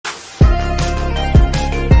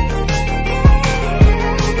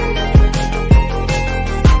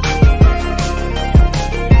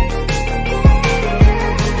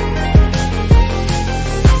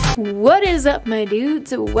What is up, my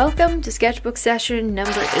dudes? Welcome to sketchbook session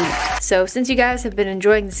number 8. So since you guys have been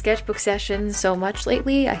enjoying the sketchbook sessions so much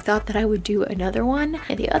lately, I thought that I would do another one.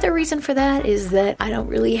 And the other reason for that is that I don't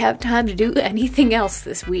really have time to do anything else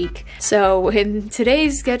this week. So in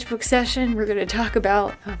today's sketchbook session, we're going to talk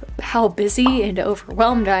about how busy and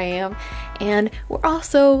overwhelmed I am. And we're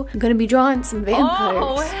also going to be drawing some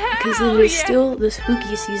vampires because it is still the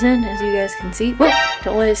spooky season, as you guys can see. Well,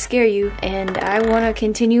 don't let it scare you. And I want to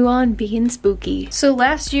continue on being spooky. So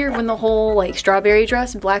last year when the whole like strawberry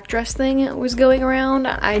dress, black dress thing was going around,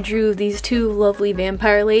 I drew these two lovely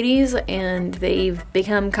vampire ladies and they've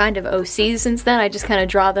become kind of OCs since then. I just kind of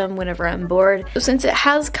draw them whenever I'm bored. So since it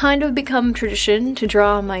has kind of become tradition to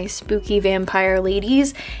draw my spooky vampire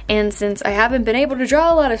ladies, and since I haven't been able to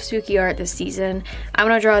draw a lot of spooky art this season, I'm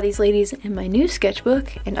gonna draw these ladies in my new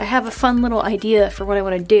sketchbook, and I have a fun little idea for what I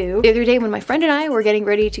want to do. The other day when my friend and I were getting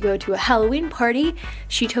ready to go to a Halloween party,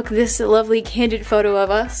 she took this lovely candid photo of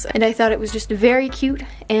us, and I thought it was just very cute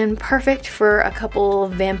and perfect for a couple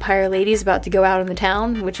of vampire ladies about to go out in the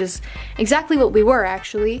town, which is exactly what we were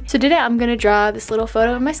actually. So today I'm gonna draw this little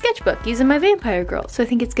photo in my sketchbook using my vampire girl. So I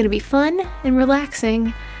think it's gonna be fun and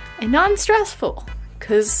relaxing and non-stressful.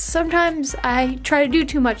 Because sometimes I try to do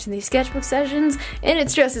too much in these sketchbook sessions and it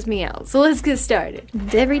stresses me out. So let's get started.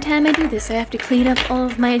 And every time I do this, I have to clean up all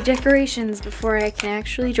of my decorations before I can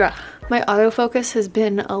actually draw. My autofocus has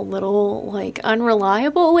been a little like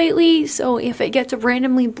unreliable lately, so if it gets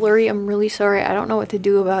randomly blurry, I'm really sorry. I don't know what to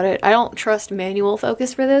do about it. I don't trust manual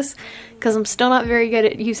focus for this because I'm still not very good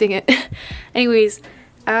at using it. Anyways,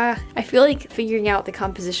 I feel like figuring out the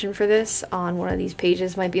composition for this on one of these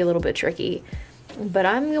pages might be a little bit tricky. But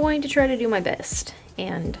I'm going to try to do my best,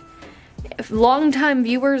 and if longtime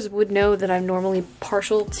viewers would know that I'm normally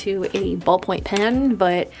partial to a ballpoint pen,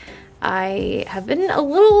 but I have been a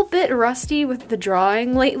little bit rusty with the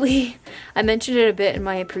drawing lately. I mentioned it a bit in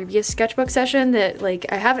my previous sketchbook session that like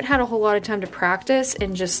I haven't had a whole lot of time to practice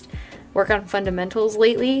and just work on fundamentals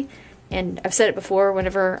lately. And I've said it before,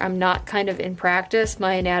 whenever I'm not kind of in practice,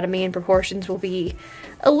 my anatomy and proportions will be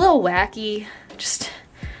a little wacky, just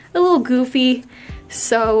a little goofy.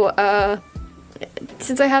 So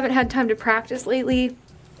since I haven't had time to practice lately,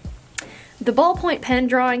 the ballpoint pen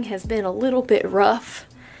drawing has been a little bit rough.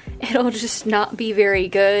 It'll just not be very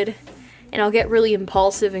good, and I'll get really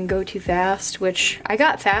impulsive and go too fast, which I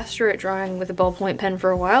got faster at drawing with a ballpoint pen for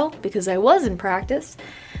a while because I was in practice,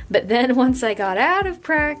 but then once I got out of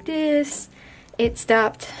practice, it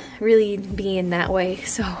stopped really being that way.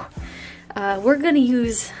 So we're gonna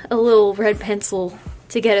use a little red pencil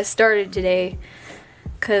to get us started today,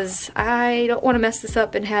 because I don't want to mess this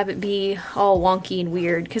up and have it be all wonky and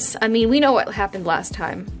weird, because I mean we know what happened last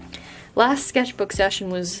time. Last sketchbook session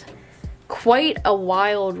was quite a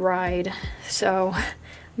wild ride, so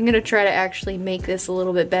I'm gonna try to actually make this a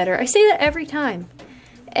little bit better. I say that every time.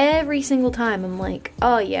 Every single time I'm like,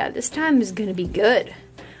 oh yeah, this time is gonna be good.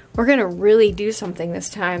 We're gonna really do something this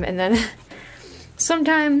time, and then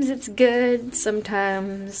sometimes it's good,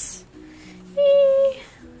 sometimes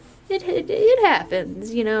it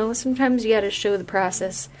happens, you know. Sometimes you gotta show the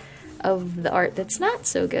process of the art that's not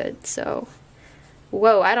so good. So,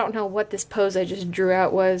 whoa, I don't know what this pose I just drew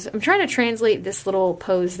out was. I'm trying to translate this little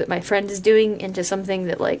pose that my friend is doing into something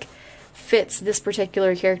that like fits this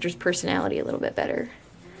particular character's personality a little bit better.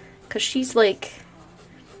 Cause she's like,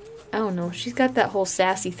 I don't know, she's got that whole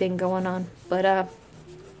sassy thing going on. But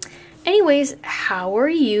anyways, how are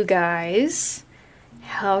you guys?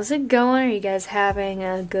 How's it going? Are you guys having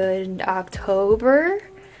a good October?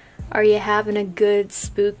 Are you having a good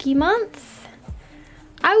spooky month?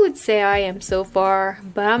 I would say I am so far,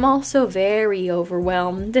 but I'm also very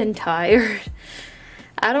overwhelmed and tired.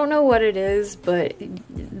 I don't know what it is, but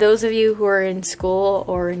those of you who are in school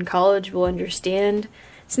or in college will understand.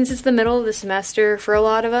 Since it's the middle of the semester for a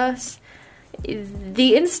lot of us,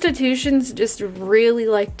 the institutions just really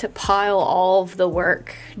like to pile all of the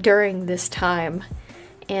work during this time.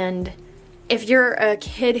 And if you're a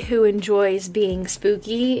kid who enjoys being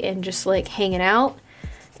spooky and just like hanging out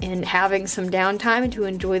and having some downtime to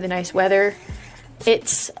enjoy the nice weather,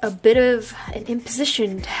 it's a bit of an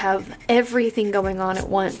imposition to have everything going on at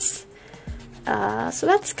once. So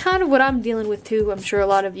that's kind of what I'm dealing with too. I'm sure a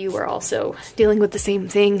lot of you are also dealing with the same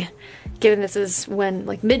thing, given this is when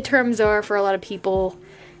like midterms are for a lot of people,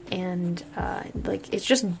 and like it's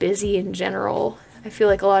just busy in general. I feel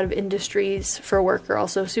like a lot of industries for work are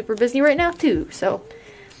also super busy right now too, so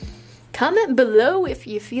comment below if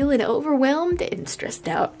you're feeling overwhelmed and stressed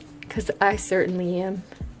out, because I certainly am.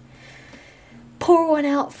 Pour one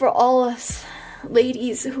out for all us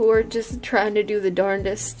ladies who are just trying to do the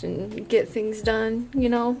darndest and get things done, you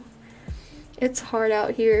know? It's hard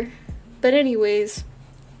out here. But anyways,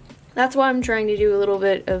 that's why I'm trying to do a little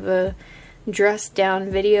bit of a dressed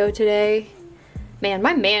down video today. Man,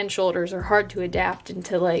 my man shoulders are hard to adapt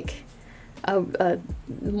into like a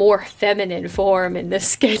more feminine form in this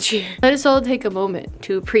sketch here. Let us all take a moment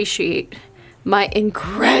to appreciate my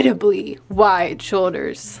incredibly wide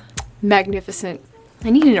shoulders. Magnificent. I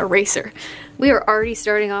need an eraser. We are already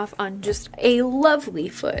starting off on just a lovely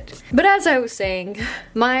foot. But as I was saying,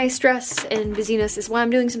 my stress and busyness is why I'm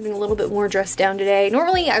doing something a little bit more dressed down today.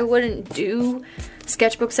 Normally I wouldn't do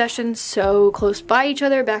sketchbook sessions so close by each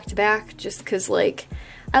other, back to back, just because like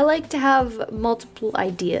I like to have multiple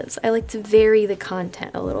ideas. I like to vary the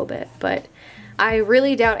content a little bit, but I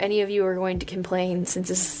really doubt any of you are going to complain since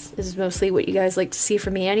this is mostly what you guys like to see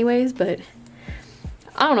from me anyways, but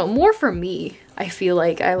I don't know, more for me. I feel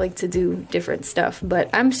like I like to do different stuff, but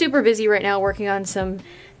I'm super busy right now working on some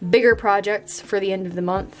bigger projects for the end of the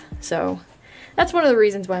month, so that's one of the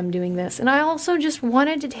reasons why I'm doing this. And I also just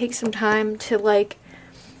wanted to take some time to like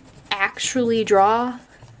actually draw,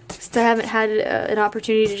 since I haven't had an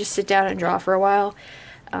opportunity to just sit down and draw for a while.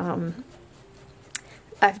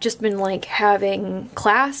 I've just been like having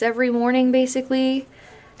class every morning basically,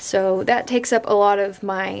 so that takes up a lot of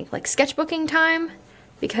my like sketchbooking time,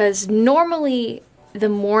 because normally the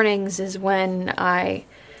mornings is when I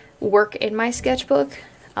work in my sketchbook.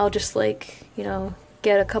 I'll just like, you know,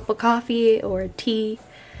 get a cup of coffee or a tea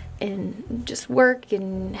and just work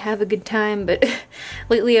and have a good time, but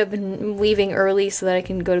lately I've been leaving early so that I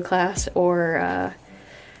can go to class, or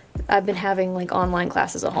I've been having like online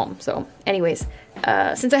classes at home. So anyways,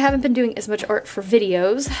 since I haven't been doing as much art for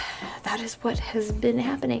videos, that is what has been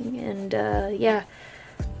happening, and yeah,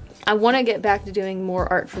 I want to get back to doing more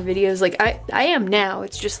art for videos. Like I am now,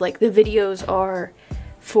 it's just like the videos are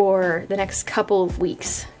for the next couple of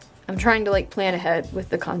weeks. I'm trying to like plan ahead with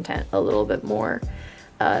the content a little bit more,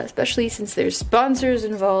 especially since there's sponsors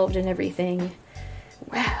involved and everything.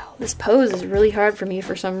 Wow, this pose is really hard for me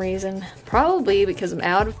for some reason. Probably because I'm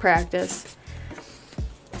out of practice.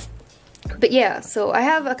 But yeah, so I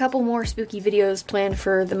have a couple more spooky videos planned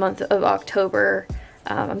for the month of October.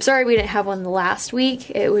 I'm sorry we didn't have one last week.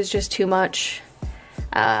 It was just too much.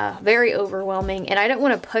 Very overwhelming. And I didn't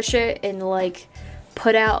want to push it and like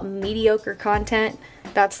put out mediocre content.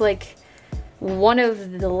 That's like one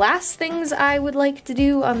of the last things I would like to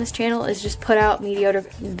do on this channel, is just put out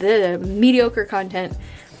mediocre content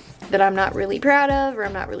that I'm not really proud of, or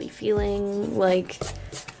I'm not really feeling like.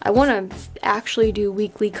 I want to actually do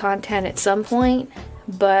weekly content at some point,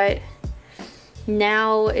 but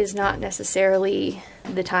now is not necessarily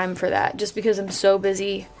the time for that, just because I'm so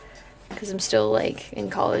busy, because I'm still like in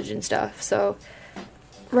college and stuff. So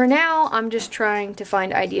for now, I'm just trying to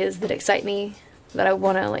find ideas that excite me, that I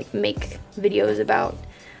want to like make videos about.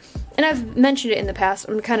 And I've mentioned it in the past,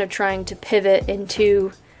 I'm kind of trying to pivot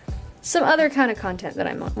into some other kind of content that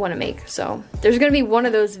I want to make. So there's going to be one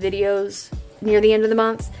of those videos near the end of the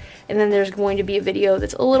month, and then there's going to be a video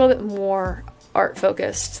that's a little bit more art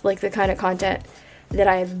focused, like the kind of content that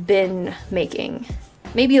I've been making.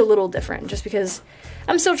 Maybe a little different, just because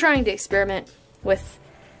I'm still trying to experiment with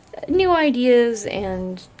new ideas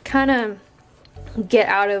and kind of get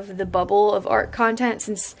out of the bubble of art content,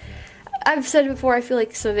 since I've said before, I feel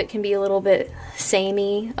like some of it can be a little bit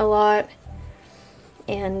samey a lot.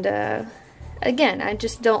 And again, I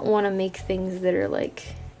just don't want to make things that are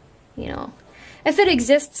like, you know, if it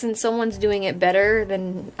exists and someone's doing it better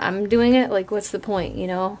than I'm doing it, like what's the point, you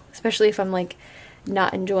know? Especially if I'm like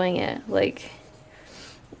not enjoying it. Like,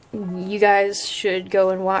 you guys should go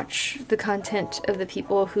and watch the content of the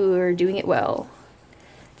people who are doing it well.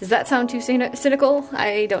 Does that sound too cynical?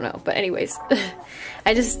 I don't know, but anyways,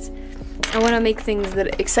 I want to make things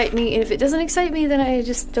that excite me, and if it doesn't excite me, then I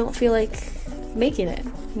just don't feel like making it,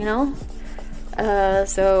 you know?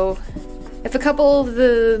 So if a couple of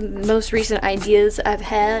the most recent ideas I've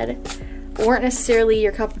had weren't necessarily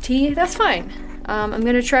your cup of tea, that's fine. I'm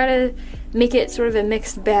gonna try to make it sort of a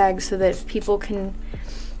mixed bag so that people can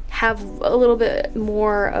have a little bit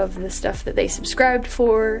more of the stuff that they subscribed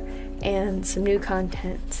for and some new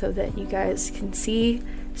content, so that you guys can see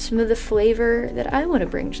some of the flavor that I want to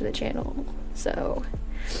bring to the channel. So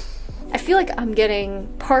I feel like I'm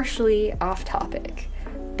getting partially off topic,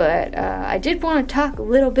 but I did want to talk a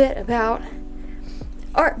little bit about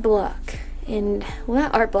art block, and well,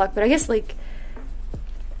 not art block, but I guess like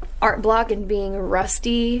art block and being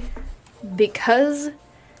rusty, because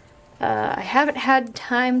I haven't had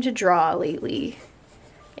time to draw lately.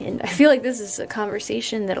 And I feel like this is a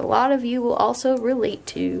conversation that a lot of you will also relate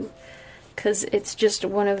to, because it's just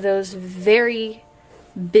one of those very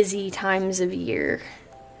busy times of year.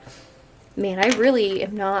 Man, I really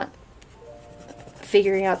am not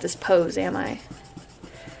figuring out this pose, am I?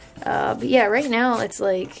 But yeah, right now it's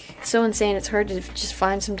like so insane. It's hard to just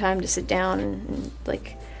find some time to sit down and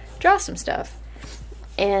like draw some stuff.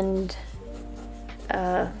 And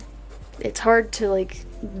it's hard to like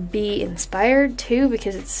be inspired too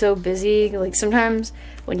because it's so busy. Like sometimes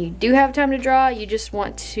when you do have time to draw, you just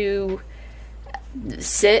want to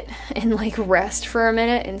sit and like rest for a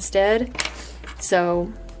minute instead.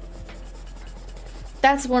 So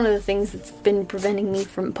that's one of the things that's been preventing me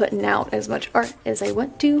from putting out as much art as I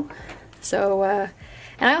want to. So and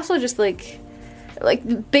I also just like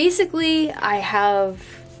basically I have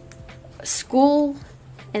school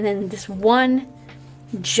and then this one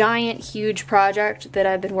giant huge project that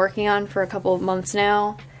I've been working on for a couple of months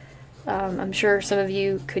now. I'm sure some of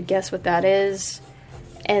you could guess what that is.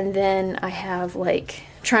 And then I have like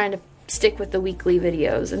trying to stick with the weekly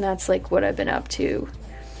videos, and that's like what I've been up to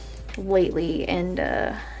lately. And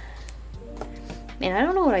man, I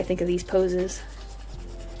don't know what I think of these poses.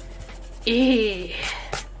 I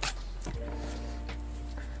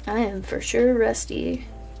am for sure rusty.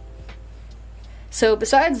 So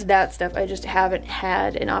besides that stuff, I just haven't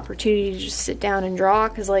had an opportunity to just sit down and draw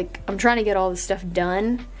because like I'm trying to get all this stuff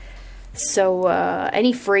done. So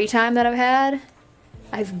any free time that I've had,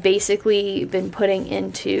 I've basically been putting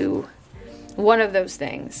into one of those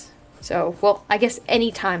things. So, well, I guess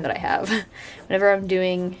any time that I have, whenever I'm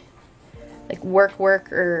doing like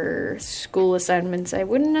work or school assignments, I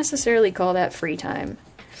wouldn't necessarily call that free time.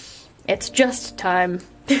 It's just time.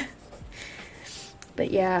 But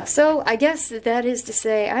yeah, so I guess that is to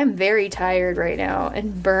say I'm very tired right now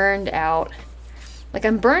and burned out. Like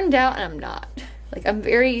I'm burned out and I'm not. Like I'm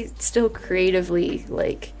very still creatively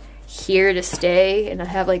like here to stay, and I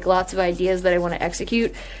have like lots of ideas that I want to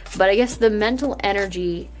execute, but I guess the mental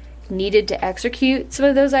energy needed to execute some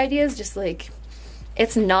of those ideas just like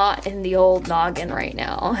it's not in the old noggin right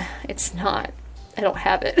now. It's not. I don't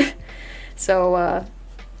have it. So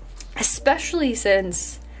especially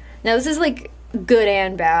since now this is like good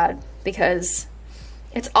and bad because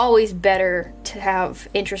it's always better to have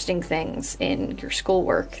interesting things in your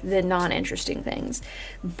schoolwork than non-interesting things.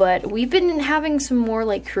 But we've been having some more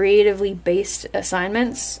like creatively based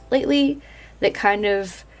assignments lately that kind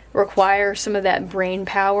of require some of that brain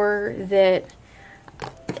power that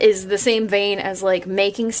is the same vein as like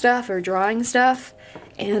making stuff or drawing stuff.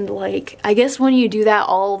 And like, I guess when you do that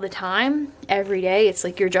all the time, every day, it's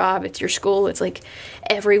like your job, it's your school, it's like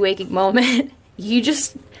every waking moment,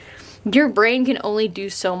 your brain can only do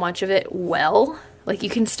so much of it well. Like you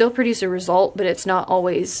can still produce a result, but it's not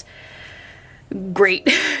always great,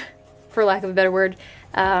 for lack of a better word.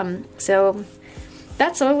 So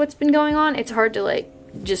that's some of what's been going on. It's hard to like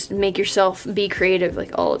just make yourself be creative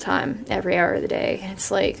like all the time, every hour of the day. It's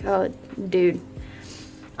like, oh dude,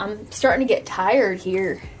 I'm starting to get tired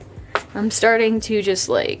here. I'm starting to just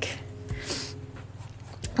like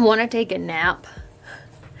want to take a nap.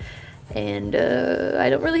 And I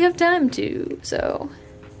don't really have time to, so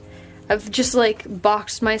I've just like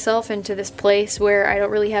boxed myself into this place where I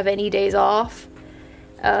don't really have any days off.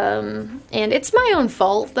 And it's my own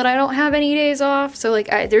fault that I don't have any days off, so like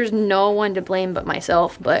there's no one to blame but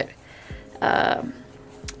myself, but I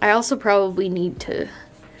also probably need to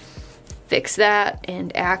fix that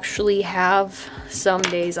and actually have some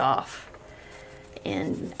days off.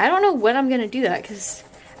 And I don't know when I'm gonna do that, because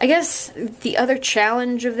I guess the other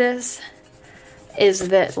challenge of this is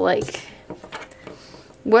that like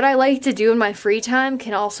what I like to do in my free time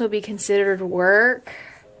can also be considered work.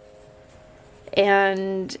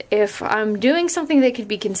 And if I'm doing something that could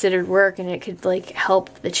be considered work and it could like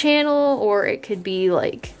help the channel, or it could be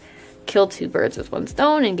like kill two birds with one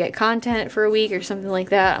stone and get content for a week or something like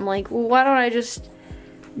that, I'm like, well, why don't I just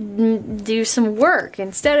do some work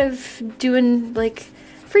instead of doing like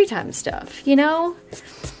free time stuff, you know?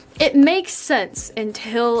 It makes sense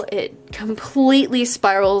until it completely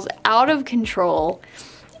spirals out of control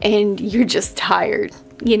and you're just tired,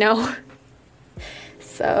 you know?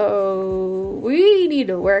 So we need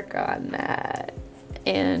to work on that.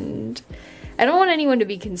 And I don't want anyone to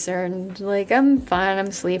be concerned. Like, I'm fine,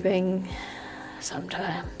 I'm sleeping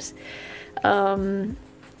sometimes.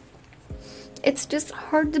 It's just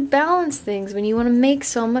hard to balance things when you want to make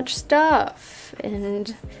so much stuff.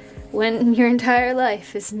 And when your entire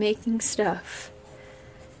life is making stuff.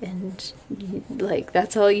 And, like,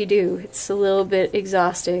 that's all you do. It's a little bit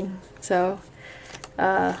exhausting. So,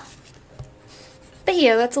 but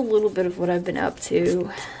yeah, that's a little bit of what I've been up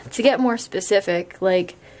to. To get more specific,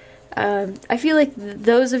 like, I feel like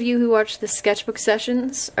those of you who watch the sketchbook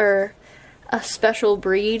sessions are a special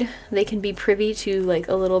breed. They can be privy to like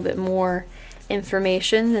a little bit more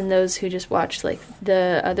information than those who just watch like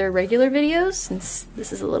the other regular videos, since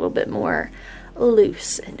this is a little bit more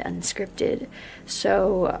loose and unscripted.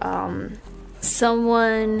 So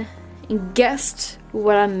someone guessed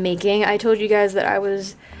what I'm making. I told you guys that I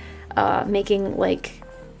was making like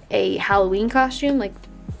a Halloween costume, like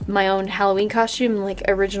my own Halloween costume, like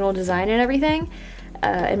original design and everything,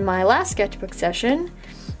 in my last sketchbook session.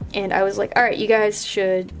 And I was like, alright, you guys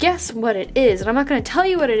should guess what it is. And I'm not going to tell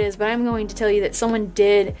you what it is, but I'm going to tell you that someone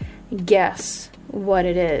did guess what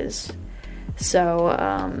it is.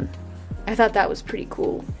 So, I thought that was pretty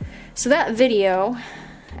cool. So that video,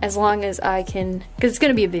 as long as I can, because it's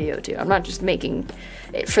going to be a video too. I'm not just making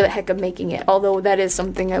it for the heck of making it, although that is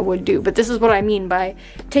something I would do. But this is what I mean by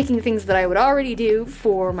taking things that I would already do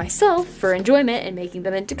for myself, for enjoyment, and making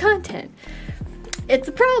them into content. It's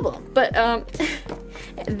a problem, but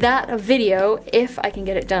that video, if I can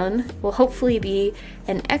get it done, will hopefully be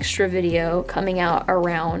an extra video coming out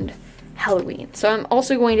around Halloween. So I'm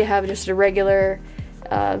also going to have just a regular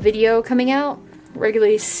video coming out,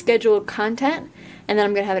 regularly scheduled content, and then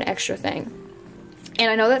I'm going to have an extra thing. And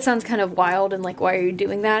I know that sounds kind of wild and like, why are you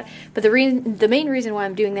doing that? But the main reason why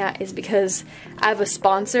I'm doing that is because I have a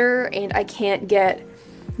sponsor and I can't get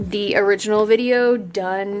the original video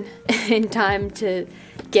done in time to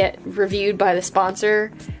get reviewed by the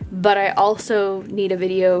sponsor, but I also need a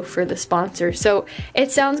video for the sponsor. So it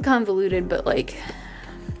sounds convoluted, but like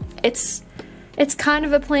it's kind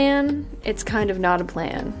of a plan, it's kind of not a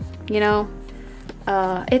plan, you know?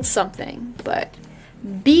 It's something, but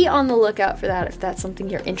be on the lookout for that if that's something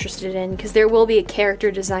you're interested in, because there will be a character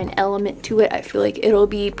design element to it. I feel like it'll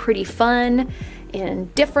be pretty fun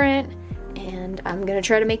and different, and I'm gonna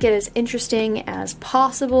try to make it as interesting as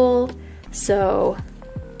possible. So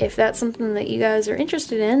if that's something that you guys are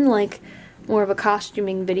interested in, like more of a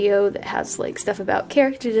costuming video that has like stuff about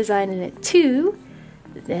character design in it too,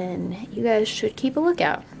 then you guys should keep a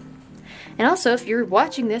lookout. And also, if you're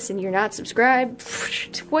watching this and you're not subscribed,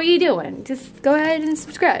 what are you doing? Just go ahead and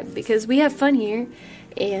subscribe, because we have fun here,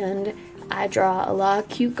 and I draw a lot of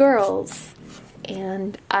cute girls,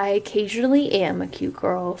 and I occasionally am a cute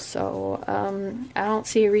girl, so I don't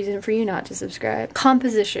see a reason for you not to subscribe.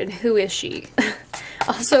 Composition, who is she?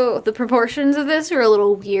 Also, the proportions of this are a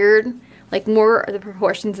little weird, like more the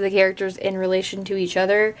proportions of the characters in relation to each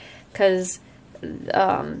other, because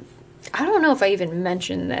I don't know if I even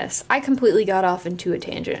mentioned this. I completely got off into a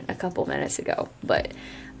tangent a couple minutes ago, but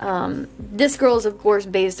this girl is of course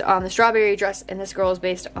based on the strawberry dress, and this girl is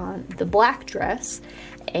based on the black dress.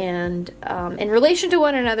 And in relation to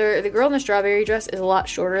one another, the girl in the strawberry dress is a lot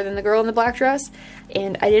shorter than the girl in the black dress,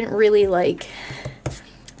 and I didn't really like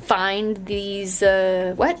find these,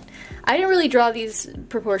 I didn't really draw these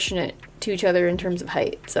proportionate to each other in terms of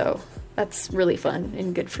height, so that's really fun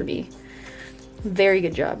and good for me. Very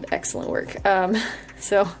good job. Excellent work.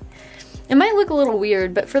 So, it might look a little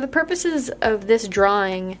weird, but for the purposes of this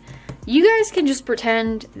drawing, you guys can just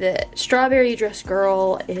pretend that Strawberry Dress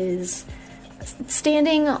Girl is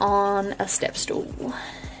standing on a step stool,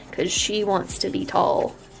 because she wants to be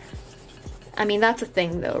tall. I mean, that's a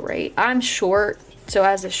thing though, right? I'm short, so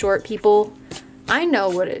as a short people, I know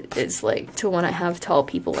what it is like to want to have tall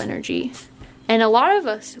people energy. And a lot of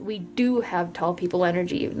us, we do have tall people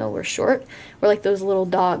energy even though we're short. We're like those little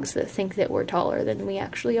dogs that think that we're taller than we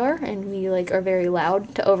actually are, and we like are very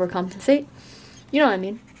loud to overcompensate. You know what I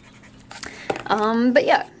mean? But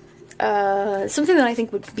yeah, something that I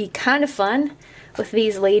think would be kind of fun with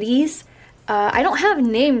these ladies, I don't have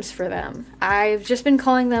names for them. I've just been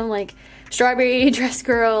calling them like Strawberry Dress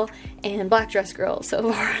Girl and Black Dress Girl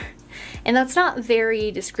so far. And that's not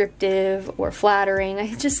very descriptive or flattering.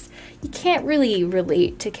 You can't really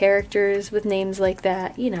relate to characters with names like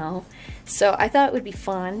that, you know. So I thought it would be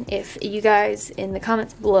fun if you guys in the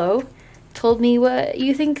comments below told me what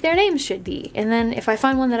you think their names should be. And then if I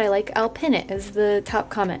find one that I like, I'll pin it as the top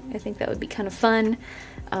comment. I think that would be kind of fun,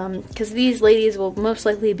 because these ladies will most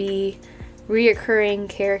likely be reoccurring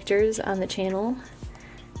characters on the channel,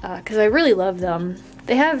 because I really love them.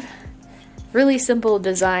 They have really simple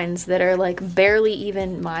designs that are like barely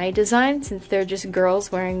even my design, since they're just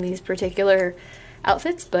girls wearing these particular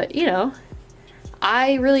outfits, but you know,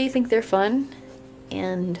 I really think they're fun,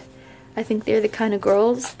 and I think they're the kind of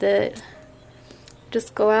girls that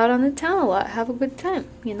just go out on the town a lot, have a good time,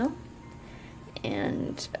 you know?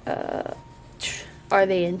 And are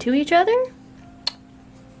they into each other?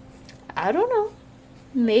 I don't know.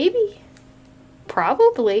 Maybe.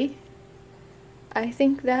 Probably. I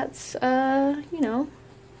think that's, you know,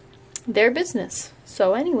 their business.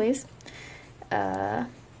 So anyways,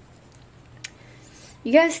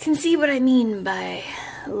 You guys can see what I mean by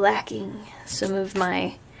lacking some of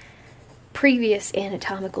my previous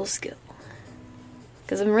anatomical skill.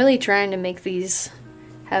 Because I'm really trying to make these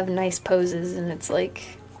have nice poses, and it's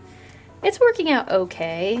like, it's working out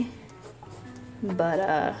okay.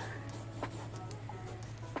 But,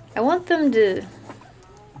 I want them to,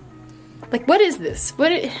 like, what is this?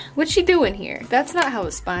 What's she doing here? That's not how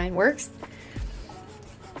a spine works.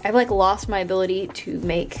 I've, like, lost my ability to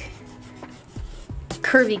make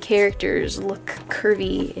curvy characters look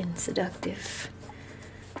curvy and seductive.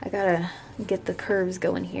 I gotta get the curves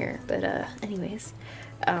going here. But, anyways.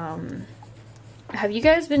 Have you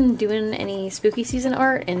guys been doing any spooky season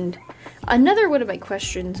art? And another one of my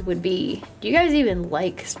questions would be, do you guys even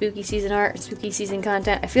like spooky season art, spooky season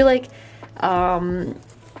content? I feel like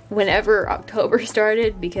whenever October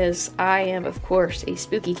started, because I am of course a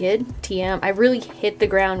spooky kid, TM, I really hit the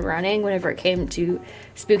ground running whenever it came to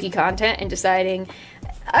spooky content and deciding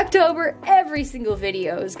October, every single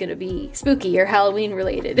video is gonna be spooky or Halloween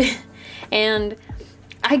related. And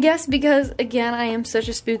I guess because, again, I am such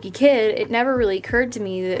a spooky kid, it never really occurred to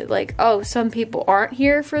me that, like, oh, some people aren't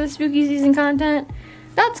here for the spooky season content.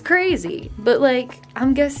 That's crazy. But, like,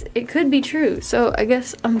 I guess it could be true. So, I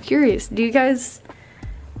guess I'm curious. Do you guys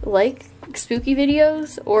like spooky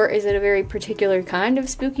videos? Or is it a very particular kind of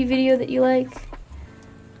spooky video that you like?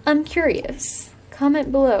 I'm curious.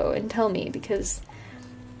 Comment below and tell me, because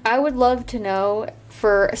I would love to know,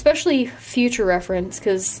 for especially future reference,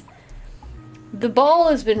 because the ball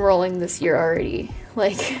has been rolling this year already.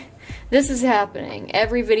 Like, this is happening.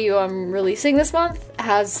 Every video I'm releasing this month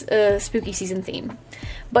has a spooky season theme.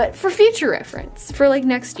 But for future reference, for like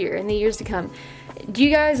next year and the years to come, do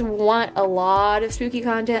you guys want a lot of spooky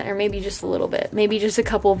content, or maybe just a little bit? Maybe just a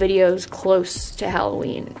couple videos close to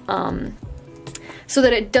Halloween, so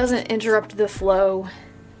that it doesn't interrupt the flow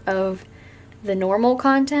of the normal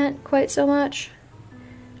content quite so much?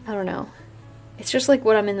 I don't know. It's just like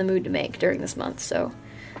what I'm in the mood to make during this month, so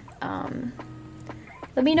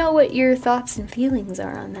let me know what your thoughts and feelings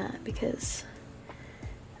are on that, because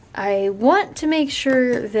I want to make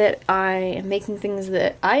sure that I am making things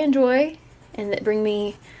that I enjoy and that bring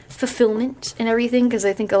me fulfillment and everything, because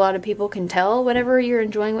I think a lot of people can tell whenever you're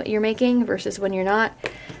enjoying what you're making versus when you're not,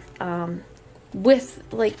 with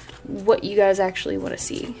like what you guys actually want to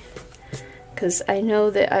see. Because I know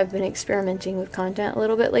that I've been experimenting with content a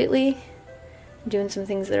little bit lately, doing some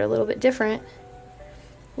things that are a little bit different,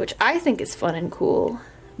 which I think is fun and cool,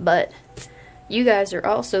 but you guys are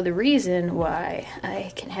also the reason why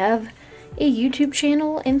I can have a YouTube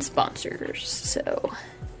channel and sponsors, so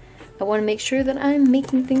I want to make sure that I'm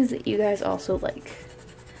making things that you guys also like.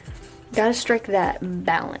 Gotta strike that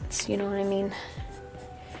balance, you know what I mean?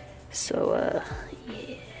 So,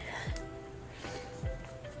 yeah.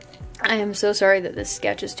 I am so sorry that this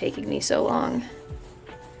sketch is taking me so long.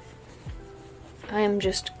 I am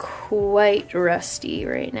just quite rusty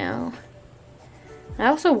right now. I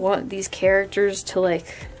also want these characters to,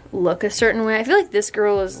 like, look a certain way. I feel like this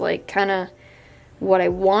girl is, like, kind of what I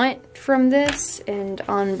want from this and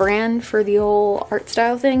on brand for the whole art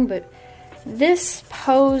style thing, but this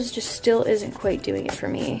pose just still isn't quite doing it for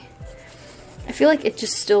me. I feel like it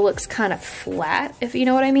just still looks kind of flat, if you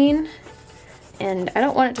know what I mean. And I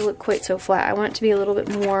don't want it to look quite so flat. I want it to be a little bit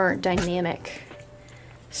more dynamic.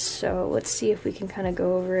 So let's see if we can kind of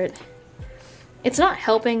go over it. It's not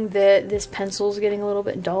helping that this pencil's getting a little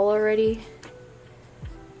bit dull already.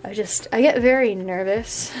 I get very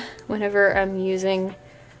nervous whenever I'm using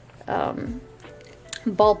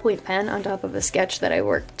ballpoint pen on top of a sketch that I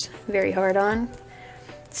worked very hard on.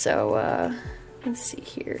 So let's see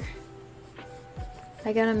here.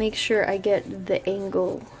 I gotta make sure I get the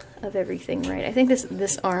angle of everything right. I think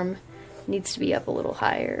this arm needs to be up a little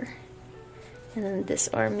higher. And then this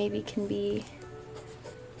arm maybe can be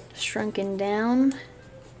shrunken down.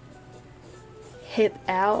 Hip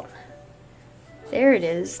out. There it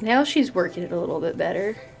is. Now she's working it a little bit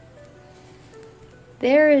better.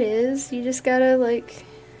 There it is. You just gotta, like,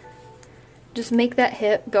 just make that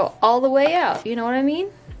hip go all the way out. You know what I mean?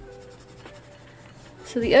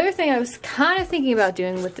 So the other thing I was kind of thinking about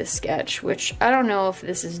doing with this sketch, which I don't know if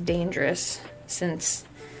this is dangerous, since,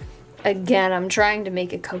 again, I'm trying to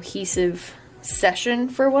make a cohesive session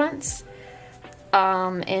for once.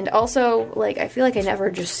 And also, like, I feel like I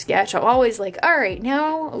never just sketch. I'm always like, alright,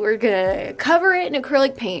 now we're gonna cover it in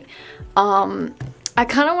acrylic paint. I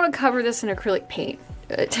kind of want to cover this in acrylic paint.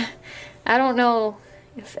 But I don't know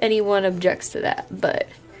if anyone objects to that, but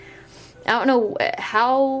I don't know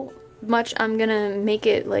how much I'm gonna make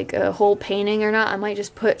it like a whole painting or not. I might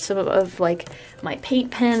just put some of like my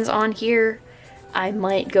paint pens on here. I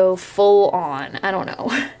might go full on. I don't know.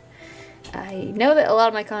 I know that a lot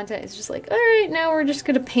of my content is just like, alright, now we're just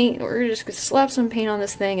gonna paint, we're just gonna slap some paint on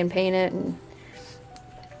this thing and paint it, and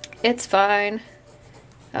it's fine.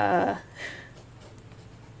 I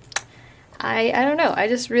don't know, I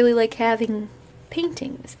just really like having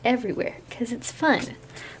paintings everywhere, because it's fun.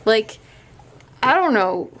 Like, I don't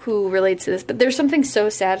know who relates to this, but there's something so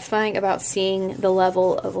satisfying about seeing the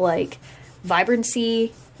level of, like,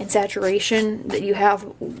 vibrancy and saturation that you have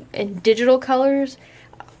in digital colors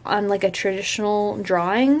on, like, a traditional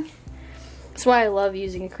drawing. That's why I love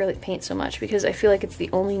using acrylic paint so much, because I feel like it's the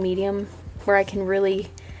only medium where I can really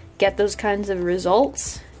get those kinds of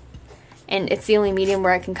results. And it's the only medium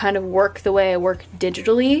where I can kind of work the way I work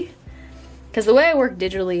digitally. Because the way I work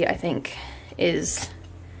digitally, I think, is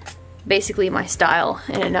basically my style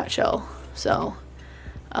in a nutshell. So,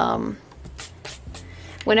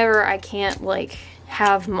 whenever I can't, like,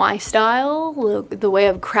 have my style, the way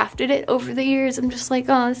I've crafted it over the years, I'm just like,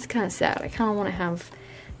 oh, this is kind of sad. I kind of want to have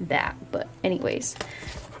that. But anyways,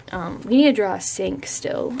 we need to draw a sink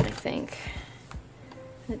still, I think.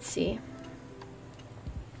 Let's see.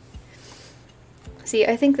 See,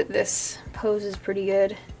 I think that this pose is pretty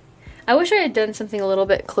good. I wish I had done something a little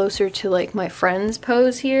bit closer to, like, my friend's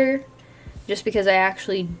pose here, just because I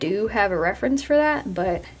actually do have a reference for that,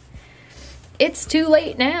 but it's too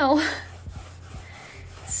late now.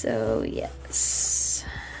 So, yes.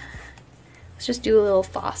 Let's just do a little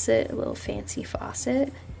faucet, a little fancy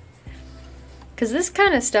faucet. Because this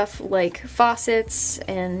kind of stuff, like faucets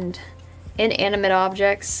and inanimate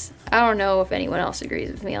objects, I don't know if anyone else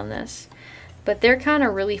agrees with me on this, but they're kind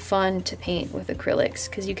of really fun to paint with acrylics,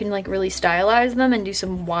 because you can, like, really stylize them and do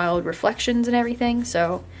some wild reflections and everything.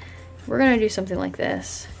 So we're gonna do something like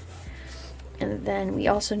this. And then we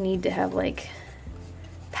also need to have, like,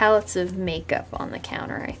 palettes of makeup on the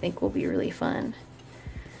counter. I think will be really fun.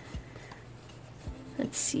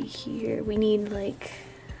 Let's see here. We need, like,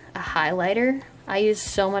 a highlighter. I use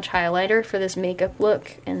so much highlighter for this makeup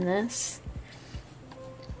look and this.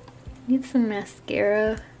 Need some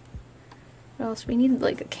mascara. What else? We need,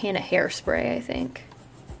 like, a can of hairspray, I think.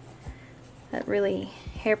 That really,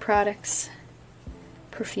 hair products,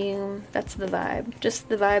 perfume, that's the vibe. Just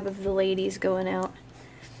the vibe of the ladies going out.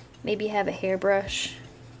 Maybe have a hairbrush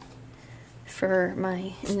for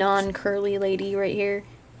my non-curly lady right here.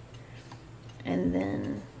 And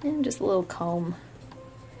then just a little comb.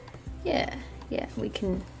 Yeah, we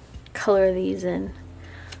can color these in.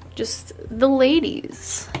 Just the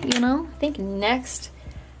ladies, you know? I think next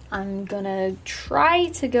I'm gonna try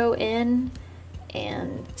to go in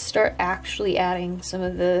and start actually adding some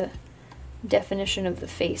of the definition of the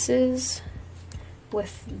faces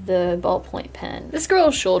with the ballpoint pen. This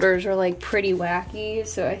girl's shoulders are, like, pretty wacky,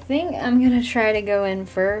 so I think I'm gonna try to go in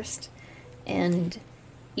first and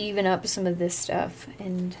even up some of this stuff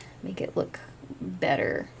and make it look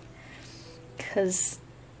better. Because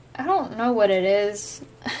I don't know what it is.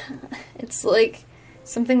 It's like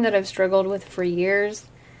something that I've struggled with for years,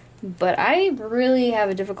 but I really have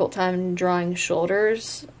a difficult time drawing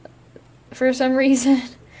shoulders for some reason.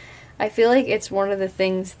 I feel like it's one of the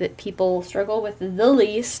things that people struggle with the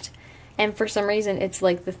least, and for some reason it's,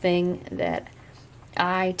 like, the thing that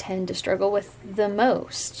I tend to struggle with the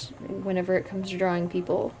most whenever it comes to drawing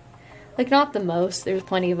people. Like, not the most, there's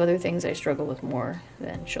plenty of other things I struggle with more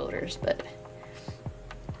than shoulders, but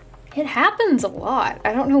it happens a lot.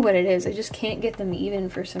 I don't know what it is, I just can't get them even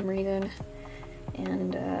for some reason.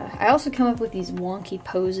 And I also come up with these wonky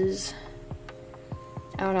poses.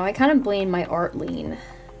 I don't know, I kind of blame my art lean.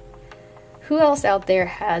 Who else out there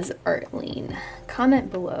has art lean?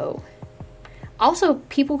 Comment below. Also,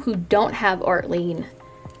 people who don't have art lean,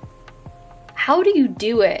 how do you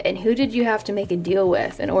do it, and who did you have to make a deal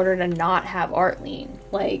with in order to not have art lean?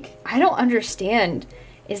 Like, I don't understand.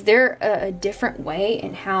 Is there a different way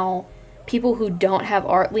in how people who don't have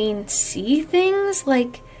art lean see things?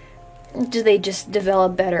 Like, do they just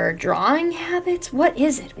develop better drawing habits? What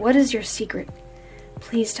is it? What is your secret?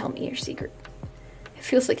 Please tell me your secret. It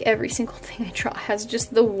feels like every single thing I draw has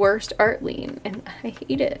just the worst art lean, and I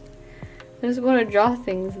hate it. I just want to draw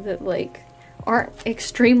things that, like, aren't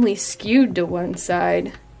extremely skewed to one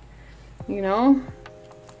side, you know?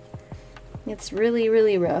 It's really,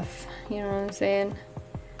 really rough, you know what I'm saying?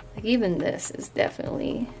 Like, even this is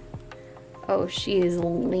definitely, oh, she is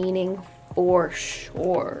leaning for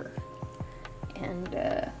sure.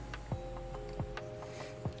 And,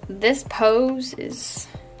 this pose is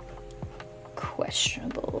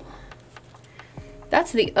questionable.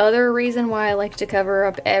 That's the other reason why I like to cover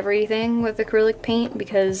up everything with acrylic paint,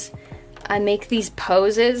 because I make these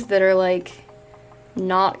poses that are, like,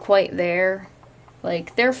 not quite there,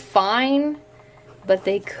 Like, they're fine, but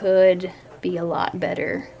they could be a lot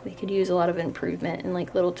better. They could use a lot of improvement and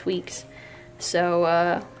like little tweaks.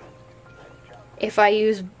 So if I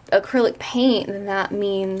use acrylic paint, then that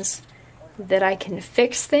means that I can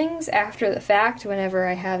fix things after the fact whenever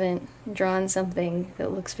I haven't drawn something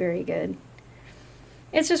that looks very good.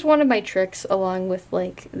 It's just one of my tricks, along with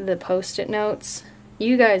like the post-it notes.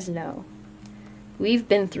 You guys know, we've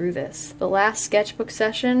been through this. The last sketchbook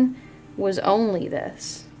session was only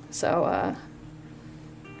this. So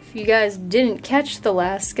if you guys didn't catch the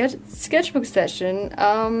last sketchbook session,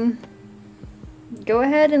 go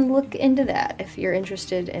ahead and look into that if you're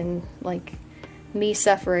interested in like me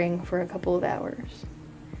suffering for a couple of hours.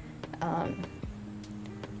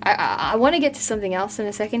 I want to get to something else in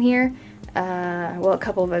a second here. Well, a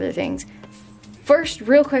couple of other things. First,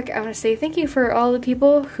 real quick, I want to say thank you for all the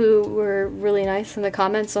people who were really nice in the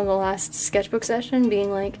comments on the last sketchbook session,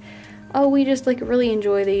 being like, oh, we just like really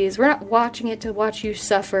enjoy these. We're not watching it to watch you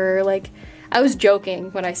suffer. Like, I was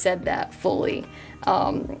joking when I said that fully,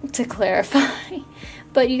 to clarify.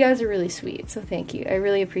 But you guys are really sweet, so thank you. I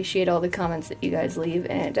really appreciate all the comments that you guys leave,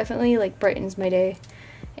 and it definitely like brightens my day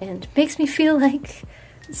and makes me feel like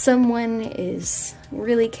someone is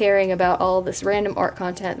really caring about all this random art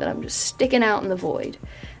content that I'm just sticking out in the void.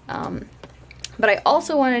 But I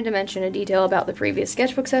also wanted to mention a detail about the previous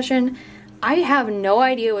sketchbook session. I have no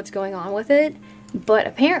idea what's going on with it, but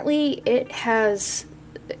apparently it has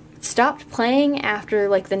stopped playing after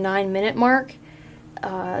like the 9-minute mark.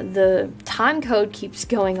 The time code keeps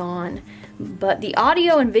going on, but the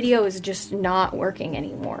audio and video is just not working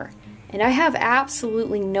anymore. And I have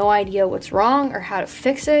absolutely no idea what's wrong or how to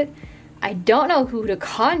fix it. I don't know who to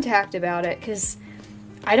contact about it, because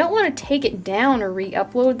I don't want to take it down or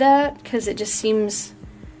re-upload that, because it just seems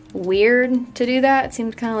weird to do that. It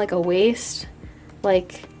seems kind of like a waste.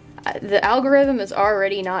 Like, the algorithm is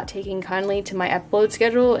already not taking kindly to my upload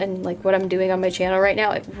schedule and like what I'm doing on my channel right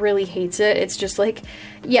now. It really hates it. It's just like,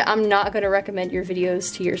 yeah, I'm not going to recommend your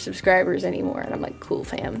videos to your subscribers anymore. And I'm like, cool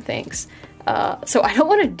fam, thanks. So I don't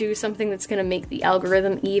want to do something that's going to make the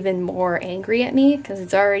algorithm even more angry at me, because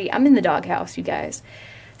it's already, I'm in the doghouse, you guys.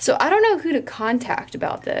 So I don't know who to contact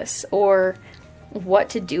about this or what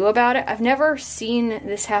to do about it. I've never seen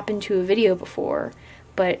this happen to a video before.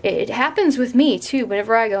 But it happens with me too.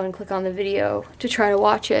 Whenever I go and click on the video to try to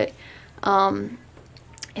watch it,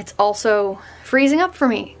 it's also freezing up for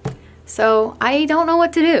me. So I don't know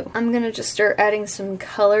what to do. I'm gonna just start adding some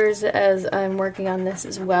colors as I'm working on this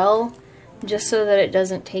as well, just so that it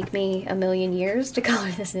doesn't take me a million years to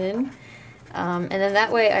color this in. And then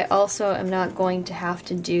that way I also am not going to have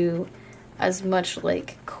to do as much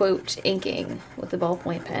like quote inking with the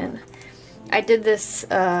ballpoint pen. I did this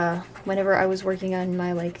whenever I was working on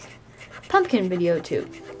my like pumpkin video too.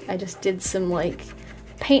 I just did some like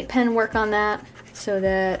paint pen work on that, so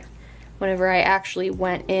that whenever I actually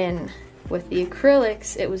went in with the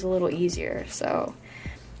acrylics, it was a little easier. So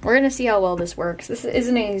we're gonna see how well this works. This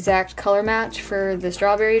isn't an exact color match for the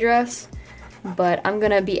strawberry dress, but I'm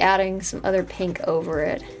gonna be adding some other pink over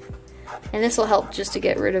it. And this will help just to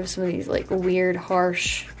get rid of some of these like weird,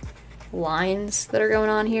 harsh lines that are going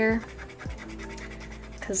on here.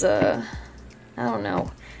 Cause I don't know.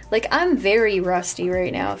 Like, I'm very rusty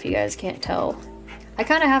right now, if you guys can't tell. I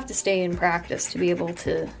kind of have to stay in practice to be able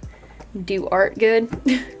to do art good.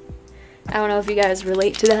 I don't know if you guys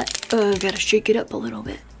relate to that. Oh, gotta shake it up a little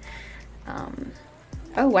bit.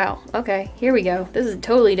 Oh wow, okay, here we go. This is a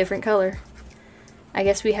totally different color. I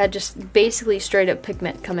guess we had just basically straight up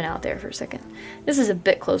pigment coming out there for a second. This is a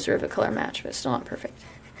bit closer of a color match, but still not perfect.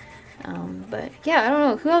 But yeah, I don't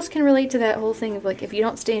know, who else can relate to that whole thing of like, if you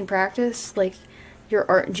don't stay in practice, like, your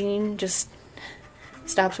art gene just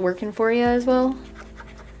stops working for you as well.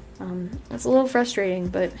 It's a little frustrating,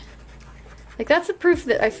 but like, that's the proof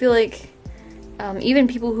that I feel like even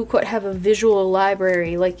people who have a visual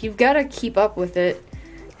library, like, you've got to keep up with it.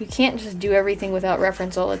 You can't just do everything without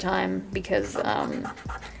reference all the time, because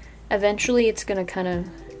eventually it's gonna kind of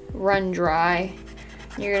run dry.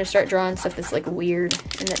 You're gonna start drawing stuff that's like weird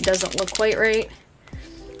and that doesn't look quite right.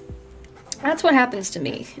 That's what happens to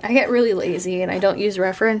me. I get really lazy and I don't use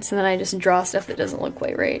reference, and then I just draw stuff that doesn't look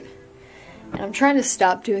quite right. And I'm trying to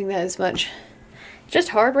stop doing that as much. It's just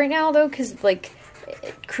hard right now though, because like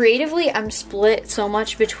creatively I'm split so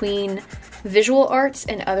much between visual arts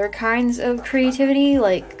and other kinds of creativity,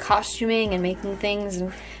 like costuming and making things.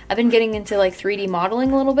 And I've been getting into like 3D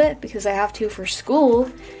modeling a little bit because I have to for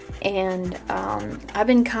school. And I've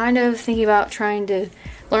been kind of thinking about trying to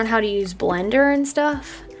learn how to use Blender and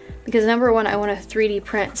stuff, because number one, I want to 3D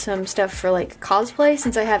print some stuff for like cosplay,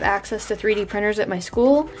 since I have access to 3D printers at my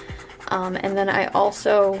school. And then I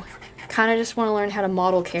also kind of just want to learn how to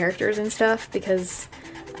model characters and stuff, because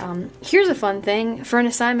here's a fun thing. For an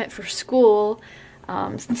assignment for school,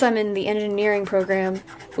 since I'm in the engineering program,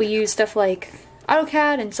 we use stuff like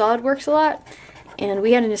AutoCAD and SolidWorks a lot, and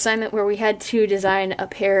we had an assignment where we had to design a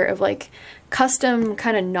pair of like custom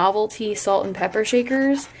kind of novelty salt and pepper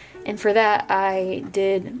shakers, and for that I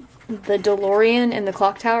did the DeLorean and the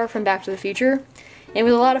clock tower from Back to the Future. It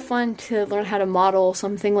was a lot of fun to learn how to model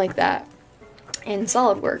something like that in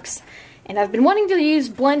SolidWorks. And I've been wanting to use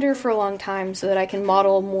Blender for a long time so that I can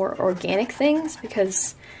model more organic things,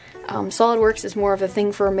 because SolidWorks is more of a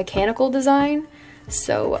thing for mechanical design.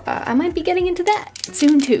 So I might be getting into that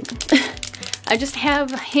soon too. I just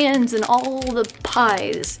have hands in all the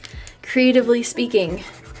pies, creatively speaking.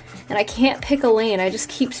 And I can't pick a lane, I just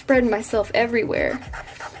keep spreading myself everywhere.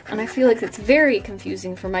 And I feel like it's very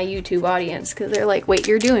confusing for my YouTube audience, because they're like, wait,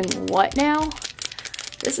 you're doing what now?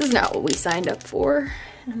 This is not what we signed up for.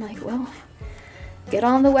 And I'm like, well, get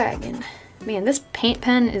on the wagon. Man, this paint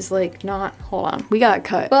pen is like not, hold on, we got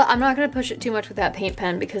cut. Well, I'm not gonna push it too much with that paint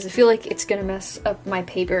pen because I feel like it's gonna mess up my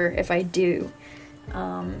paper if I do.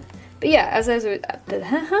 But yeah, as I was,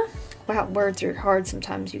 wow, words are hard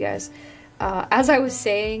sometimes, you guys. As I was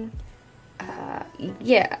saying,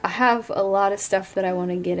 yeah, I have a lot of stuff that I want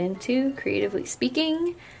to get into, creatively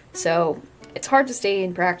speaking, so it's hard to stay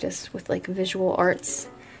in practice with like visual arts,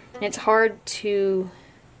 and it's hard to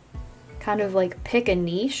kind of like pick a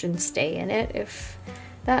niche and stay in it, if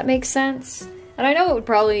that makes sense. And I know it would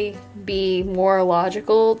probably be more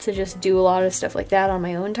logical to just do a lot of stuff like that on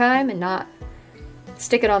my own time and not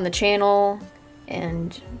stick it on the channel,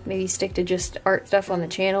 and maybe stick to just art stuff on the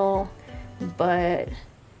channel, but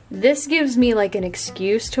this gives me like an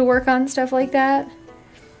excuse to work on stuff like that,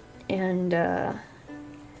 and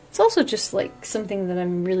it's also just like something that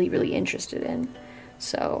I'm really, really interested in.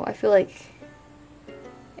 So I feel like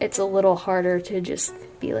it's a little harder to just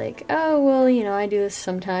be like, oh, well, you know, I do this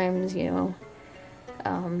sometimes, you know.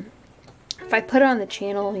 If I put it on the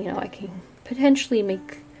channel, you know, I can potentially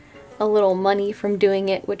make a little money from doing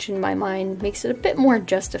it, which in my mind makes it a bit more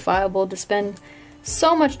justifiable to spend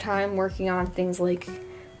so much time working on things like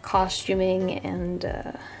costuming and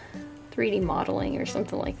 3D modeling or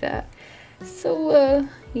something like that. So,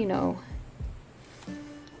 you know,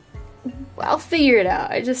 I'll figure it out.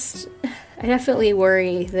 I definitely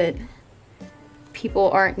worry that people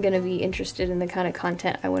aren't going to be interested in the kind of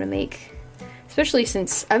content I want to make, especially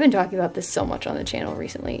since I've been talking about this so much on the channel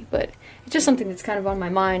recently, but it's just something that's kind of on my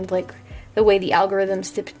mind, like the way the algorithm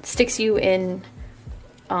sticks you in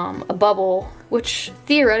a bubble, which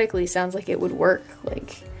theoretically sounds like it would work.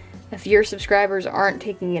 Like, if your subscribers aren't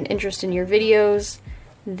taking an interest in your videos,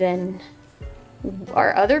 then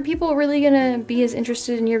are other people really gonna be as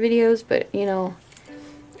interested in your videos? But, you know,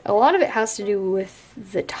 a lot of it has to do with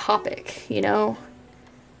the topic, you know?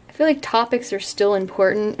 I feel like topics are still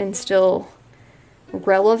important and still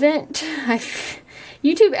relevant.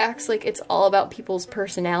 YouTube acts like it's all about people's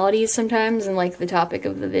personalities sometimes, and like the topic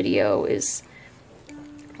of the video is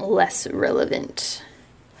less relevant.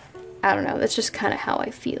 I don't know, that's just kind of how I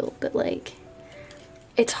feel, but like,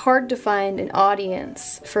 it's hard to find an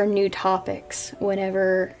audience for new topics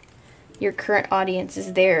whenever your current audience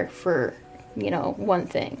is there for, you know, one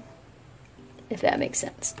thing, if that makes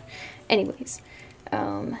sense. Anyways,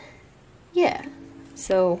 yeah,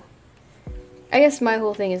 so I guess my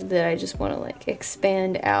whole thing is that I just want to like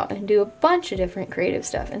expand out and do a bunch of different creative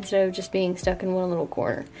stuff instead of just being stuck in one little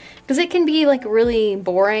corner, because it can be like really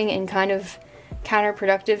boring and kind of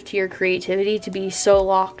counterproductive to your creativity to be so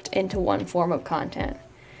locked into one form of content.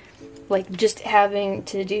 Like just having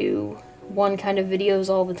to do one kind of videos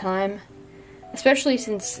all the time, especially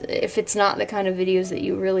since if it's not the kind of videos that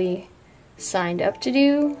you really signed up to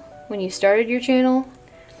do when you started your channel.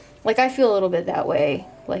 Like, I feel a little bit that way.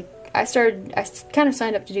 Like, I kind of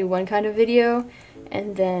signed up to do one kind of video,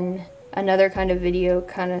 and then another kind of video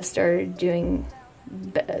kind of started doing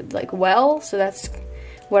like well, so that's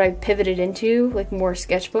what I pivoted into, like more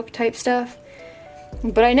sketchbook type stuff.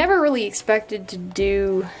 But I never really expected to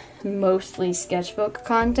do mostly sketchbook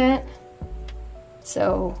content,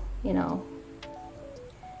 so, you know,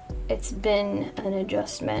 it's been an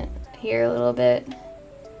adjustment here a little bit,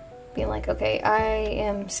 being like, okay, I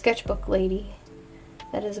am sketchbook lady,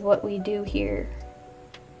 that is what we do here.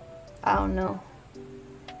 I don't know,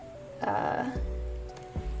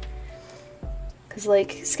 because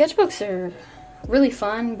like sketchbooks are really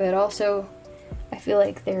fun, but also I feel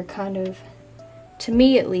like they're kind of, to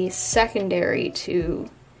me at least, secondary to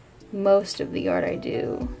most of the art I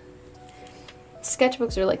do.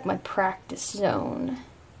 Sketchbooks are like my practice zone,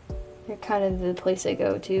 They're kind of the place I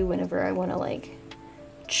go to whenever I want to like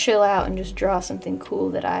chill out and just draw something cool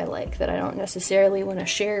that I like, that I don't necessarily want to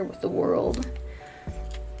share with the world.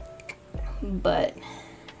 But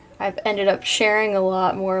I've ended up sharing a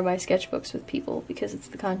lot more of my sketchbooks with people because it's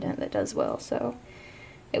the content that does well. So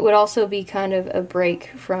it would also be kind of a break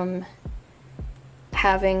from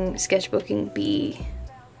having sketchbooking be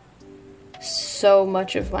so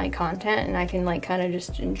much of my content, and I can like kind of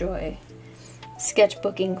just enjoy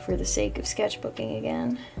sketchbooking for the sake of sketchbooking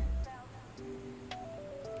again.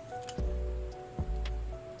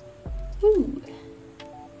 Ooh.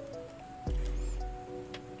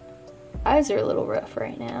 Eyes are a little rough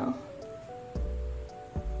right now.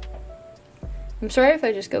 I'm sorry if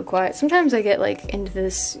I just go quiet. Sometimes I get like into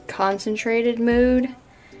this concentrated mood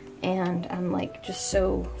and I'm like just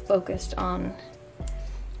so focused on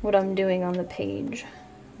what I'm doing on the page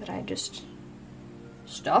that I just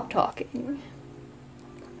stop talking.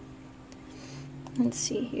 Let's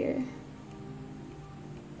see here.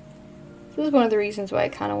 This is one of the reasons why I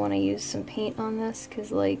kind of want to use some paint on this,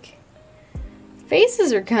 because like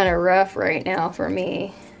faces are kind of rough right now for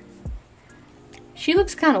me. She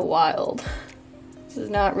looks kind of wild. This is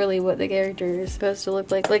not really what the character is supposed to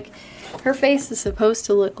look like. Like, her face is supposed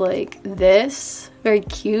to look like this. Very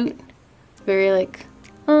cute. Very like,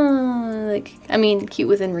 I mean, cute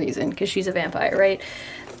within reason, because she's a vampire, right?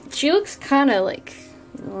 She looks kind of like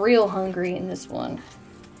real hungry in this one.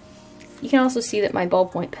 You can also see that my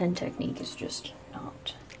ballpoint pen technique is just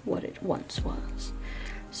not what it once was.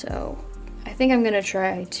 So I think I'm gonna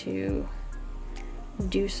try to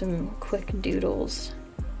do some quick doodles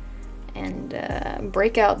and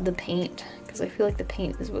break out the paint, because I feel like the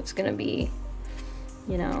paint is what's gonna be,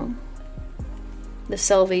 you know, the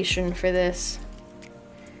salvation for this.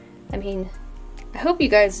 I mean, I hope you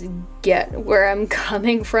guys get where I'm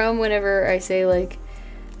coming from whenever I say like,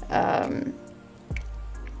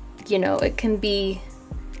 you know, it can be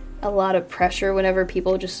a lot of pressure whenever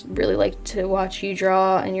people just really like to watch you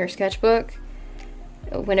draw in your sketchbook.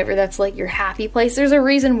 Whenever that's like your happy place. There's a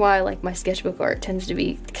reason why like my sketchbook art tends to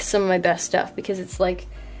be some of my best stuff, because it's like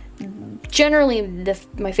generally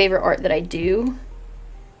my favorite art that I do,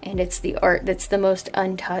 and it's the art that's the most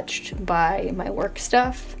untouched by my work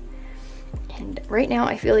stuff. And right now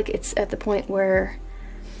I feel like it's at the point where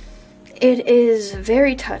it is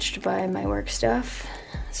very touched by my work stuff.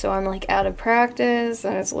 So I'm like out of practice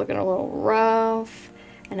and it's looking a little rough,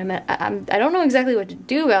 and I don't know exactly what to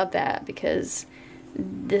do about that, because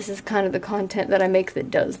this is kind of the content that I make that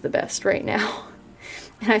does the best right now.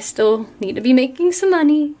 And I still need to be making some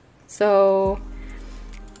money, so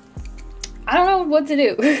I don't know what to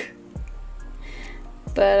do.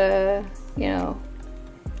 But you know,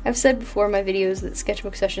 I've said before in my videos that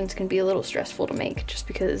sketchbook sessions can be a little stressful to make, just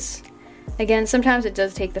because, again, sometimes it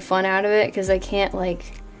does take the fun out of it, because I can't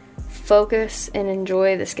like focus and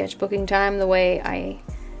enjoy the sketchbooking time the way I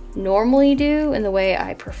normally do and the way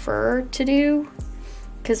I prefer to do,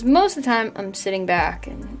 because most of the time I'm sitting back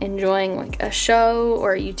and enjoying like a show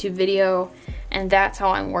or a YouTube video, and that's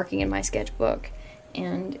how I'm working in my sketchbook.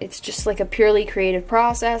 And it's just like a purely creative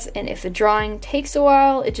process, and if the drawing takes a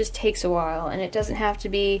while, it just takes a while, and it doesn't have to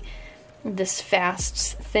be this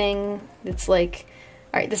fast thing that's like,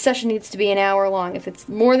 alright, the session needs to be an hour long. If it's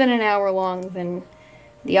more than an hour long, then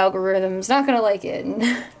the algorithm's not gonna like it.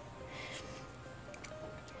 And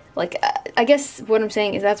like, I guess what I'm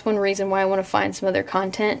saying is that's one reason why I want to find some other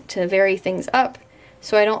content to vary things up,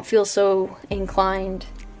 so I don't feel so inclined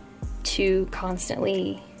to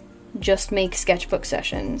constantly just make sketchbook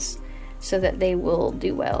sessions so that they will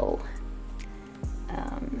do well.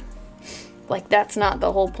 Like, that's not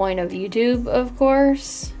the whole point of YouTube, of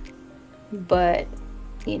course, but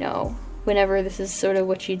you know, whenever this is sort of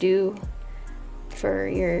what you do for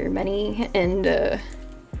your money, and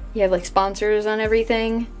you have like sponsors on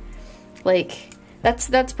everything, like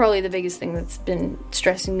that's probably the biggest thing that's been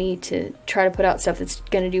stressing me, to try to put out stuff that's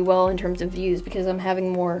gonna do well in terms of views, because I'm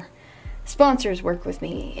having more sponsors work with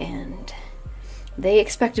me and they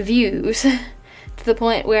expect views to the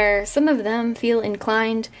point where some of them feel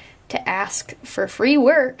inclined to ask for free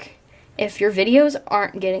work if your videos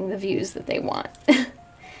aren't getting the views that they want.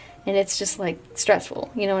 And it's just like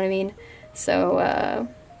stressful, you know what I mean? So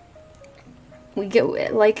we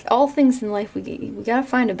get, like all things in life, we gotta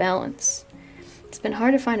find a balance. It's been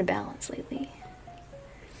hard to find a balance lately.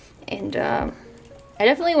 And I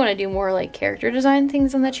definitely want to do more like character design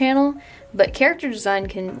things on the channel, but character design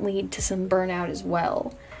can lead to some burnout as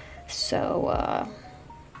well. So,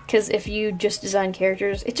 because if you just design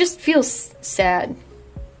characters, it just feels sad.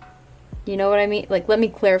 You know what I mean? Like, let me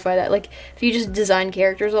clarify that. Like, if you just design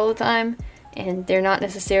characters all the time, and they're not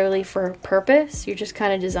necessarily for a purpose, you're just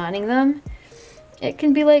kind of designing them, it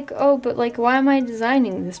can be like, oh, but like, why am I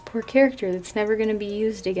designing this poor character that's never going to be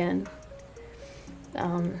used again?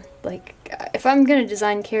 Like, if I'm going to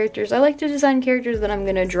design characters, I like to design characters that I'm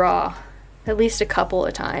going to draw at least a couple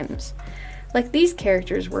of times. Like, these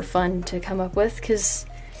characters were fun to come up with because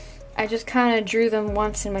I just kind of drew them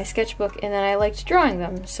once in my sketchbook and then I liked drawing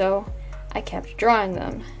them, so I kept drawing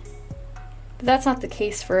them. But that's not the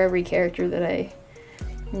case for every character that I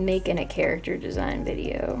make in a character design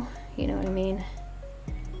video, you know what I mean?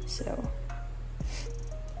 So,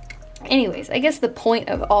 anyways, I guess the point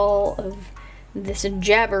of all of this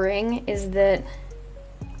jabbering is that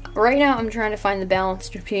right now I'm trying to find the balance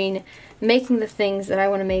between making the things that I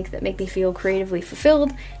want to make that make me feel creatively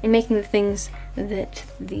fulfilled and making the things that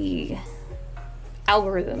the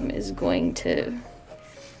algorithm is going to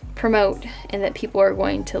promote and that people are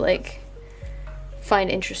going to like find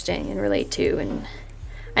interesting and relate to. And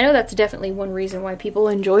I know that's definitely one reason why people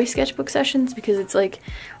enjoy sketchbook sessions, because it's like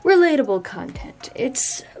relatable content.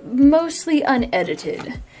 It's mostly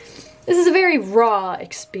unedited. This is a very raw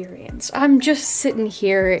experience. I'm just sitting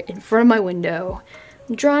here in front of my window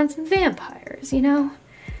drawing some vampires, you know?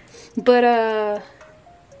 But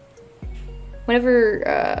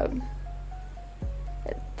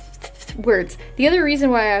words. The other reason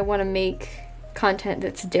why I want to make content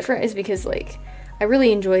that's different is because like I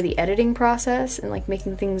really enjoy the editing process and like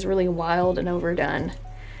making things really wild and overdone.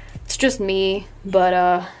 It's just me,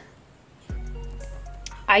 but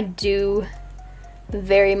I do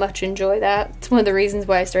very much enjoy that. It's one of the reasons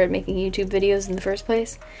why I started making YouTube videos in the first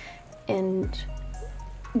place. And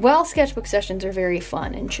while sketchbook sessions are very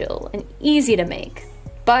fun and chill and easy to make,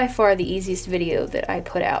 by far the easiest video that I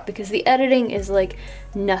put out, because the editing is like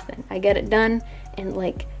nothing. I get it done in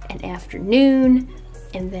like an afternoon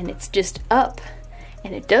and then it's just up.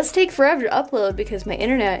 And it does take forever to upload because my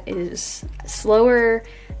internet is slower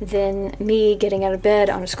than me getting out of bed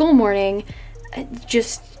on a school morning.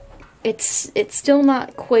 It's still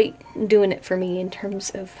not quite doing it for me in terms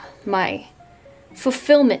of my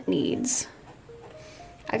fulfillment needs.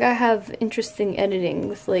 I gotta have interesting editing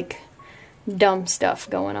with like dumb stuff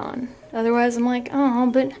going on. Otherwise I'm like, oh,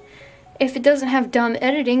 but if it doesn't have dumb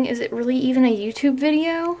editing, is it really even a YouTube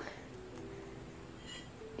video?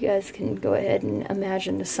 You guys can go ahead and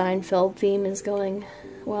imagine the Seinfeld theme is going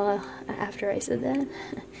well after I said that.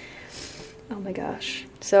 Oh my gosh.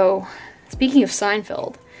 So, speaking of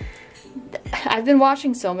Seinfeld, I've been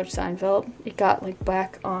watching so much Seinfeld. It got like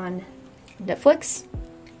back on Netflix.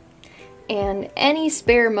 And any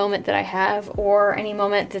spare moment that I have, or any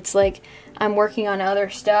moment that's like I'm working on other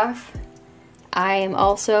stuff, I am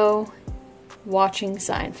also watching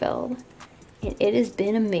Seinfeld. And it has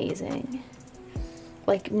been amazing.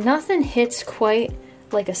 Like, nothing hits quite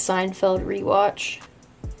like a Seinfeld rewatch.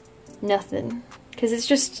 Nothing. Because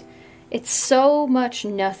it's so much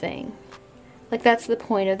nothing. Like, that's the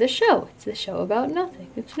point of the show. It's the show about nothing.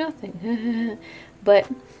 It's nothing. But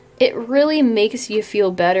it really makes you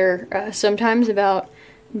feel better sometimes about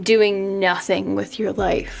doing nothing with your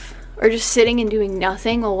life. Or just sitting and doing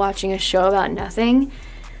nothing while watching a show about nothing.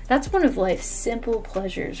 That's one of life's simple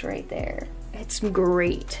pleasures right there. It's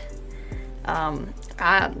great.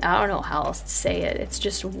 I don't know how else to say it. It's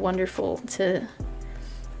just wonderful to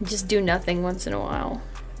just do nothing once in a while.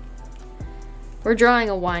 We're drawing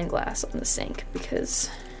a wine glass on the sink because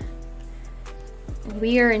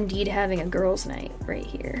we are indeed having a girls' night right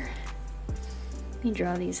here. Let me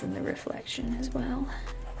draw these in the reflection as well.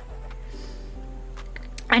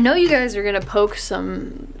 I know you guys are gonna poke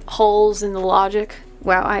some holes in the logic.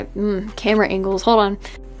 Wow, camera angles, hold on.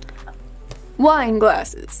 Wine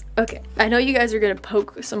glasses. Okay, I know you guys are gonna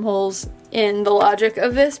poke some holes in the logic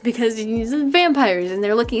of this because these are vampires and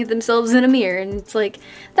they're looking at themselves in a mirror, and it's like,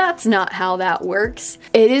 that's not how that works.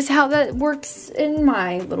 It is how that works in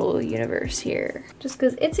my little universe here. Just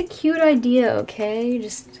because it's a cute idea, okay?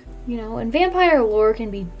 Just, you know, and vampire lore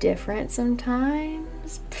can be different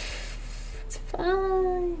sometimes. It's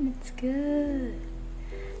fun, it's good.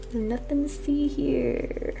 There's nothing to see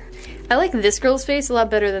here. I like this girl's face a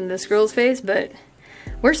lot better than this girl's face, but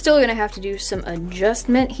we're still gonna have to do some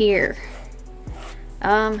adjustment here.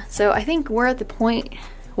 So I think we're at the point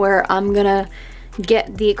where I'm gonna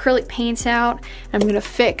get the acrylic paints out and I'm gonna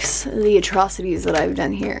fix the atrocities that I've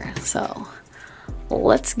done here. So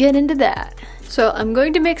let's get into that. So I'm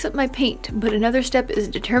going to mix up my paint, but another step is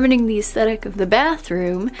determining the aesthetic of the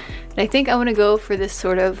bathroom. And I think I wanna go for this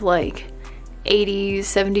sort of like 80s,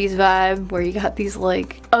 70s vibe where you got these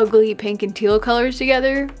like ugly pink and teal colors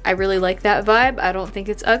together. I really like that vibe. I don't think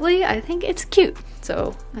it's ugly, I think it's cute. So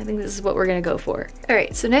so I think this is what we're gonna go for.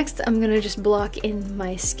 Alright, so next I'm gonna just block in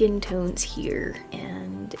my skin tones here.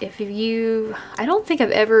 And if you, I don't think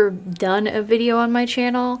I've ever done a video on my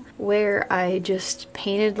channel where I just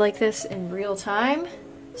painted like this in real time.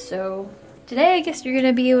 So today I guess you're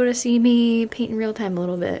gonna be able to see me paint in real time a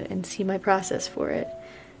little bit and see my process for it.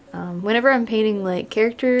 Whenever I'm painting like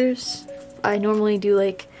characters, I normally do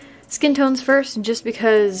like skin tones first, just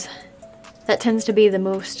because that tends to be the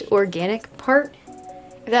most organic part,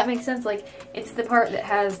 if that makes sense. Like, it's the part that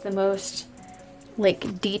has the most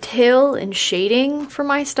like detail and shading for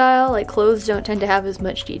my style. Like, clothes don't tend to have as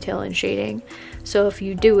much detail and shading, so if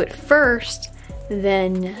you do it first,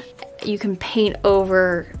 then you can paint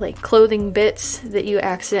over like clothing bits that you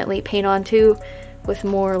accidentally paint onto with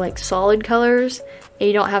more like solid colors, and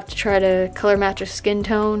you don't have to try to color match a skin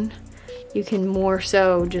tone. You can more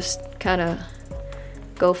so just kind of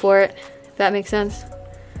go for it, if that makes sense.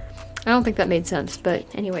 I don't think that made sense, but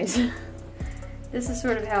anyways. This is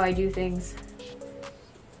sort of how I do things.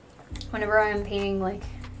 Whenever I'm painting like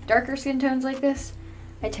darker skin tones like this,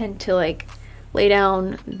 I tend to like lay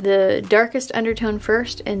down the darkest undertone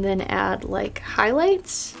first and then add like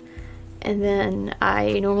highlights. And then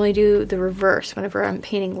I normally do the reverse whenever I'm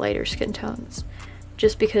painting lighter skin tones,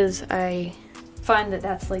 just because I find that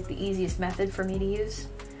that's like the easiest method for me to use.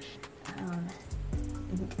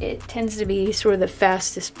 It tends to be sort of the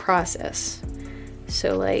fastest process.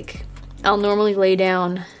 So like, I'll normally lay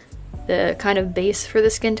down the kind of base for the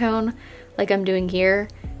skin tone like I'm doing here,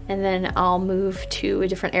 and then I'll move to a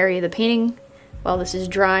different area of the painting while this is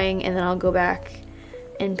drying, and then I'll go back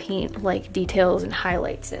and paint like details and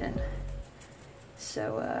highlights in.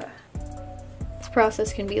 So this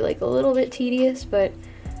process can be like a little bit tedious, but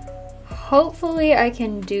hopefully I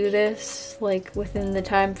can do this like within the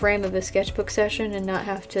time frame of a sketchbook session and not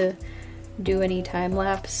have to do any time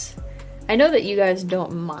lapse. I know that you guys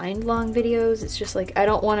don't mind long videos, it's just like I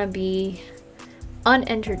don't want to be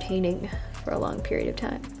unentertaining for a long period of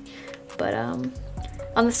time. But on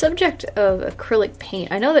the subject of acrylic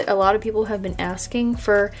paint, I know that a lot of people have been asking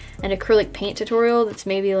for an acrylic paint tutorial that's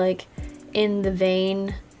maybe like in the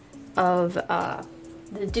vein of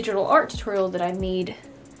the digital art tutorial that I made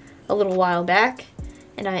a little while back,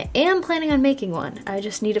 and I am planning on making one. I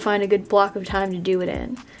just need to find a good block of time to do it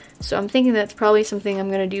in. So I'm thinking that's probably something I'm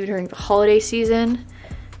going to do during the holiday season.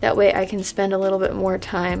 That way I can spend a little bit more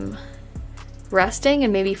time resting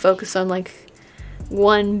and maybe focus on like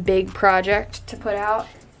one big project to put out,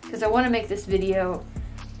 because I want to make this video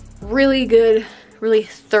really good, really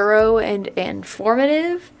thorough and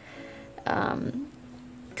informative,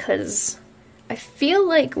 because I feel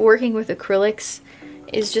like working with acrylics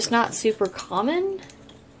is just not super common,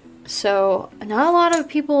 so not a lot of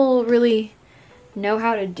people really know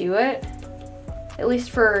how to do it, at least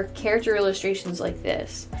for character illustrations like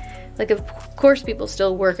this. Like, of course people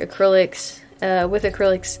still work acrylics with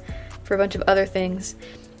acrylics for a bunch of other things,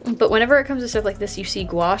 but whenever it comes to stuff like this, you see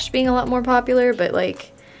gouache being a lot more popular. But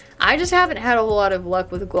like, I just haven't had a whole lot of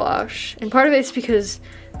luck with gouache, and part of it is because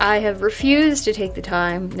I have refused to take the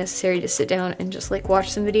time necessary to sit down and just like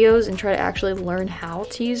watch some videos and try to actually learn how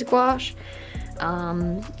to use gouache.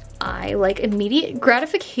 I like immediate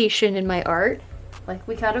gratification in my art, like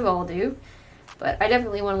we kind of all do, but I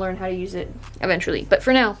definitely want to learn how to use it eventually. But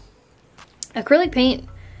for now, acrylic paint,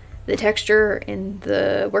 the texture and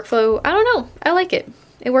the workflow, I don't know, I like it.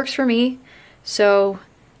 It works for me, so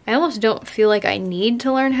I almost don't feel like I need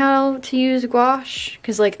to learn how to use gouache,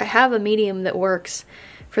 because like I have a medium that works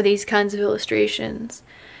for these kinds of illustrations,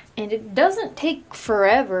 and it doesn't take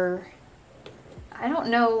forever. I don't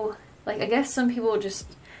know, like I guess some people just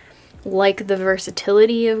like the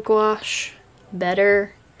versatility of gouache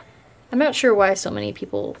better. I'm not sure why so many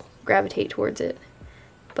people gravitate towards it,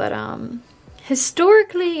 but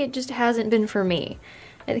historically it just hasn't been for me.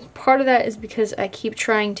 I think part of that is because I keep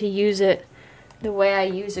trying to use it the way I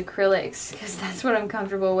use acrylics, because that's what I'm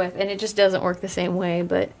comfortable with, and it just doesn't work the same way.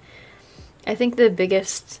 But I think the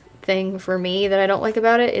biggest thing for me that I don't like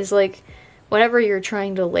about it is like whenever you're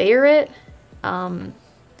trying to layer it,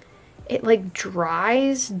 it like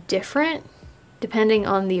dries different depending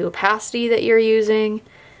on the opacity that you're using.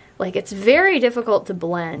 Like, it's very difficult to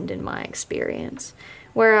blend in my experience.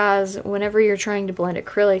 Whereas whenever you're trying to blend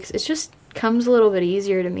acrylics, it just comes a little bit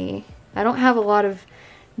easier to me. I don't have a lot of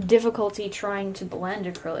difficulty trying to blend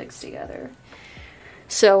acrylics together.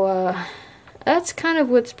 So that's kind of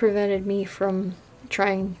what's prevented me from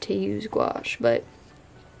trying to use gouache. But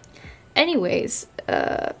anyways,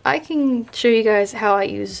 I can show you guys how I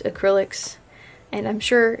use acrylics, and I'm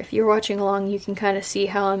sure if you're watching along you can kind of see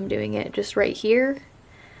how I'm doing it just right here.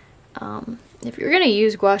 If you're going to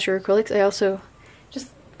use gouache or acrylics, I also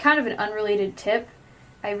kind of an unrelated tip,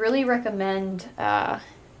 I really recommend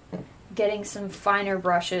getting some finer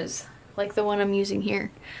brushes, like the one I'm using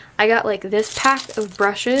here. I got like this pack of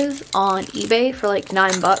brushes on eBay for like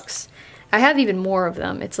 $9. I have even more of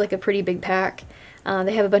them. It's like a pretty big pack.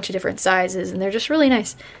 They have a bunch of different sizes and they're just really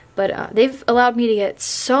nice. But they've allowed me to get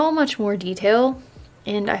so much more detail,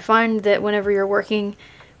 and I find that whenever you're working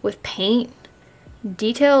with paint,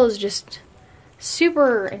 detail is just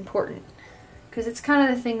super important because it's kind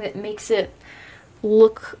of the thing that makes it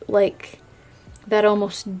look like that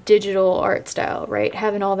almost digital art style, right?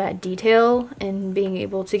 Having all that detail and being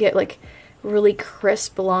able to get like really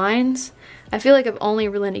crisp lines. I feel like I've only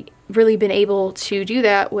really been able to do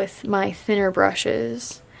that with my thinner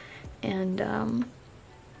brushes, and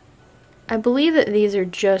I believe that these are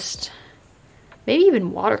just maybe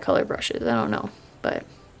even watercolor brushes, I don't know, but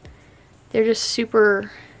they're just super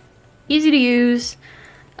easy to use,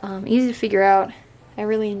 easy to figure out. I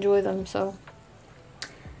really enjoy them, so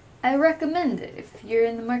I recommend it if you're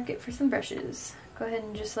in the market for some brushes. Go ahead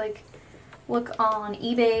and just like look on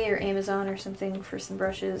eBay or Amazon or something for some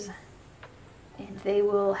brushes, and they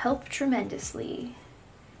will help tremendously,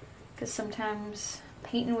 because sometimes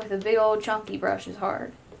painting with a big old chunky brush is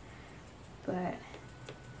hard. But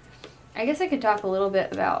I guess I could talk a little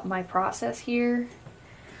bit about my process here.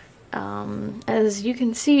 As you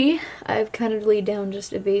can see, I've kind of laid down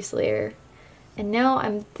just a base layer, and now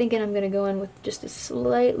I'm thinking I'm going to go in with just a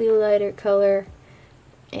slightly lighter color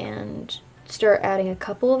and start adding a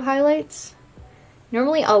couple of highlights.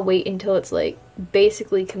 Normally I'll wait until it's like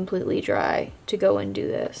basically completely dry to go and do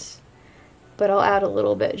this, but I'll add a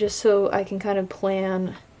little bit just so I can kind of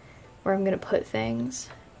plan where I'm going to put things.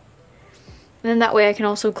 And then that way I can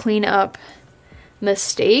also clean up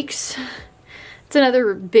mistakes. It's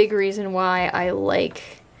another big reason why I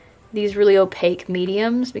like these really opaque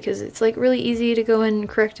mediums, because it's like really easy to go and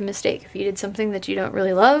correct a mistake. If you did something that you don't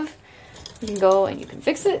really love, you can go and you can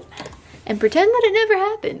fix it and pretend that it never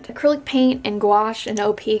happened. Acrylic paint and gouache and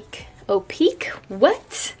opaque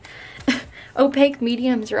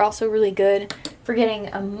mediums are also really good for getting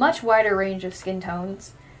a much wider range of skin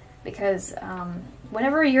tones, because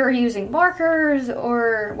whenever you're using markers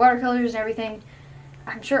or watercolors and everything,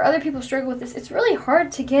 I'm sure other people struggle with this. It's really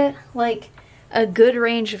hard to get like a good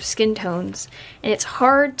range of skin tones, and it's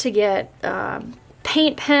hard to get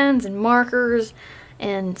paint pens and markers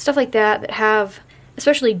and stuff like that that have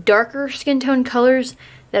especially darker skin tone colors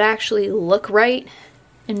that actually look right,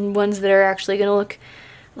 and ones that are actually going to look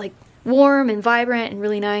like warm and vibrant and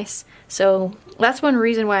really nice. So that's one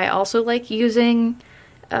reason why I also like using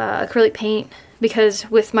acrylic paint, because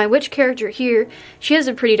with my witch character here, she has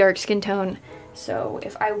a pretty dark skin tone. So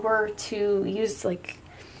if I were to use like,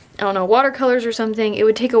 I don't know, watercolors or something, it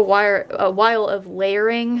would take a while of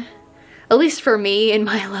layering, at least for me in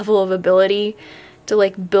my level of ability, to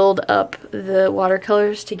like build up the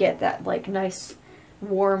watercolors to get that like nice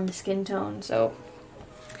warm skin tone. So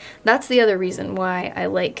that's the other reason why I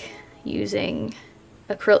like using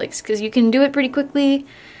acrylics, because you can do it pretty quickly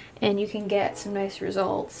and you can get some nice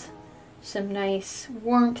results, some nice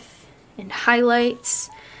warmth and highlights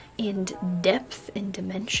and depth and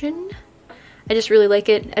dimension. I just really like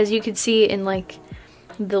it. As you can see in like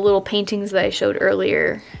the little paintings that I showed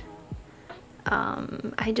earlier,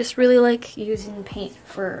 I just really like using paint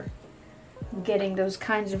for getting those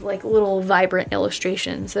kinds of like little vibrant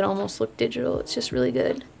illustrations that almost look digital. It's just really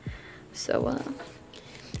good. So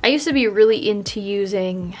I used to be really into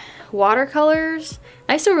using watercolors.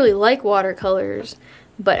 I still really like watercolors,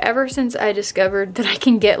 but ever since I discovered that I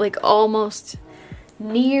can get like almost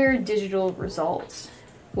near digital results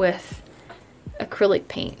with acrylic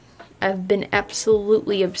paint, I've been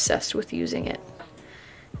absolutely obsessed with using it.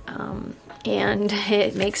 And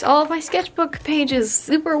it makes all of my sketchbook pages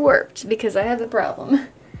super warped because I have the problem.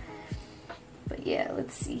 But yeah,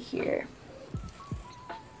 let's see here.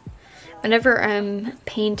 Whenever I'm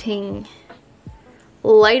painting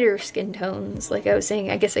lighter skin tones, like I was saying,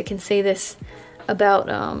 I guess I can say this about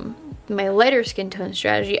my lighter skin tone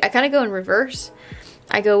strategy, I kind of go in reverse.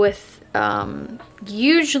 I go with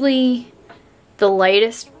usually the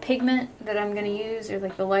lightest pigment that I'm going to use, or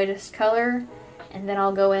like the lightest color, and then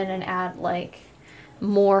I'll go in and add like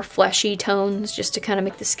more fleshy tones just to kind of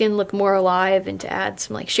make the skin look more alive and to add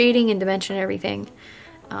some like shading and dimension and everything.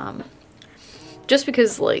 Just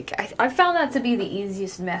because like I found that to be the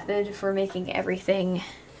easiest method for making everything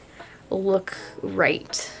look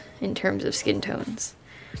right in terms of skin tones.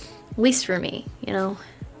 At least for me, you know.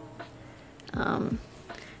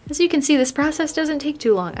 As you can see, this process doesn't take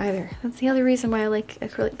too long either. That's the other reason why I like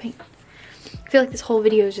acrylic paint. I feel like this whole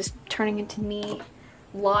video is just turning into me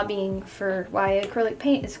lobbying for why acrylic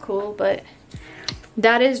paint is cool, but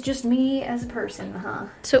that is just me as a person, huh?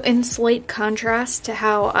 So in slight contrast to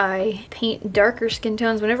how I paint darker skin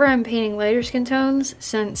tones, whenever I'm painting lighter skin tones,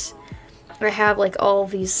 since I have like all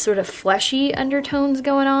these sort of fleshy undertones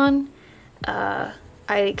going on,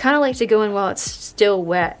 I kind of like to go in while it's still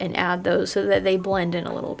wet and add those so that they blend in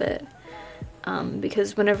a little bit.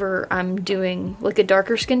 Because whenever I'm doing like a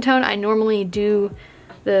darker skin tone, I normally do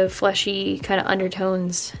the fleshy kind of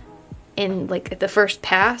undertones in like the first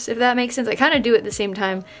pass, if that makes sense. I kind of do it at the same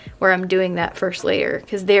time where I'm doing that first layer,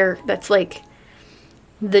 because that's like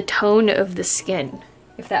the tone of the skin,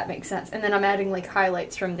 if that makes sense. And then I'm adding like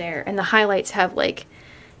highlights from there, and the highlights have like,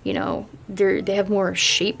 you know, they have more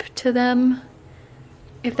shape to them,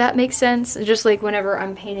 if that makes sense. Just like whenever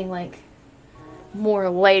I'm painting like more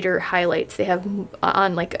lighter highlights, they have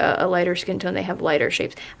on like a lighter skin tone, they have lighter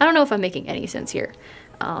shapes. I don't know if I'm making any sense here,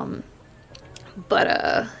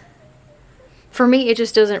 but for me, it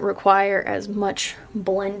just doesn't require as much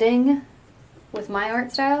blending with my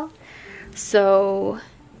art style. So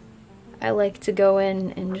I like to go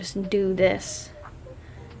in and just do this.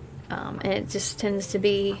 And it just tends to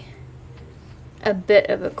be a bit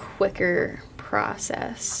of a quicker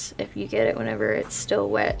process if you get it whenever it's still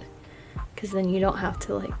wet. Because then you don't have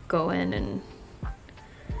to like go in and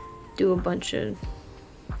do a bunch of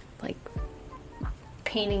like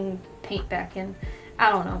paint back in.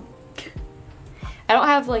 I don't know. I don't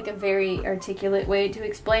have like a very articulate way to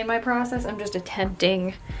explain my process. I'm just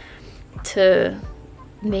attempting to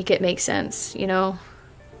make it make sense, you know?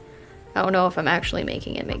 I don't know if I'm actually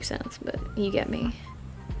making it make sense, but you get me.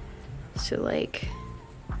 So like,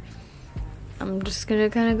 I'm just gonna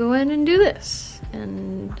kind of go in and do this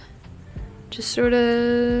and just sort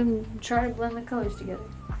of try to blend the colors together.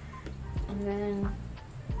 And then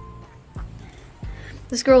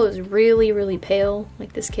this girl is really, really pale,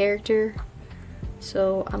 like this character.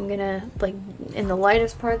 So I'm gonna, like, in the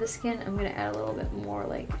lightest part of the skin, I'm gonna add a little bit more,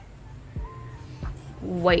 like,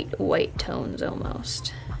 white tones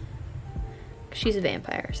almost. She's a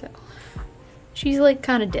vampire, so. She's, like,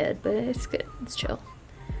 kind of dead, but it's good. It's chill.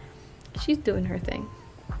 She's doing her thing.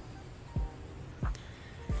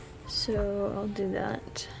 So I'll do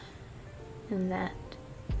that and that.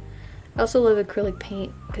 I also love acrylic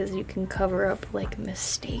paint because you can cover up, like,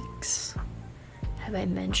 mistakes. Have I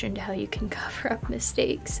mentioned how you can cover up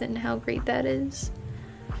mistakes and how great that is?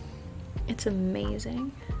 It's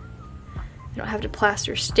amazing. I don't have to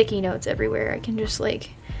plaster sticky notes everywhere. I can just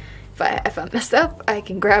like, if I messed up, I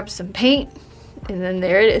can grab some paint and then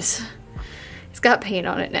there it is. It's got paint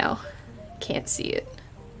on it now. Can't see it.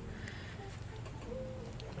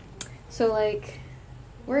 So like,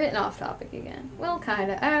 we're getting off topic again. Well,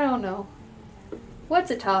 kinda, I don't know.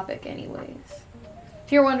 What's a topic anyways?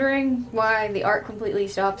 If you're wondering why the art completely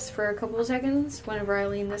stops for a couple of seconds whenever I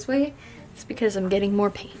lean this way, it's because I'm getting more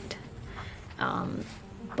paint.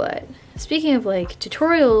 But speaking of like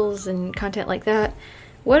tutorials and content like that,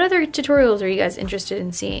 what other tutorials are you guys interested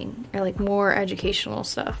in seeing? Or like more educational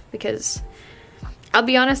stuff? Because I'll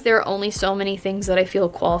be honest, there are only so many things that I feel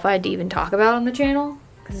qualified to even talk about on the channel.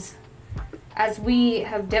 Because as we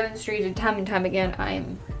have demonstrated time and time again,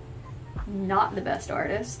 I'm not the best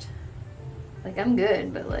artist. Like, I'm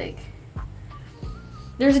good, but like,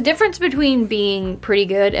 there's a difference between being pretty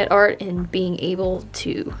good at art and being able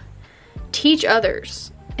to teach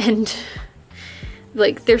others. And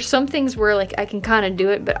like, there's some things where like I can kind of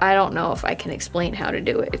do it, but I don't know if I can explain how to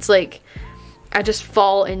do it. It's like, I just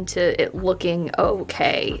fall into it looking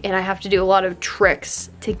okay, and I have to do a lot of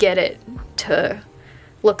tricks to get it to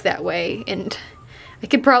look that way. And I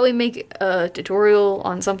could probably make a tutorial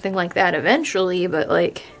on something like that eventually, but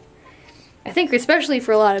like, I think especially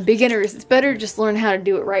for a lot of beginners, it's better to just learn how to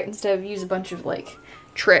do it right instead of use a bunch of like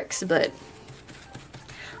tricks. But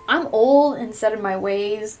I'm old and set in my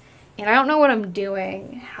ways, and I don't know what I'm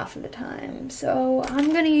doing half of the time, so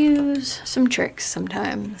I'm gonna use some tricks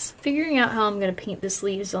sometimes. Figuring out how I'm gonna paint the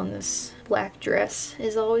sleeves on this black dress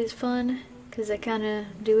is always fun, because I kind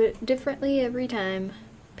of do it differently every time.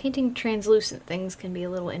 Painting translucent things can be a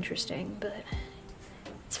little interesting, but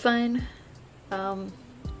it's fine.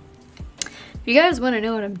 If you guys want to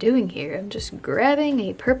know what I'm doing here, I'm just grabbing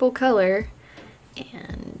a purple color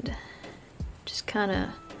and just kind of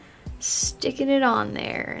sticking it on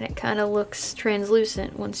there, and it kind of looks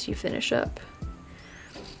translucent once you finish up.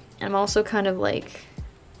 And I'm also kind of like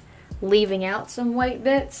leaving out some white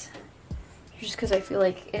bits just because I feel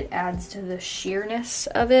like it adds to the sheerness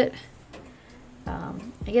of it.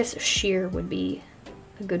 I guess sheer would be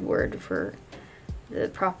a good word for the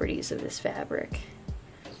properties of this fabric.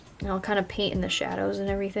 And I'll kind of paint in the shadows and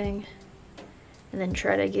everything. and then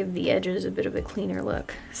try to give the edges a bit of a cleaner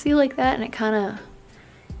look. See, like that, and it kind of,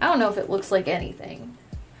 I don't know if it looks like anything,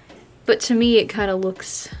 but to me it kind of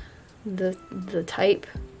looks the type.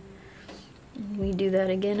 We do that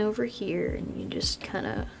again over here, and you just kind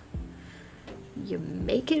of, you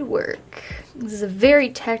make it work. This is a very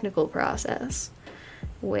technical process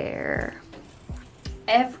where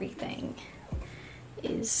everything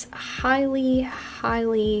is highly,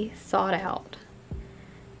 highly thought out,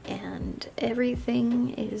 and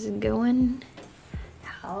everything is going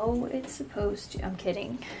how it's supposed to. I'm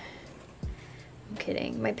kidding. I'm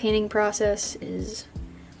kidding. My painting process is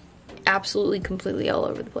absolutely completely all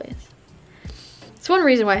over the place. It's one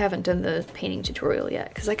reason why I haven't done the painting tutorial yet,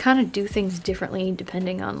 because I kind of do things differently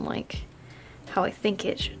depending on like how I think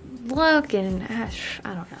it should look, and I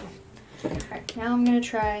don't know. Alright, now I'm gonna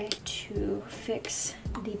try to fix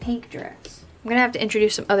the pink dress. I'm gonna have to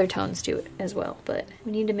introduce some other tones to it as well, but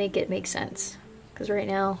we need to make it make sense. Because right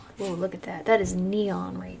now, whoa, look at that. That is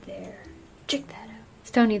neon right there. Check that out.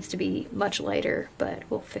 This tone needs to be much lighter, but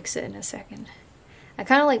we'll fix it in a second. I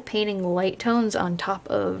kind of like painting light tones on top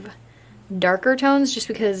of darker tones, just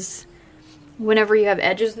because whenever you have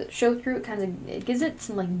edges that show through, it gives it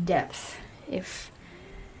some like depth, if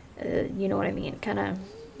you know what I mean. It kind of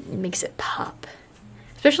makes it pop,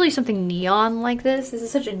 especially something neon like this. This is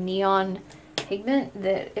such a neon pigment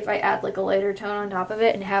that if I add like a lighter tone on top of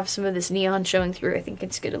it and have some of this neon showing through, I think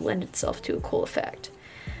it's going to lend itself to a cool effect.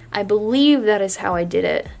 I believe that is how I did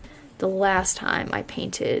it the last time I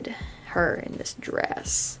painted her in this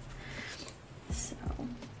dress. So,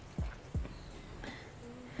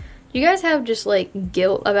 you guys have just like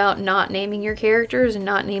guilt about not naming your characters and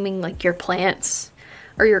not naming like your plants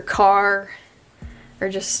or your car, or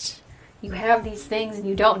just you have these things and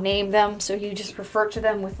you don't name them, so you just refer to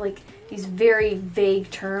them with like these very vague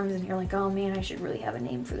terms, and you're like, oh man, I should really have a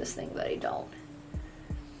name for this thing, but I don't.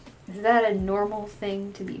 Is that a normal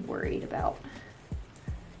thing to be worried about?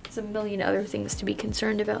 There's a million other things to be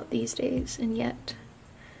concerned about these days, and yet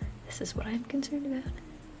this is what I'm concerned about.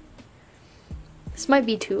 This might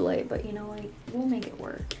be too late, but you know, like, we'll make it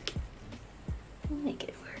work. We'll make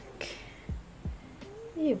it work.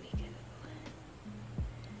 There we go.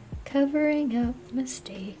 Covering up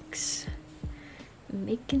mistakes.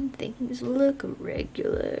 Making things look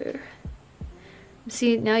regular.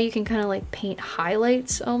 See, now you can kind of like paint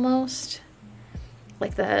highlights almost.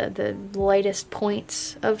 Like the lightest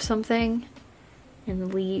points of something.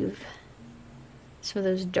 And leave some of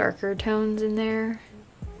those darker tones in there.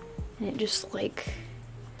 And it just like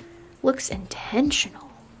looks intentional.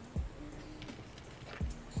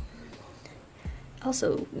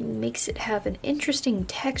 Also makes it have an interesting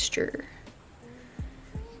texture.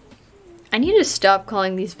 I need to stop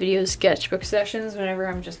calling these videos sketchbook sessions whenever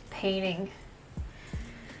I'm just painting.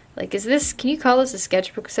 Like, can you call this a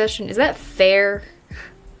sketchbook session? Is that fair?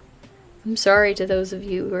 I'm sorry to those of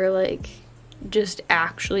you who are like just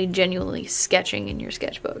actually genuinely sketching in your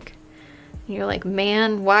sketchbook. And you're like,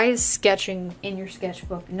 man, why is sketching in your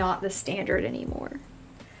sketchbook not the standard anymore?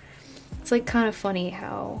 It's like kind of funny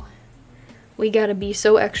how we gotta be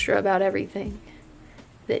so extra about everything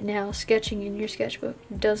that now sketching in your sketchbook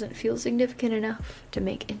doesn't feel significant enough to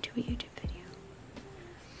make into a YouTube video.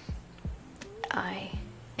 I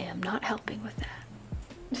am not helping with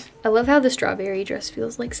that. I love how the strawberry dress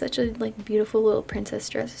feels like such a like beautiful little princess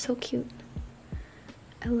dress. It's so cute.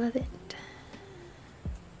 I love it.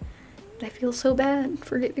 I feel so bad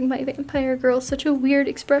for giving my vampire girl such a weird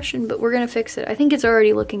expression, but we're gonna fix it. I think it's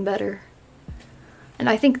already looking better. And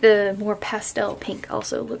I think the more pastel pink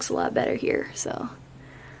also looks a lot better here, so.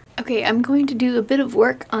 Okay, I'm going to do a bit of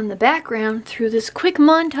work on the background through this quick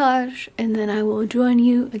montage, and then I will join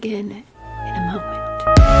you again in a moment.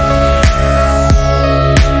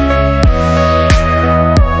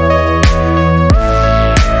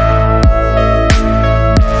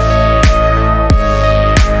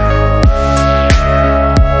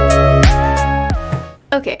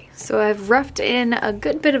 Okay, so I've roughed in a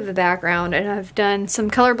good bit of the background, and I've done some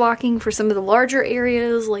color blocking for some of the larger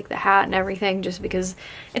areas like the hat and everything, just because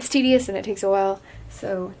it's tedious and it takes a while.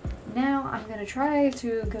 So now I'm gonna try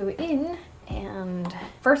to go in and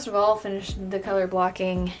first of all finish the color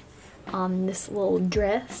blocking on this little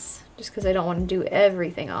dress, just because I don't want to do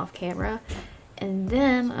everything off camera. And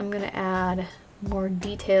then I'm gonna add more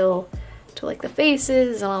detail to like the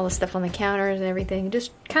faces and all the stuff on the counters and everything.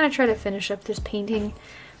 Just kind of try to finish up this painting.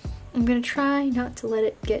 I'm gonna try not to let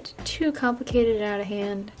it get too complicated and out of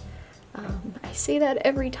hand. I say that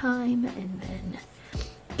every time, and then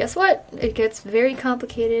guess what? It gets very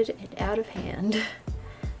complicated and out of hand.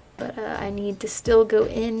 But I need to still go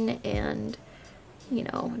in and you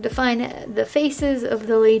know, define the faces of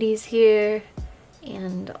the ladies here,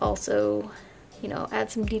 and also, you know, add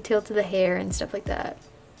some detail to the hair and stuff like that.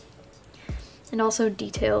 And also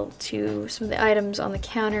detail to some of the items on the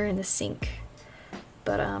counter and the sink.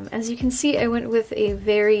 But as you can see, I went with a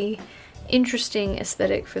very interesting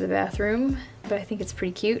aesthetic for the bathroom, but I think it's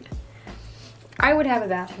pretty cute. I would have a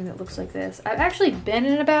bathroom that looks like this. I've actually been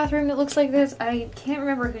in a bathroom that looks like this. I can't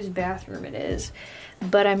remember whose bathroom it is,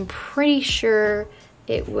 but I'm pretty sure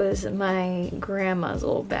it was my grandma's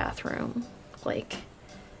old bathroom, like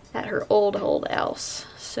at her old house.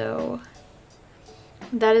 So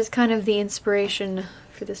that is kind of the inspiration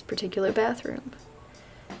for this particular bathroom.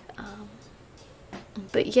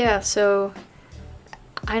 But yeah, so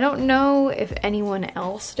I don't know if anyone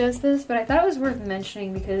else does this, but I thought it was worth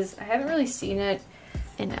mentioning because I haven't really seen it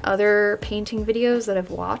in other painting videos that I've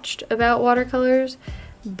watched about watercolors.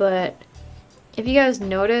 But if you guys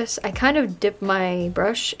notice, I kind of dip my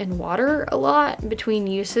brush in water a lot between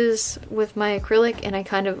uses with my acrylic, and I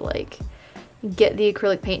kind of like get the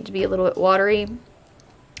acrylic paint to be a little bit watery.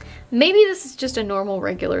 Maybe this is just a normal,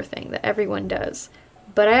 regular thing that everyone does,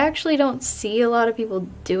 but I actually don't see a lot of people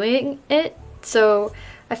doing it, so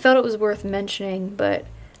I felt it was worth mentioning. But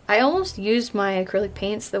I almost used my acrylic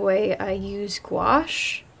paints the way I use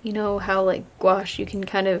gouache. You know how like gouache, you can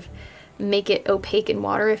kind of make it opaque in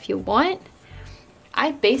water if you want?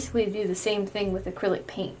 I basically do the same thing with acrylic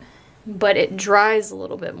paint, but it dries a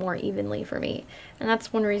little bit more evenly for me, and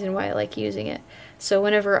that's one reason why I like using it. So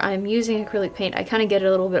whenever I'm using acrylic paint, I kind of get it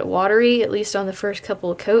a little bit watery, at least on the first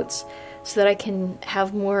couple of coats, so that I can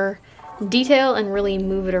have more detail and really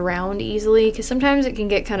move it around easily, because sometimes it can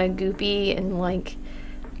get kind of goopy and like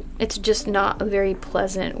it's just not a very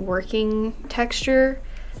pleasant working texture.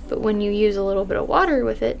 But when you use a little bit of water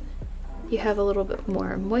with it, you have a little bit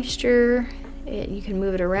more moisture, you can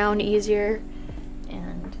move it around easier,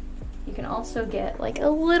 and you can also get like a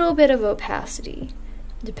little bit of opacity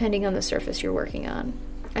depending on the surface you're working on.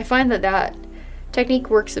 I find that that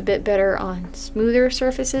technique works a bit better on smoother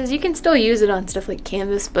surfaces. You can still use it on stuff like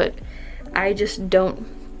canvas, but I just don't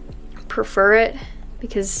prefer it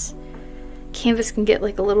because canvas can get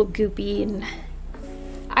like a little goopy, and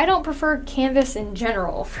I don't prefer canvas in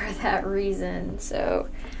general for that reason. So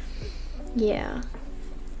yeah.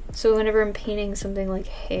 So whenever I'm painting something like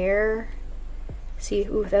hair, see,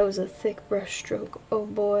 ooh, that was a thick brush stroke, oh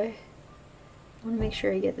boy. I want to make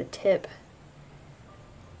sure I get the tip.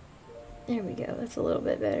 There we go, that's a little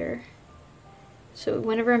bit better. So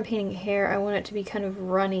whenever I'm painting hair, I want it to be kind of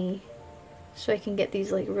runny, so I can get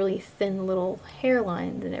these like really thin little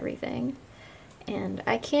hairlines and everything. And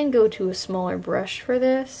I can go to a smaller brush for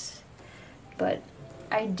this, but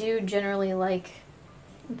I do generally like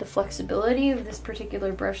the flexibility of this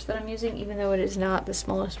particular brush that I'm using, even though it is not the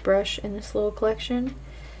smallest brush in this little collection.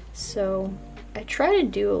 So I try to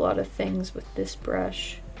do a lot of things with this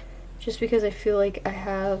brush just because I feel like I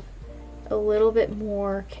have a little bit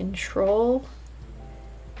more control.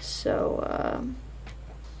 So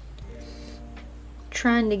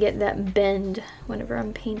trying to get that bend whenever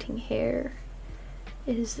I'm painting hair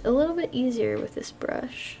is a little bit easier with this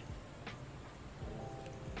brush.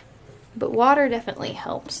 But water definitely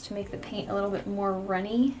helps to make the paint a little bit more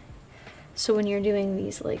runny, so when you're doing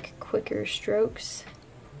these like quicker strokes.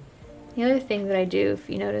 The other thing that I do, if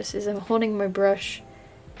you notice, is I'm holding my brush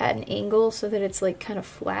at an angle so that it's like kind of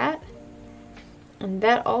flat, and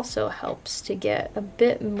that also helps to get a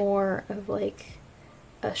bit more of like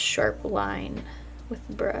a sharp line with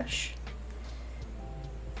the brush.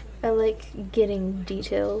 I like getting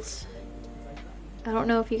details. I don't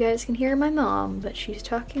know if you guys can hear my mom, but she's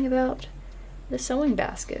talking about the sewing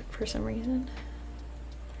basket for some reason.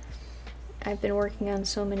 I've been working on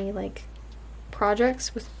so many like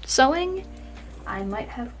projects with sewing, I might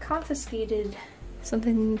have confiscated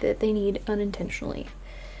something that they need unintentionally.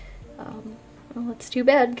 Well, it's too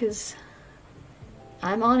bad because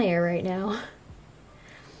I'm on air right now.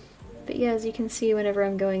 But yeah, as you can see, whenever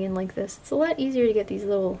I'm going in like this, it's a lot easier to get these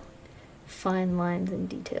little fine lines and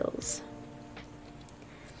details.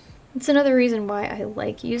 It's another reason why I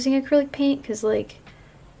like using acrylic paint, because like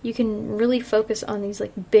you can really focus on these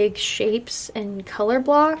like big shapes and color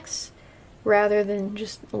blocks rather than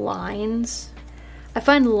just lines. I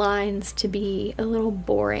find lines to be a little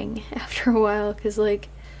boring after a while, because like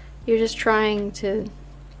you're just trying to,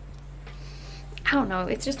 I don't know,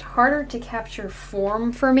 it's just harder to capture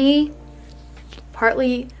form for me,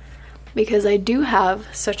 partly because I do have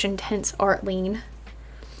such intense art lean.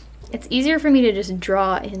 It's easier for me to just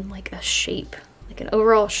draw in like a shape, like an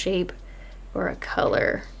overall shape or a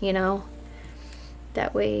color, you know?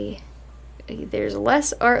 That way there's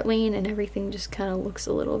less art lean and everything just kind of looks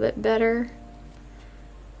a little bit better.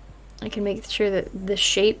 I can make sure that the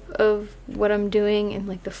shape of what I'm doing and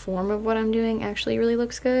like the form of what I'm doing actually really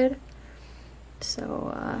looks good.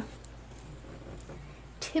 So,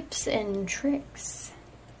 tips and tricks.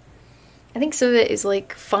 I think some of it is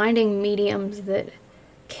like finding mediums that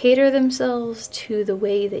cater themselves to the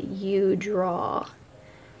way that you draw.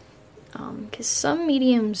 Because some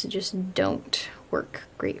mediums just don't work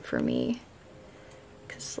great for me.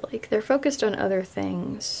 Because like they're focused on other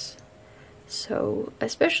things. So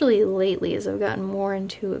especially lately as I've gotten more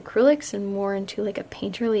into acrylics and more into like a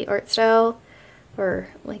painterly art style, or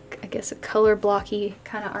like I guess a color blocky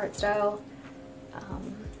kind of art style,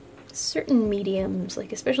 certain mediums,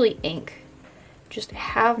 like especially ink, just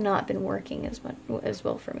have not been working as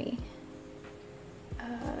well for me.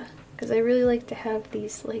 Because I really like to have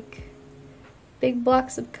these like big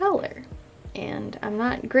blocks of color, and I'm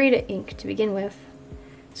not great at ink to begin with,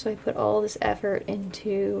 so I put all this effort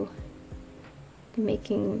into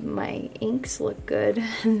making my inks look good,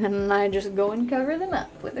 and then I just go and cover them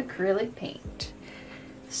up with acrylic paint.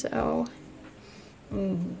 So,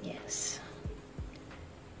 yes,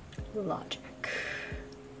 logic.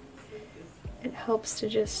 It helps to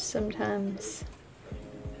just sometimes...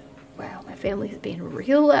 Wow, my family's being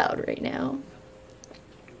real loud right now.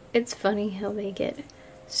 It's funny how they get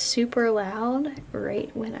super loud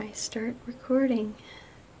right when I start recording.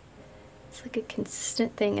 It's like a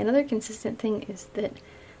consistent thing. Another consistent thing is that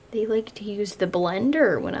they like to use the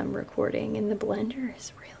blender when I'm recording, and the blender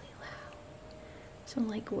is really loud. So I'm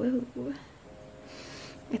like, whoa.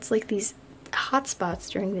 It's like these hot spots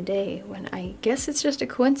during the day when I guess it's just a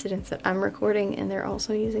coincidence that I'm recording and they're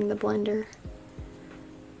also using the blender.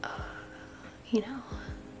 You know,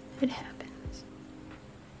 it happens.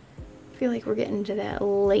 I feel like we're getting to that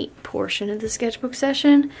late portion of the sketchbook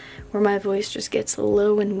session where my voice just gets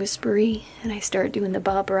low and whispery and I start doing the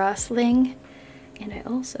Bob Ross thing. And I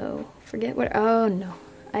also forget what, oh no,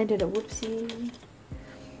 I did a whoopsie.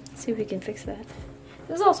 Let's see if we can fix that.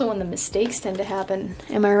 This is also when the mistakes tend to happen.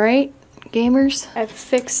 Am I right, gamers? I've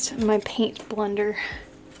fixed my paint blender.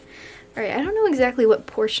 Alright, I don't know exactly what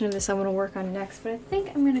portion of this I want to work on next, but I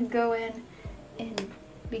think I'm going to go in and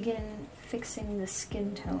begin fixing the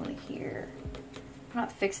skin tone here.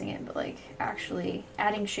 Not fixing it, but like actually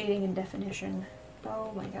adding shading and definition.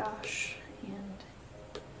 Oh my gosh. And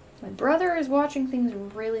my brother is watching things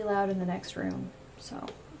really loud in the next room, so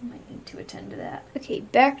I might need to attend to that. Okay,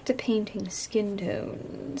 back to painting skin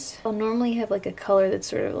tones. I'll normally have like a color that's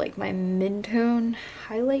sort of like my mid-tone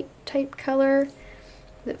highlight type color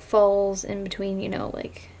that falls in between, you know,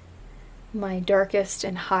 like my darkest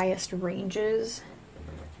and highest ranges.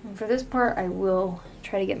 And for this part I will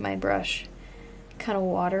try to get my brush kind of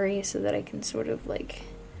watery so that I can sort of like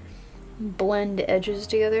blend edges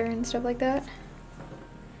together and stuff like that.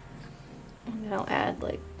 And then I'll add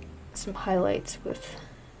like some highlights with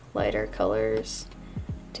lighter colors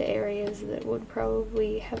to areas that would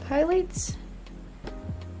probably have highlights.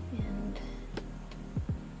 And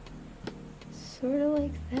sort of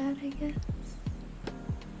like that, I guess.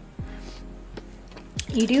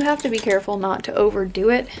 You do have to be careful not to overdo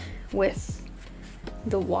it with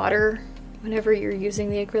the water whenever you're using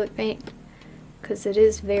the acrylic paint, because it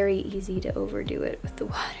is very easy to overdo it with the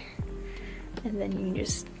water. And then you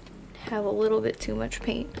just have a little bit too much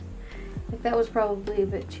paint. Like that was probably a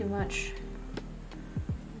bit too much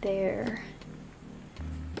there.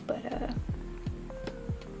 But I'm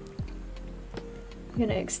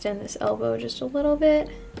gonna extend this elbow just a little bit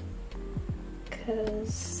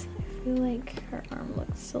because I feel like her arm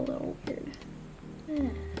looks a little weird.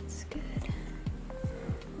 That's good.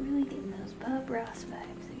 Really getting those Bob Ross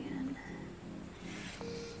vibes again.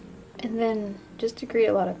 And then, just to create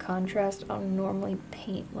a lot of contrast, I'll normally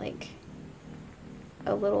paint like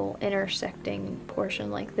a little intersecting portion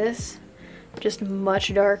like this, just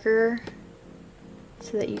much darker,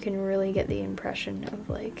 so that you can really get the impression of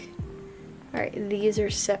like, alright, these are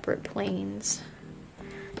separate planes,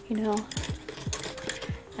 you know?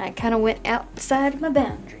 I kind of went outside my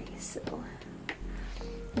boundaries, so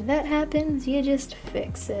when that happens, you just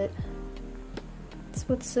fix it. That's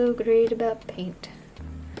what's so great about paint.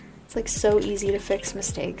 It's like so easy to fix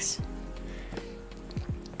mistakes,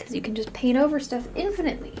 because you can just paint over stuff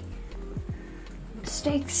infinitely.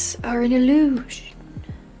 Mistakes are an illusion.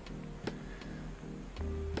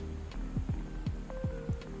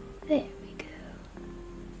 There we go.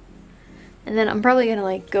 And then I'm probably gonna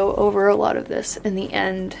like go over a lot of this in the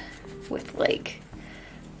end with like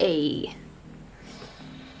a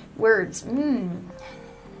words.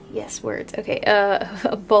 Yes, words. Okay,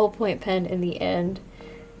 a ballpoint pen in the end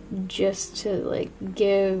just to like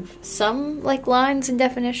give some like lines and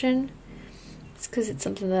definition. It's because it's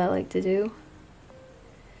something that I like to do.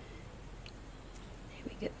 Here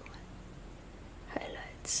we go.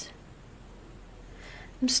 Highlights.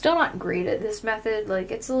 I'm still not great at this method.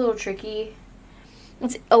 Like, it's a little tricky.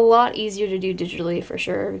 It's a lot easier to do digitally for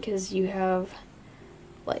sure, because you have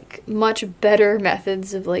like much better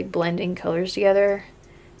methods of like blending colors together.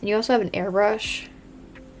 And you also have an airbrush.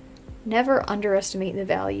 Never underestimate the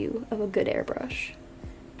value of a good airbrush.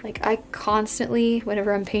 Like, I constantly,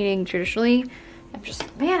 whenever I'm painting traditionally, I'm just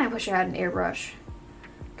like, man, I wish I had an airbrush.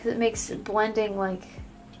 Because it makes blending like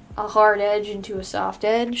a hard edge into a soft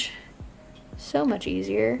edge so much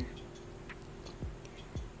easier.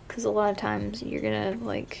 Because a lot of times you're gonna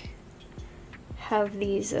like have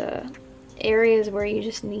these areas where you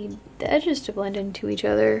just need the edges to blend into each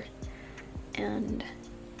other, and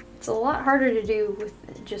it's a lot harder to do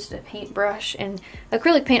with just a paintbrush. And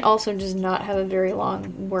acrylic paint also does not have a very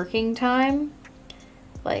long working time.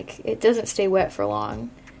 Like, it doesn't stay wet for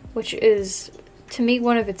long, which is, to me,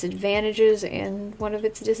 one of its advantages and one of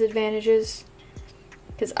its disadvantages.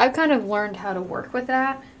 Because I've kind of learned how to work with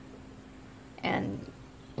that, and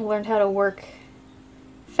learned how to work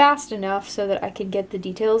fast enough so that I could get the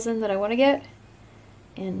details in that I want to get,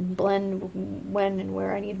 and blend when and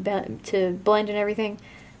where I need to blend and everything.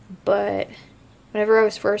 But whenever I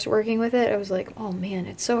was first working with it, I was like, oh man,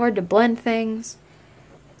 it's so hard to blend things.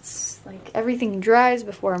 It's like everything dries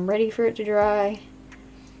before I'm ready for it to dry.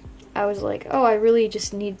 I was like, oh, I really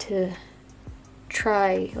just need to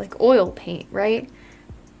try like oil paint, right?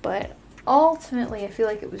 But ultimately, I feel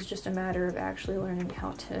like it was just a matter of actually learning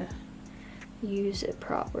how to use it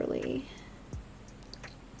properly.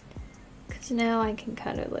 Because now I can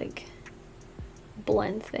kind of like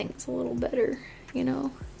blend things a little better, you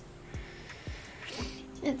know?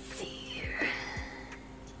 Let's see here.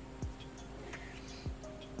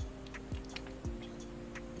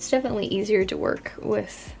 It's definitely easier to work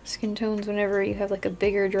with skin tones whenever you have like a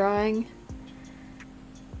bigger drawing.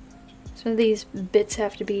 Some of these bits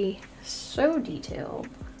have to be so detailed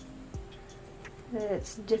that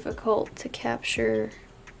it's difficult to capture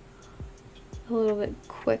a little bit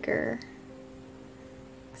quicker.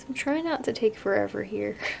 So I'm trying not to take forever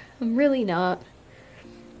here. I'm really not.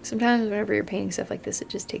 Sometimes whenever you're painting stuff like this, it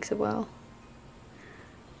just takes a while.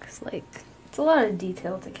 Because like, it's a lot of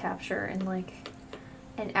detail to capture in like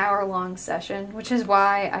an hour-long session, which is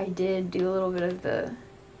why I did do a little bit of the,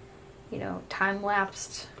 you know,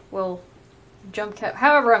 time-lapsed, well, jump cut,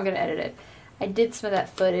 however I'm going to edit it. I did some of that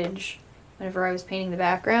footage whenever I was painting the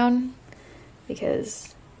background,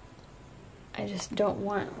 because I just don't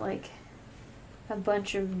want like a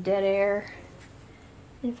bunch of dead air.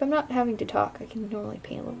 And if I'm not having to talk, I can normally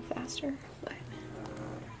paint a little faster, but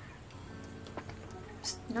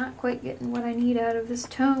just not quite getting what I need out of this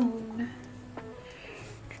tone.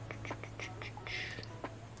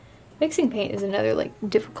 Mixing paint is another like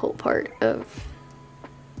difficult part of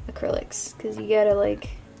acrylics, because you gotta like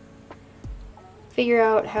figure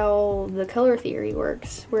out how the color theory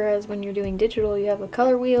works, whereas when you're doing digital you have a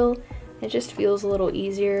color wheel. It just feels a little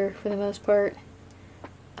easier for the most part.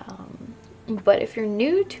 But if you're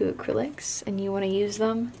new to acrylics and you want to use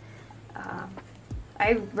them,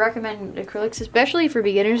 I recommend acrylics, especially for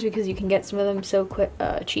beginners, because you can get some of them so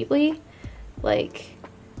cheaply. Like,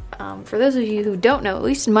 for those of you who don't know, at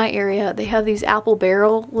least in my area, they have these apple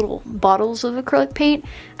barrel little bottles of acrylic paint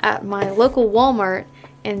at my local Walmart,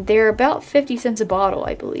 and they're about 50 cents a bottle,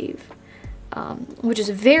 I believe, which is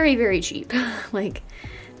very, very cheap. Like,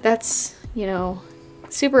 that's, you know,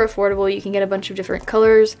 super affordable. You can get a bunch of different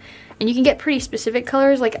colors, and you can get pretty specific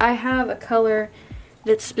colors. Like, I have a color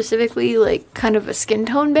that's specifically like kind of a skin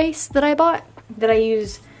tone base that I bought, that I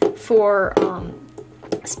use for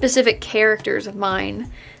specific characters of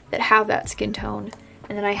mine that have that skin tone.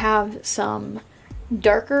 And then I have some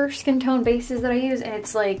darker skin tone bases that I use, and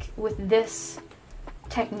it's like with this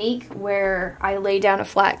technique where I lay down a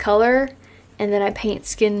flat color and then I paint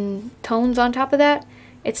skin tones on top of that.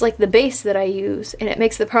 It's like the base that I use, and it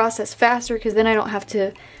makes the process faster because then I don't have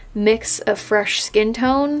to mix a fresh skin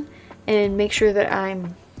tone and make sure that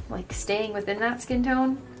I'm like staying within that skin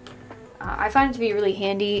tone. I find it to be really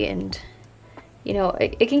handy, and you know,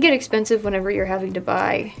 it can get expensive whenever you're having to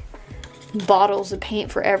buy bottles of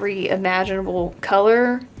paint for every imaginable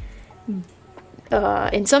color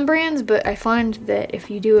in some brands, but I find that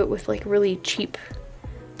if you do it with like really cheap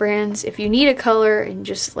brands, if you need a color and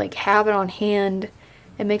just like have it on hand,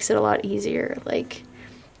 it makes it a lot easier. Like,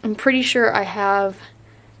 I'm pretty sure I have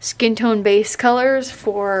skin tone base colors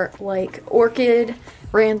for like Orchid,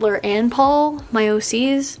 Randler, and Paul, my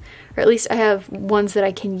OCs, or at least I have ones that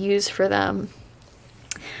I can use for them.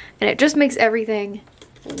 And it just makes everything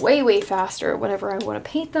way, way faster whenever I want to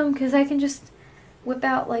paint them, because I can just whip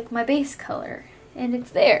out like my base color and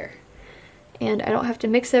it's there. And I don't have to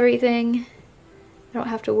mix everything. I don't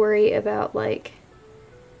have to worry about like,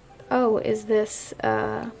 oh, is this,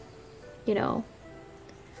 you know,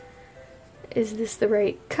 is this the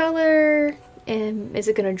right color? And is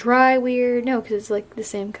it gonna dry weird? No, because it's like the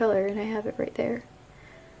same color and I have it right there.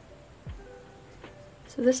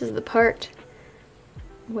 So this is the part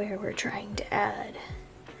where we're trying to add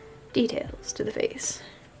details to the face.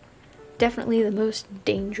 Definitely the most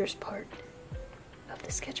dangerous part of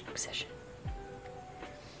the sketchbook session.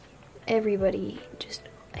 Everybody just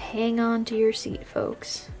hang on to your seat,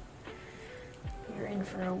 folks. You're in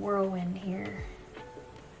for a whirlwind here.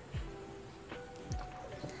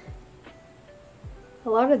 A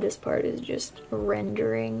lot of this part is just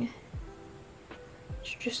rendering.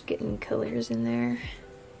 It's just getting colors in there.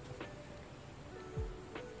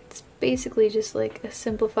 It's basically just like a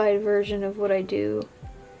simplified version of what I do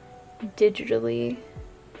digitally.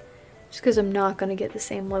 Just because I'm not going to get the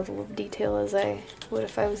same level of detail as I would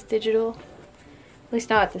if I was digital. At least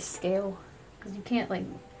not at this scale. Because you can't like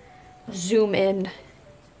zoom in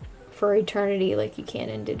for eternity like you can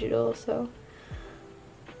in digital, so.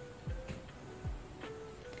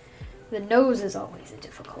 The nose is always a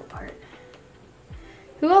difficult part.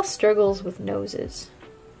 Who else struggles with noses?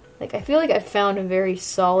 Like, I feel like I've found a very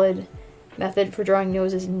solid method for drawing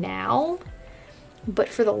noses now, but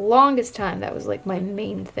for the longest time that was like my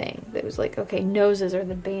main thing. That was like, okay, noses are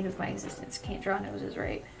the bane of my existence. Can't draw noses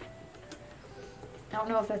right. I don't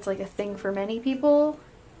know if that's like a thing for many people,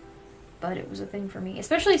 but it was a thing for me.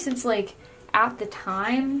 Especially since like at the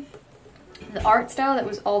time, the art style that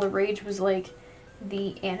was all the rage was like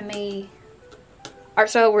the anime art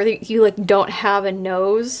style where you like don't have a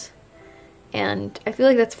nose, and I feel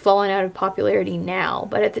like that's fallen out of popularity now,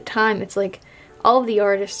 but at the time it's like all of the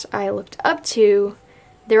artists I looked up to,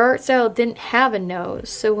 their art style didn't have a nose.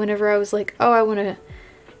 So whenever I was like, oh, I want to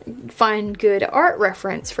find good art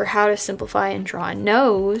reference for how to simplify and draw a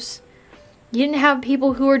nose, you didn't have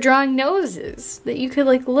people who were drawing noses that you could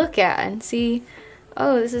like look at and see,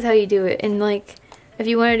 oh, this is how you do it. And like if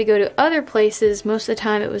you wanted to go to other places, most of the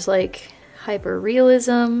time it was like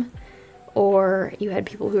hyper-realism, or you had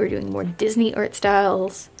people who were doing more Disney art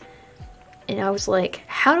styles. And I was like,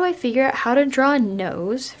 how do I figure out how to draw a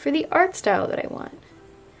nose for the art style that I want?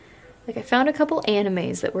 Like, I found a couple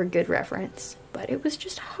animes that were good reference, but it was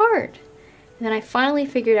just hard. And then I finally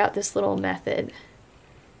figured out this little method,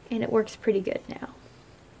 and it works pretty good now.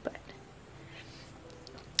 But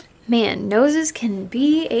man, noses can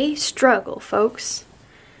be a struggle, folks.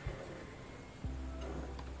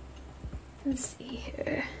 Let's see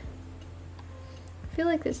here. I feel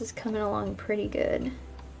like this is coming along pretty good,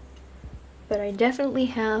 but I definitely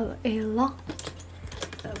have a lot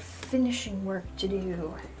of finishing work to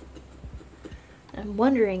do. I'm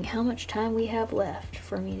wondering how much time we have left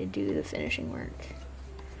for me to do the finishing work.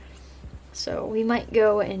 So we might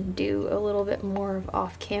go and do a little bit more of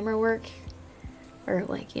off-camera work, or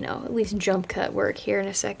like, you know, at least jump cut work here in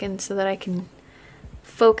a second so that I can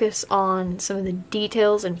focus on some of the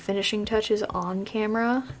details and finishing touches on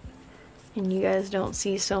camera, and you guys don't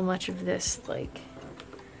see so much of this, like,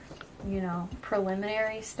 you know,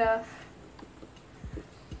 preliminary stuff.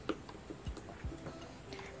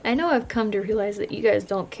 I know I've come to realize that you guys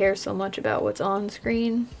don't care so much about what's on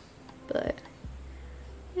screen, but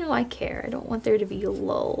you know, I care. I don't want there to be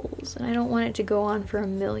lulls, and I don't want it to go on for a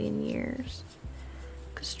million years.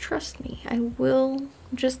 Because trust me, I will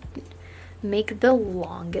just make the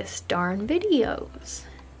longest darn videos.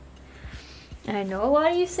 And I know a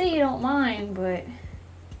lot of you say you don't mind, but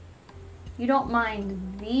you don't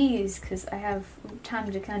mind these because I have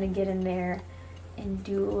time to kind of get in there and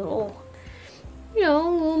do a little, you know,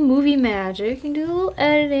 a little movie magic and do a little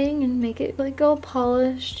editing and make it like all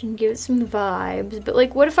polished and give it some vibes. But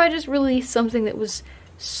like, what if I just released something that was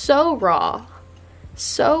so raw,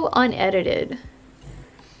 so unedited,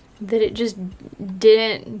 that it just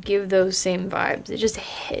didn't give those same vibes? It just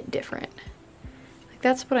hit different. Like,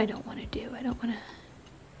 that's what I don't want to do. I don't want to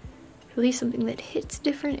release something that hits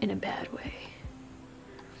different in a bad way.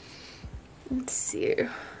 Let's see.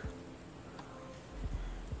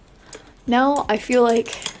 Now I feel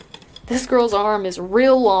like this girl's arm is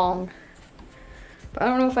real long, but I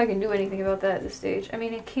don't know if I can do anything about that at this stage. I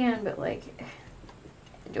mean, I can, but like,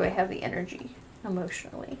 do I have the energy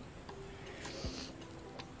emotionally?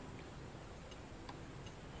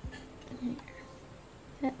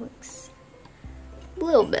 That looks a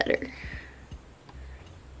little better.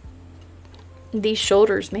 These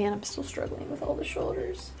shoulders, man, I'm still struggling with all the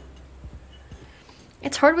shoulders.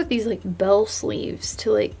 It's hard with these like bell sleeves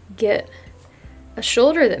to like get a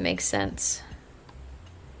shoulder that makes sense.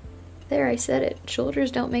 There, I said it.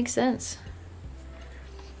 Shoulders don't make sense.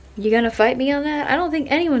 You gonna fight me on that? I don't think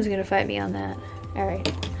anyone's gonna fight me on that.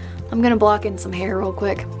 Alright, I'm gonna block in some hair real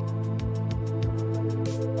quick.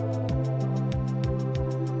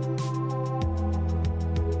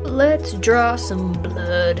 Let's draw some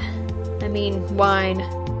blood. I mean, wine.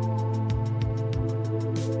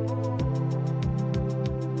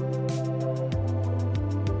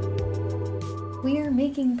 We are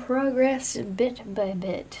making progress bit by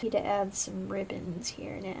bit. Need to add some ribbons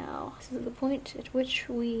here now. This is the point at which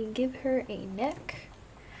we give her a neck.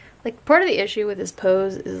 Like, part of the issue with this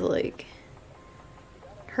pose is like,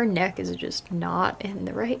 her neck is just not in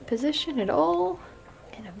the right position at all.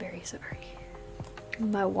 And I'm very sorry.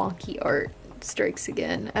 My wonky art strikes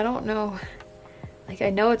again. I don't know, like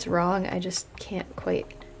I know it's wrong, I just can't quite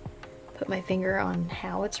put my finger on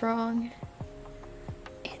how it's wrong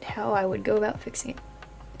and how I would go about fixing it.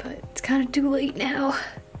 But it's kind of too late now.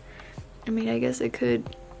 I mean, I guess I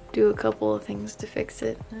could do a couple of things to fix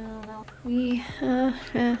it. I don't know.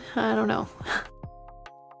 I don't know.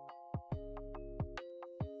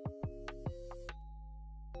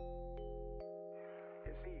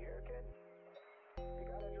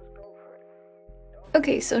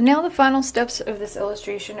 Okay, so now the final steps of this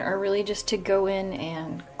illustration are really just to go in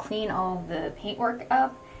and clean all the paintwork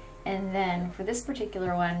up, and then for this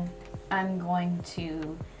particular one I'm going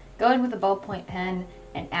to go in with a ballpoint pen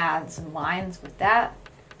and add some lines with that,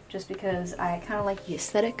 just because I kind of like the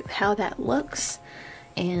aesthetic of how that looks,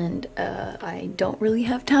 and I don't really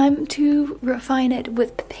have time to refine it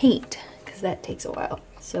with paint because that takes a while.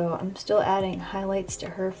 So I'm still adding highlights to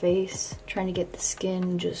her face, trying to get the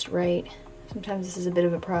skin just right. Sometimes this is a bit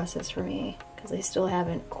of a process for me because I still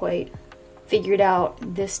haven't quite figured out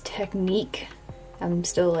this technique. I'm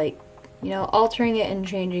still like, you know, altering it and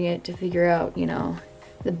changing it to figure out, you know,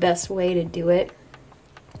 the best way to do it.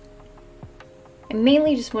 I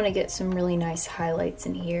mainly just want to get some really nice highlights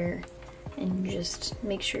in here and just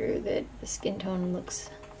make sure that the skin tone looks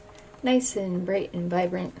nice and bright and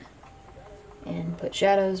vibrant, and put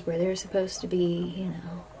shadows where they're supposed to be, you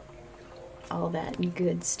know, all that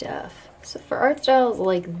good stuff. So for art styles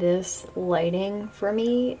like this, lighting for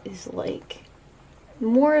me is like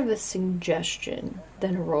more of a suggestion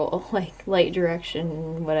than a rule, like light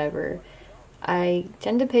direction, whatever. I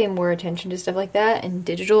tend to pay more attention to stuff like that in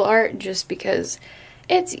digital art just because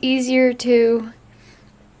it's easier to,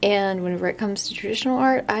 and whenever it comes to traditional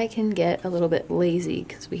art, I can get a little bit lazy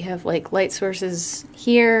because we have like light sources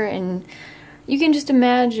here, and you can just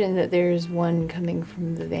imagine that there's one coming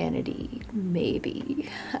from the vanity, maybe.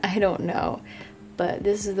 I don't know. But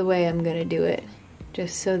this is the way I'm gonna do it,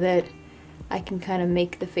 just so that I can kind of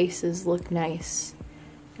make the faces look nice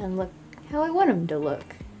and look how I want them to look.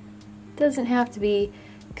 It doesn't have to be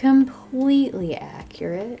completely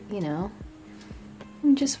accurate, you know.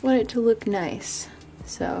 I just want it to look nice.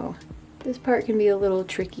 So this part can be a little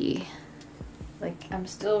tricky. Like, I'm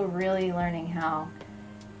still really learning how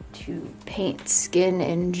to paint skin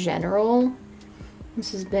in general.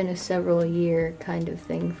 This has been a several year kind of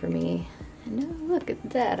thing for me. And oh, look at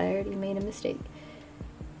that, I already made a mistake.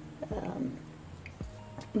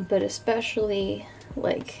 But especially,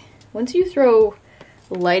 like, once you throw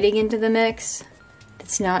lighting into the mix,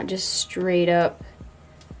 it's not just straight up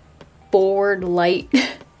forward light.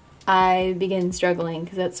 I begin struggling,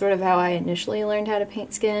 because that's sort of how I initially learned how to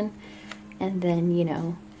paint skin. And then, you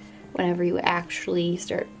know, whenever you actually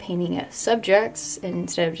start painting as subjects,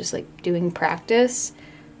 instead of just like doing practice,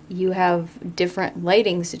 you have different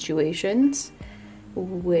lighting situations,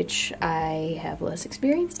 which I have less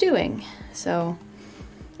experience doing. So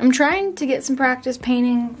I'm trying to get some practice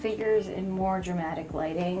painting figures in more dramatic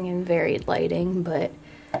lighting and varied lighting, but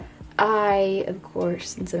I, of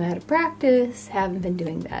course, since I'm out of practice, haven't been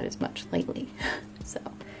doing that as much lately. So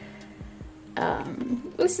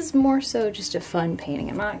this is more so just a fun painting.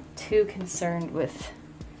 I'm not too concerned with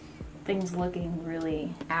things looking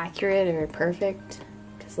really accurate or perfect,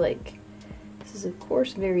 because like this is of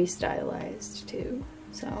course very stylized too,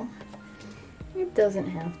 so it doesn't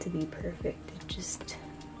have to be perfect. It just,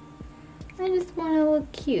 I just want to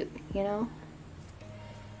look cute, you know.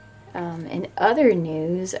 In other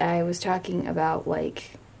news, I was talking about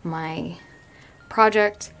like my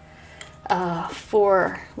project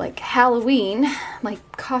for like Halloween, my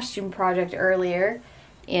costume project earlier,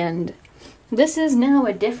 and this is now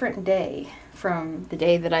a different day from the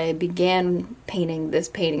day that I began painting this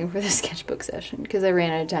painting for the sketchbook session, because I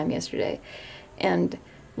ran out of time yesterday. And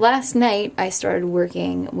last night I started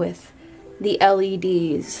working with the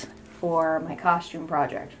LEDs for my costume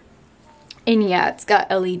project. And yeah, it's got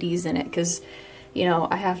LEDs in it because, you know,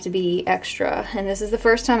 I have to be extra. And this is the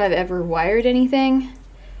first time I've ever wired anything.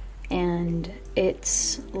 And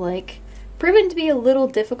it's, like, proven to be a little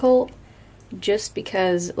difficult just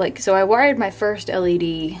because, like, so I wired my first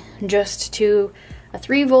LED just to a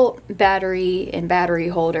 3-volt battery and battery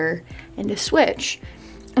holder and a switch.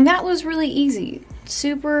 And that was really easy.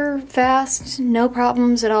 Super fast, no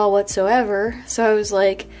problems at all whatsoever. So I was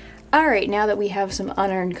like, alright, now that we have some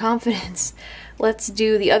unearned confidence, let's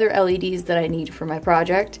do the other LEDs that I need for my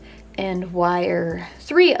project and wire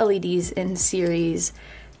 3 LEDs in series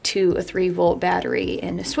to a 3-volt battery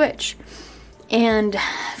and a switch. And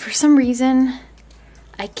for some reason,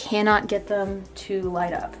 I cannot get them to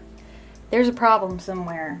light up. There's a problem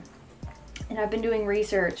somewhere. And I've been doing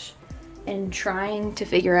research and trying to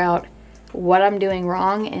figure out what I'm doing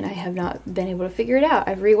wrong, and I have not been able to figure it out.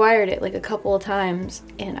 I've rewired it like a couple of times,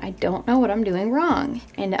 and I don't know what I'm doing wrong.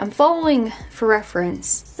 And I'm following for reference.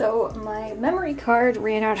 So my memory card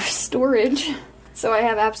ran out of storage, so I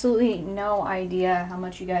have absolutely no idea how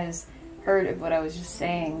much you guys heard of what I was just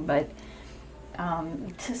saying, but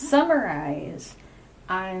to summarize,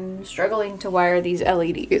 I'm struggling to wire these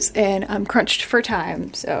LEDs, and I'm crunched for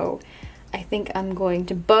time, so I think I'm going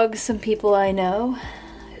to bug some people I know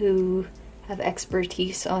who have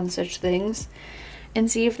expertise on such things and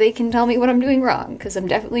see if they can tell me what I'm doing wrong, because I'm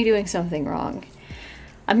definitely doing something wrong.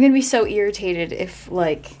 I'm gonna be so irritated if,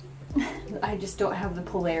 like, I just don't have the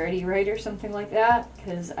polarity right or something like that,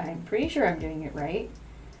 because I'm pretty sure I'm doing it right.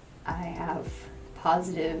 I have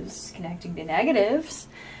positives connecting to negatives,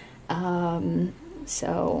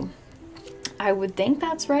 so I would think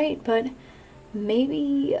that's right, but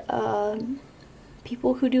maybe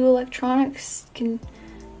people who do electronics can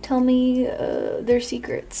tell me their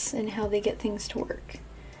secrets and how they get things to work.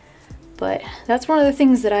 But that's one of the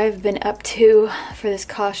things that I've been up to for this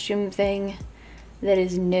costume thing that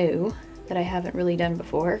is new, that I haven't really done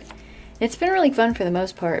before. It's been really fun for the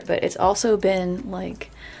most part, but it's also been,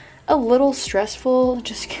 like, a little stressful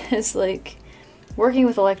just because, like, working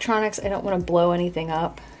with electronics, I don't want to blow anything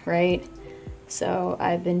up, right? So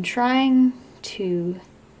I've been trying to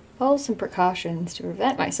follow some precautions to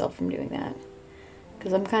prevent myself from doing that.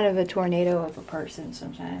 Because I'm kind of a tornado of a person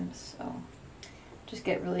sometimes, so just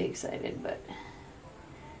get really excited, but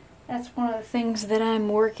that's one of the things that I'm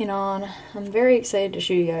working on. I'm very excited to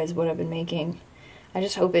show you guys what I've been making. I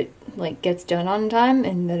just hope it, like, gets done on time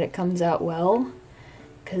and that it comes out well,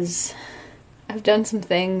 because I've done some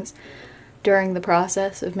things during the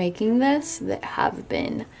process of making this that have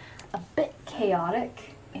been a bit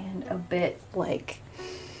chaotic and a bit, like,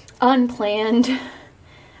 unplanned.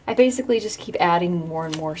 I basically just keep adding more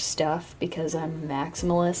and more stuff because I'm a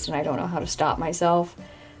maximalist and I don't know how to stop myself.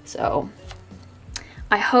 So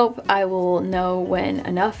I hope I will know when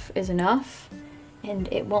enough is enough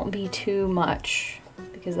and it won't be too much,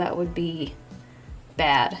 because that would be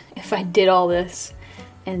bad if I did all this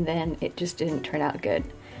and then it just didn't turn out good.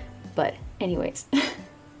 But anyways,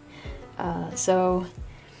 so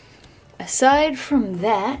aside from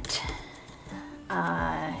that,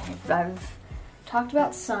 I've talked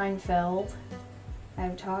about Seinfeld.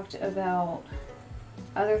 I've talked about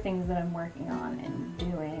other things that I'm working on and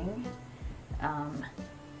doing.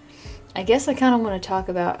 I guess I kind of want to talk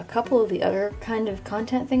about a couple of the other kind of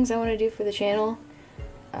content things I want to do for the channel.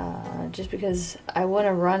 Just because I want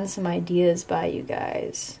to run some ideas by you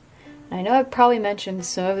guys. I know I've probably mentioned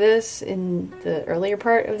some of this in the earlier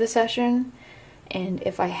part of the session, and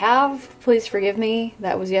if I have, please forgive me.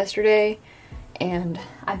 That was yesterday. And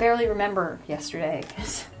I barely remember yesterday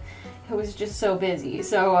because it was just so busy.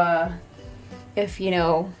 So, if, you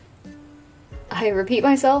know, I repeat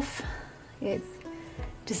myself,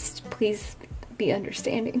 just please be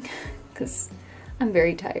understanding because I'm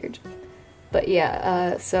very tired. But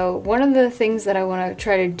yeah, so one of the things that I want to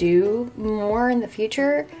try to do more in the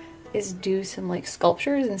future is do some, like,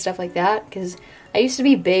 sculptures and stuff like that, because I used to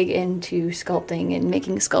be big into sculpting and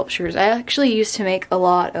making sculptures. I actually used to make a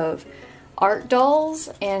lot of art dolls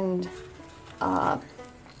and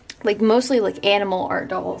like mostly like animal art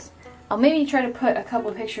dolls. I'll maybe try to put a couple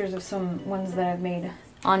of pictures of some ones that I've made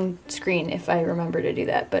on screen if I remember to do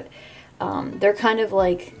that, but they're kind of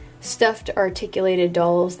like stuffed articulated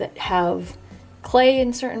dolls that have clay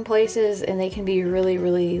in certain places, and they can be really,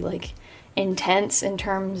 really, like, intense in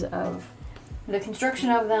terms of the construction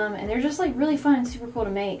of them, and they're just, like, really fun and super cool to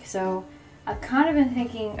make. So I've kind of been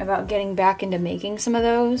thinking about getting back into making some of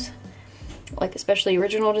those, like especially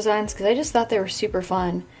original designs, because I just thought they were super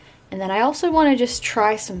fun. And then I also want to just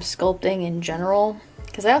try some sculpting in general.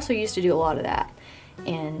 because I also used to do a lot of that,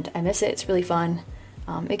 and I miss it. It's really fun.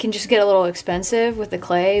 It can just get a little expensive with the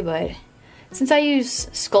clay, but since I use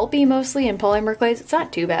Sculpey mostly and polymer clays, it's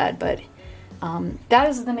not too bad. But that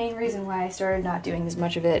is the main reason why I started not doing as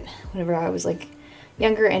much of it whenever I was like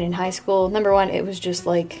younger and in high school. Number one, it was just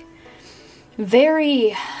like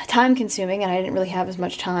very time consuming and I didn't really have as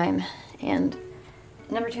much time, and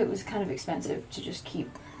number two, it was kind of expensive to just keep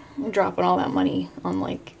dropping all that money on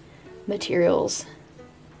like materials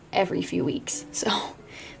every few weeks. So,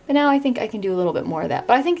 but now I think I can do a little bit more of that.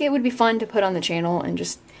 But I think it would be fun to put on the channel and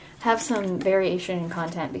just have some variation in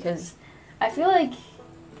content, because I feel like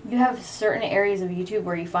you have certain areas of YouTube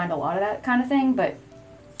where you find a lot of that kind of thing, but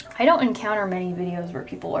I don't encounter many videos where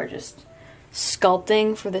people are just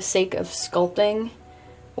sculpting for the sake of sculpting,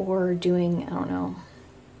 or doing, I don't know,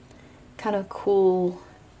 kind of cool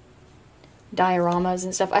dioramas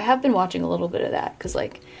and stuff. I have been watching a little bit of that because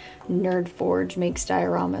like Nerd Forge makes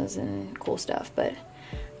dioramas and cool stuff, but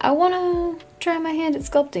I want to try my hand at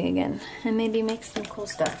sculpting again and maybe make some cool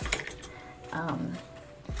stuff.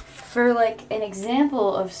 For like an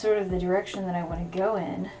example of sort of the direction that I want to go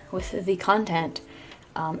in with the content,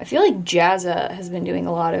 I feel like Jazza has been doing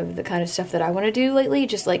a lot of the kind of stuff that I want to do lately.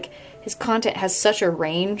 Just like his content has such a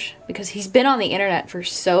range because he's been on the internet for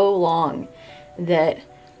so long that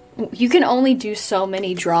you can only do so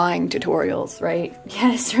many drawing tutorials, right? Yeah,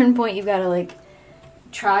 at a certain point you've got to like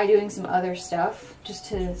try doing some other stuff just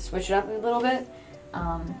to switch it up a little bit.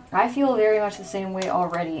 I feel very much the same way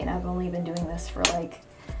already, and I've only been doing this for like,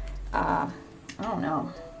 I don't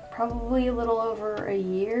know, probably a little over a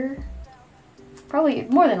year. Probably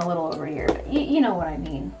more than a little over a year, but you know what I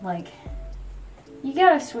mean. Like, you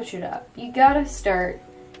gotta switch it up. You gotta start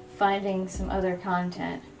finding some other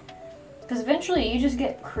content. Because eventually you just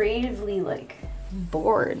get creatively, like,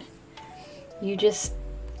 bored. You're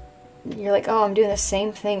like, oh, I'm doing the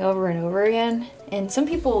same thing over and over again. And some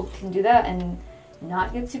people can do that and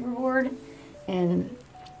not get super bored and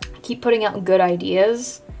keep putting out good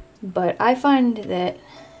ideas. But I find that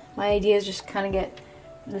my ideas just kind of get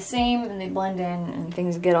the same and they blend in and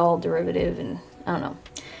things get all derivative, and I don't know.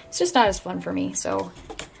 It's just not as fun for me. So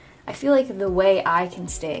I feel like the way I can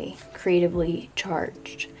stay creatively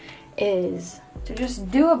charged is to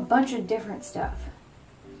just do a bunch of different stuff.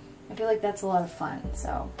 I feel like that's a lot of fun.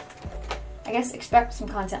 So I guess expect some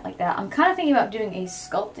content like that. I'm kind of thinking about doing a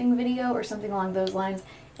sculpting video or something along those lines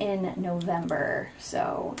in November.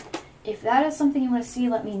 So if that is something you want to see,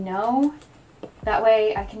 let me know. That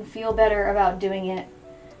way I can feel better about doing it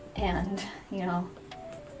and, you know,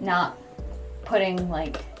 not putting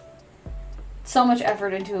like so much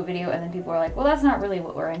effort into a video and then people are like, well, that's not really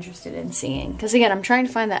what we're interested in seeing. Because again, I'm trying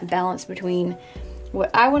to find that balance between what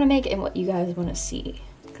I want to make and what you guys want to see.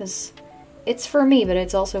 Because it's for me, but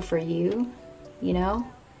it's also for you, you know?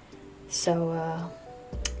 So,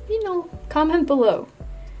 you know, comment below.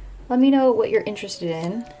 Let me know what you're interested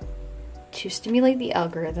in to stimulate the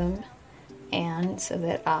algorithm and so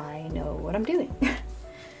that I know what I'm doing.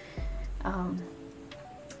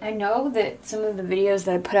 I know that some of the videos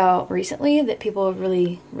that I put out recently that people have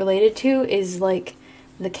really related to is like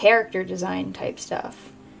the character design type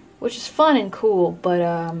stuff, which is fun and cool, but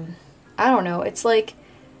I don't know, it's like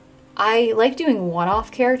I like doing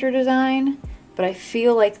one-off character design, but I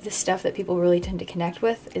feel like the stuff that people really tend to connect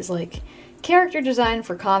with is like character design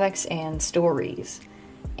for comics and stories.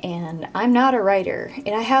 And I'm not a writer,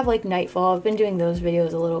 and I have like Nightfall, I've been doing those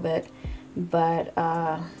videos a little bit, but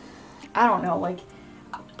I don't know, like,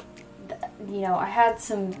 you know, I had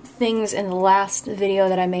some things in the last video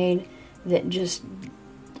that I made that just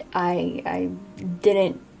I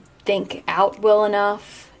didn't think out well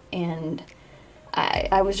enough, and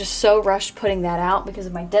I was just so rushed putting that out because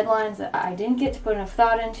of my deadlines that I didn't get to put enough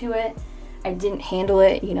thought into it. I didn't handle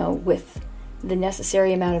it, you know, with the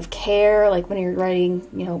necessary amount of care. Like when you're writing,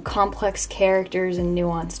 you know, complex characters and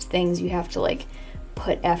nuanced things, you have to like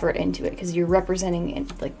put effort into it because you're representing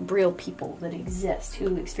like real people that exist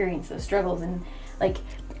who experience those struggles. And like,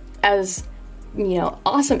 as you know,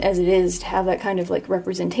 awesome as it is to have that kind of like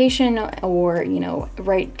representation or, you know,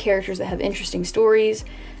 write characters that have interesting stories,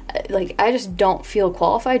 like I just don't feel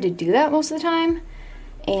qualified to do that most of the time.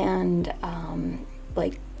 And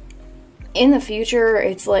like in the future,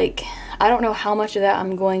 it's like I don't know how much of that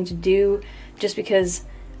I'm going to do just because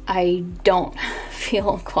I don't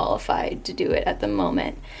feel qualified to do it at the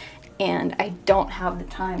moment, and I don't have the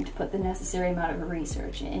time to put the necessary amount of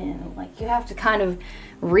research in. Like, you have to kind of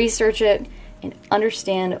research it and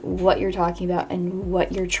understand what you're talking about and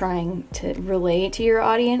what you're trying to relay to your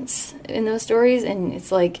audience in those stories, and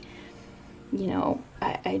it's like you know,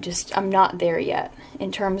 I'm not there yet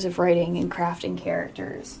in terms of writing and crafting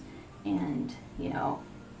characters. And, you know,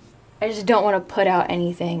 I just don't want to put out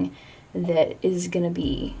anything that is going to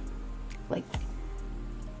be, like,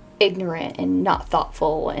 ignorant and not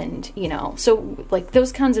thoughtful. And, you know, so, like,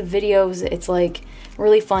 those kinds of videos, it's, like,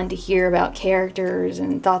 really fun to hear about characters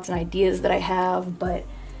and thoughts and ideas that I have, but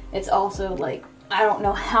it's also, like, I don't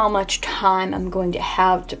know how much time I'm going to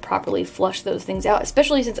have to properly flush those things out,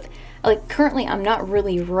 especially since, like, currently I'm not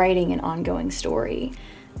really writing an ongoing story.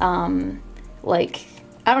 Like,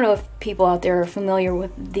 I don't know if people out there are familiar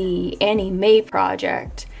with the Annie Mae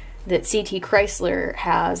project that CT Chrysler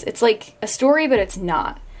has. It's like a story, but it's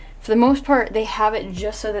not. For the most part, they have it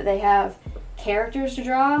just so that they have characters to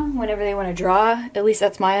draw whenever they want to draw. At least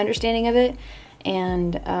that's my understanding of it.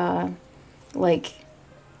 And, like,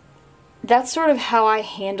 that's sort of how I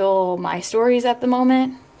handle my stories at the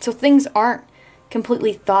moment. So things aren't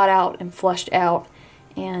completely thought out and fleshed out.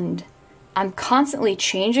 And I'm constantly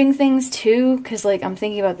changing things too, because, like, I'm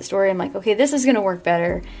thinking about the story. I'm like, okay, this is going to work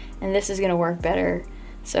better, and this is going to work better.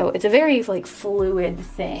 So it's a very, like, fluid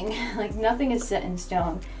thing. Like, nothing is set in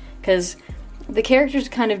stone, because the characters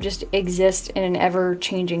kind of just exist in an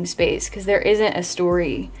ever-changing space, because there isn't a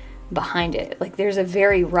story behind it. Like, there's a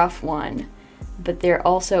very rough one, but there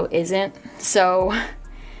also isn't. So,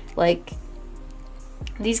 like,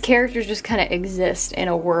 these characters just kind of exist in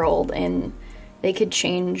a world, and they could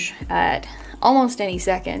change at almost any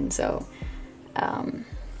second. So,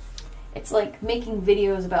 it's like making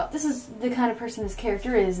videos about, this is the kind of person this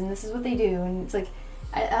character is, and this is what they do, and it's like,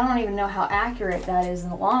 I don't even know how accurate that is in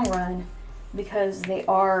the long run, because they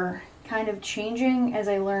are kind of changing as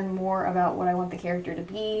I learn more about what I want the character to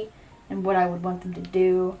be, and what I would want them to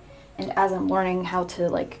do. And as I'm learning how to,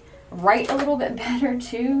 like, write a little bit better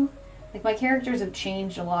too, like, my characters have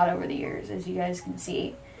changed a lot over the years, as you guys can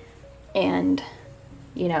see. And,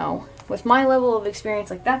 you know, with my level of experience,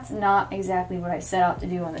 like, that's not exactly what I set out to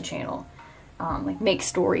do on the channel. Like, make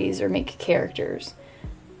stories or make characters.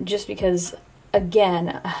 Just because,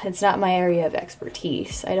 again, it's not my area of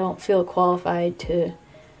expertise. I don't feel qualified to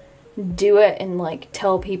do it and, like,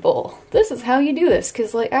 tell people, this is how you do this,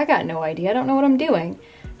 because, like, I got no idea. I don't know what I'm doing.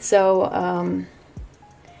 So,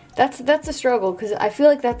 that's a struggle, because I feel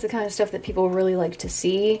like that's the kind of stuff that people really like to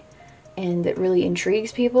see, and that really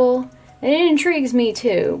intrigues people. And it intrigues me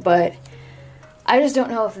too, but I just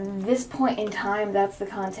don't know if at this point in time that's the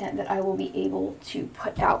content that I will be able to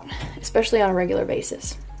put out, especially on a regular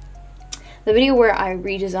basis. The video where I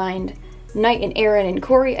redesigned Knight and Aaron and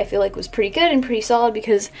Corey, I feel like was pretty good and pretty solid,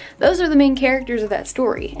 because those are the main characters of that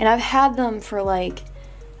story. And I've had them for, like,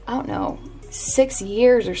 I don't know, 6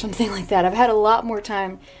 years or something like that. I've had a lot more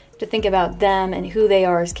time to think about them and who they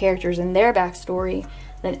are as characters and their backstory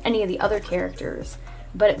than any of the other characters.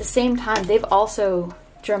 But at the same time, they've also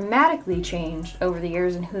dramatically changed over the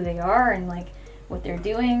years in who they are and, like, what they're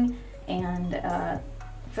doing. And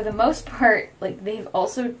for the most part, like, they've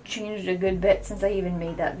also changed a good bit since I even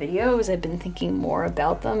made that video, as I've been thinking more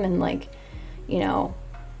about them and, like, you know,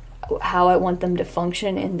 how I want them to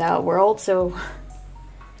function in that world. So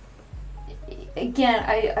again,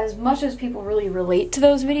 as much as people really relate to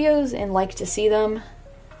those videos and like to see them,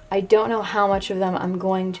 I don't know how much of them I'm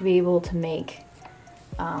going to be able to make.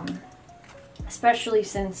 Especially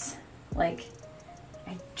since, like,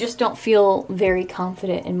 I just don't feel very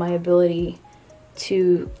confident in my ability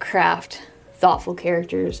to craft thoughtful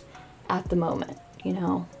characters at the moment, you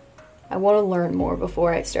know? I want to learn more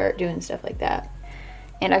before I start doing stuff like that.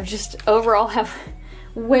 And I've just overall have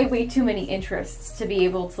way too many interests to be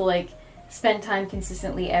able to, like, spend time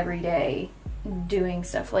consistently every day doing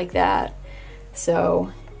stuff like that.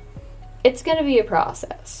 So it's gonna be a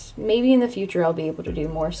process. Maybe in the future I'll be able to do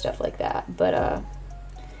more stuff like that, but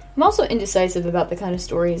I'm also indecisive about the kind of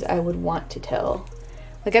stories I would want to tell.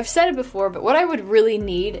 Like, I've said it before, but what I would really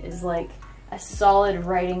need is, like, a solid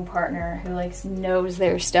writing partner who, like, knows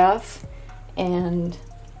their stuff, and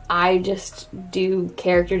I just do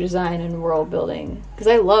character design and world building, because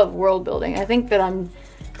I love world building. I think that I'm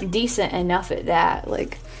decent enough at that.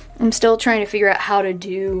 Like, I'm still trying to figure out how to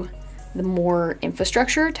do the more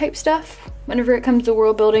infrastructure type stuff whenever it comes to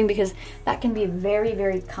world building, because that can be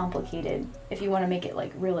very complicated if you want to make it,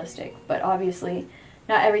 like, realistic. But obviously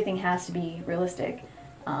not everything has to be realistic.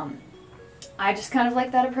 I just kind of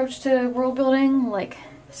like that approach to world building. Like,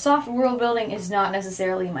 soft world building is not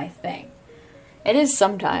necessarily my thing. It is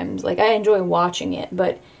sometimes. Like, I enjoy watching it,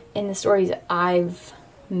 but in the stories I've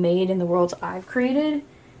made, in the worlds I've created,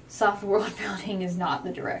 soft world building is not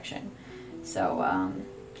the direction. So,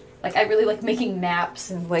 like, I really like making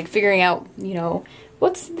maps and, like, figuring out, you know,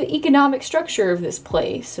 what's the economic structure of this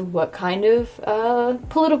place? What kind of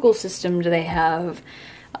political system do they have?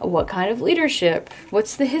 What kind of leadership?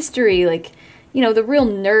 What's the history? Like, you know, the real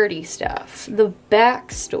nerdy stuff, the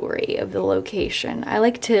backstory of the location. I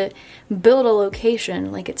like to build a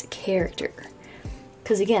location like it's a character.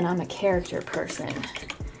 Because again, I'm a character person.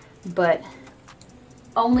 But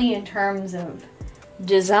only in terms of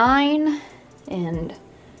design and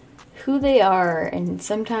who they are, and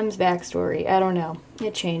sometimes backstory. I don't know.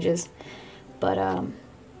 It changes. But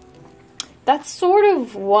that's sort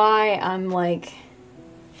of why I'm like,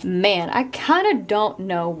 man, I kind of don't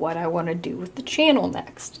know what I want to do with the channel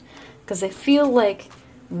next. Because I feel like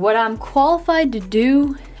what I'm qualified to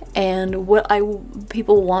do and what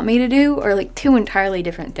people want me to do are like two entirely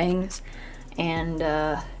different things. And,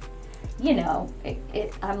 you know,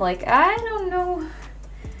 I'm like, I don't know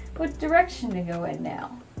what direction to go in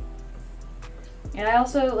now. And I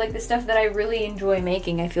also, like, the stuff that I really enjoy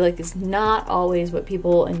making, I feel like is not always what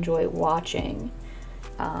people enjoy watching.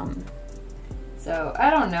 So, I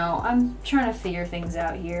don't know. I'm trying to figure things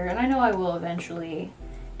out here, and I know I will eventually.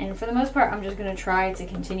 And for the most part, I'm just going to try to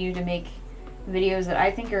continue to make videos that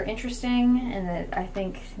I think are interesting and that I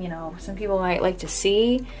think, you know, some people might like to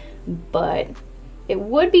see. But it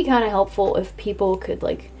would be kind of helpful if people could,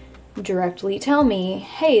 like, directly tell me,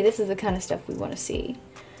 hey, this is the kind of stuff we want to see.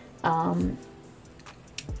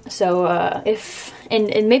 So,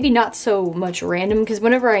 and maybe not so much random, because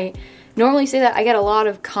whenever I normally say that, I get a lot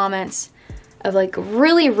of comments of like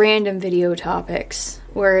really random video topics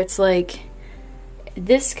where it's like,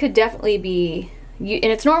 this could definitely be, and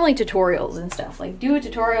it's normally tutorials and stuff, like do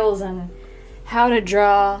tutorials on how to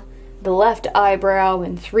draw the left eyebrow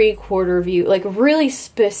in 3/4 view, like really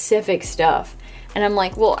specific stuff. And I'm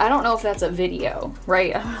like, well, I don't know if that's a video,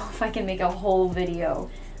 right? I don't know if I can make a whole video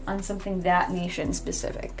on something that niche and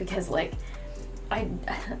specific, because like,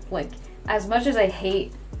 as much as I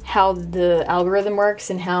hate how the algorithm works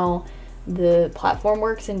and how the platform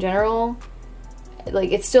works in general,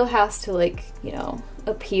 like it still has to, like, you know,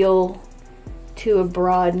 appeal to a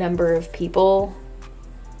broad number of people.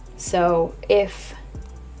 So if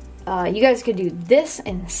you guys could do this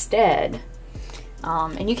instead,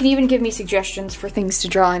 and you can even give me suggestions for things to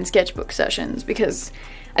draw in sketchbook sessions, because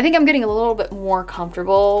I think I'm getting a little bit more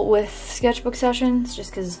comfortable with sketchbook sessions,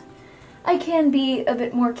 just because I can be a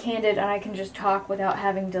bit more candid and I can just talk without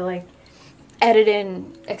having to like edit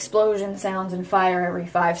in explosion sounds and fire every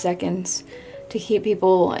 5 seconds to keep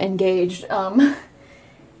people engaged.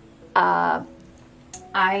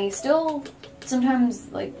 I still sometimes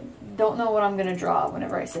like don't know what I'm gonna draw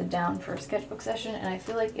whenever I sit down for a sketchbook session, and I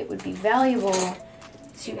feel like it would be valuable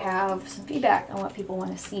to have some feedback on what people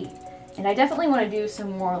want to see. And I definitely want to do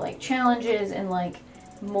some more like challenges and like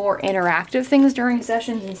more interactive things during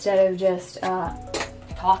sessions instead of just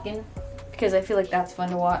talking, because I feel like that's fun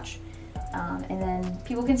to watch. And then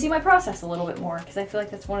people can see my process a little bit more, because I feel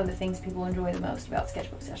like that's one of the things people enjoy the most about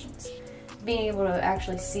sketchbook sessions. Being able to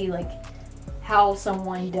actually see like how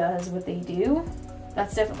someone does what they do.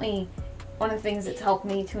 That's definitely one of the things that's helped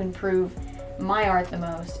me to improve my art the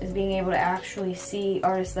most, is being able to actually see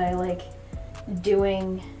artists that I like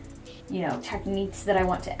doing, you know, techniques that I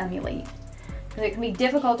want to emulate. Because it can be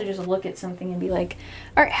difficult to just look at something and be like,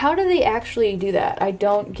 alright, how do they actually do that? I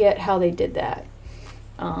don't get how they did that.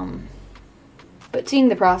 But seeing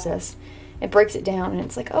the process, it breaks it down, and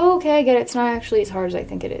it's like, oh, okay, I get it. It's not actually as hard as I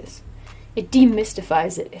think it is. It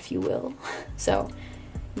demystifies it, if you will. So,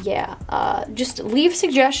 yeah, just leave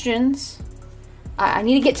suggestions. I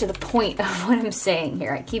need to get to the point of what I'm saying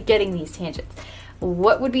here. I keep getting these tangents.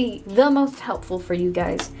 What would be the most helpful for you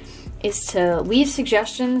guys is to leave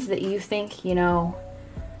suggestions that you think, you know,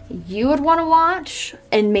 you would want to watch,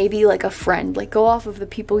 and maybe like a friend, like go off of the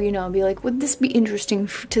people you know and be like, would this be interesting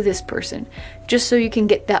to this person, just so you can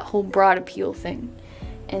get that whole broad appeal thing.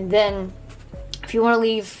 And then if you want to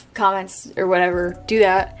leave comments or whatever, do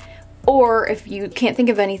that. Or if you can't think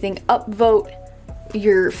of anything, upvote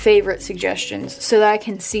your favorite suggestions so that I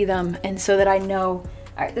can see them, and so that I know,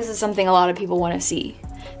 alright, this is something a lot of people want to see.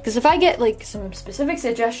 Because if I get like some specific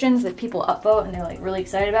suggestions that people upvote and they're like really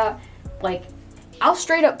excited about, like, I'll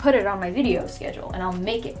straight up put it on my video schedule and I'll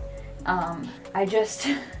make it. I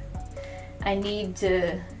need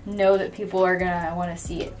to know that people are gonna want to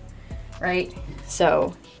see it, right?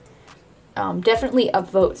 So definitely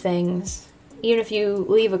upvote things. Even if you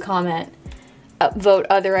leave a comment, upvote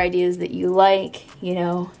other ideas that you like, you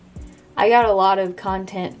know. I got a lot of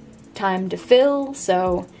content time to fill,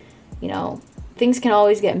 so, you know, things can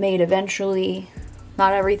always get made eventually.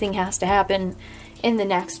 Not everything has to happen in the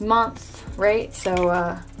next month, right? So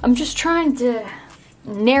I'm just trying to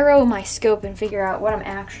narrow my scope and figure out what I'm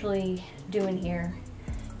actually doing here,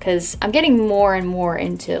 because I'm getting more and more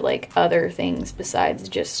into like other things besides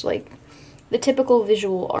just like the typical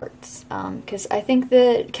visual arts, because I think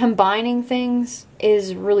that combining things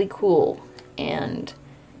is really cool, and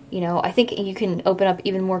you know, I think you can open up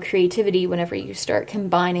even more creativity whenever you start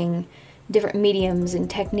combining different mediums and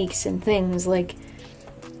techniques and things. Like,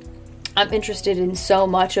 I'm interested in so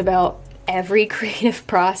much about every creative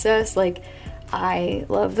process. Like, I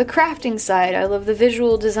love the crafting side, I love the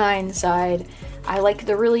visual design side, I like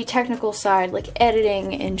the really technical side, like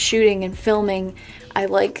editing and shooting and filming, I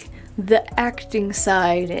like the acting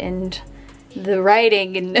side and the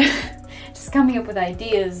writing and just coming up with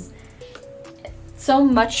ideas. So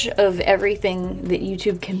much of everything that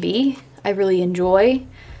YouTube can be, I really enjoy.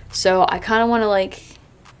 So I kind of want to like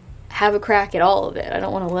have a crack at all of it. I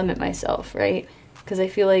don't want to limit myself, right? Because I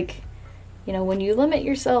feel like, you know, when you limit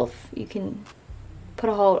yourself, you can put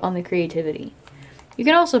a halt on the creativity. You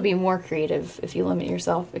can also be more creative if you limit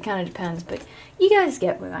yourself. It kind of depends, but you guys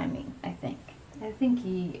get what I mean, I think. I think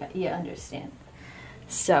you understand.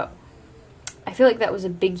 So, I feel like that was a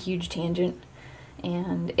big, huge tangent,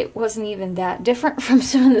 and it wasn't even that different from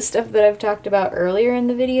some of the stuff that I've talked about earlier in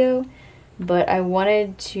the video, but I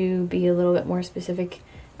wanted to be a little bit more specific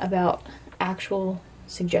about actual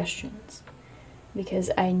suggestions, because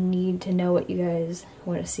I need to know what you guys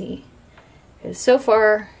want to see. Because so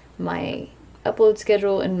far, my upload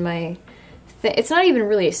schedule and my it's not even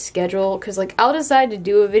really a schedule, because like I'll decide to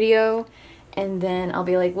do a video and then I'll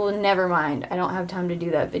be like, well, never mind, I don't have time to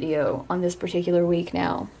do that video on this particular week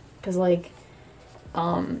now, because like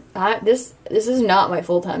this is not my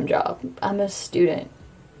full-time job. I'm a student,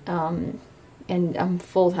 and I'm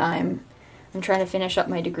full-time. I'm trying to finish up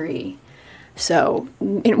my degree, so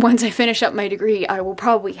once I finish up my degree, I will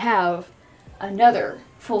probably have another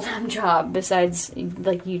full-time job besides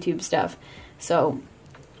like YouTube stuff. So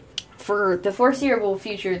for the foreseeable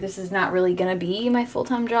future, this is not really gonna be my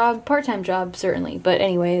full-time job. Part-time job, certainly, but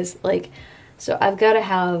anyways, like, so I've got to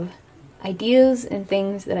have ideas and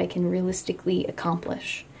things that I can realistically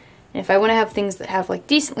accomplish. And if I want to have things that have like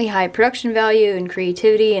decently high production value and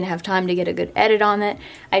creativity and have time to get a good edit on it,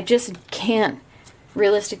 I just can't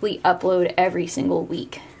realistically upload every single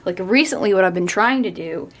week. Like, recently what I've been trying to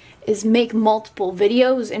do is make multiple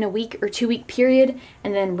videos in a week or 2 week period,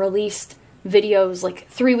 and then release videos like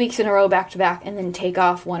 3 weeks in a row back to back, and then take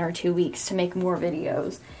off 1 or 2 weeks to make more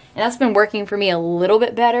videos. And that's been working for me a little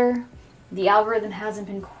bit better. The algorithm hasn't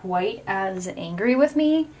been quite as angry with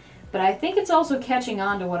me, but I think it's also catching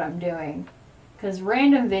on to what I'm doing. Because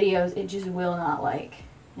random videos, it just will not like.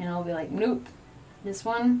 And I'll be like, nope,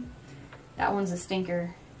 that one's a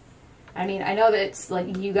stinker. I mean, I know that it's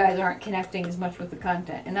like you guys aren't connecting as much with the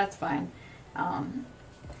content, and that's fine.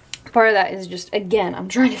 Part of that is just, again, I'm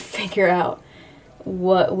trying to figure out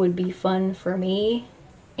what would be fun for me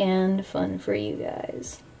and fun for you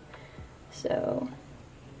guys. So,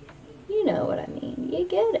 you know what I mean. You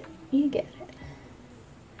get it. You get it.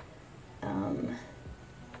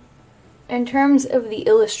 In terms of the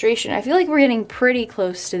illustration, I feel like we're getting pretty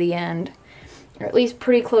close to the end, or at least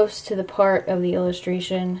pretty close to the part of the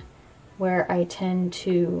illustration where I tend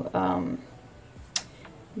to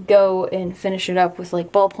go and finish it up with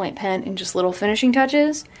like ballpoint pen and just little finishing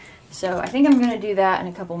touches. So I think I'm going to do that in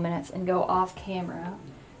a couple minutes and go off camera.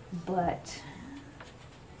 But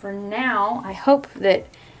for now, I hope that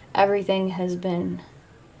everything has been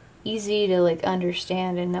easy to like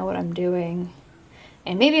understand and know what I'm doing.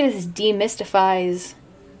 And maybe this demystifies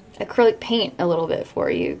acrylic paint a little bit for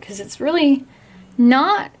you, because it's really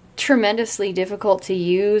not tremendously difficult to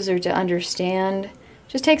use or to understand. It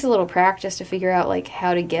just takes a little practice to figure out like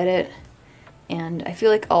how to get it. And I feel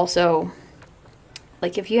like also,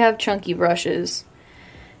 like if you have chunky brushes,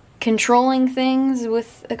 controlling things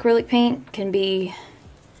with acrylic paint can be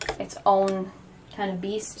its own kind of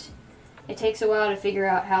beast. It takes a while to figure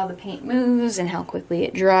out how the paint moves and how quickly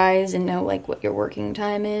it dries and know like what your working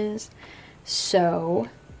time is. So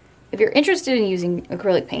if you're interested in using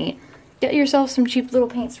acrylic paint, get yourself some cheap little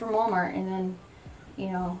paints from Walmart and then, you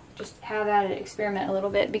know, just have at it, experiment a little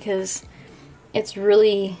bit, because it's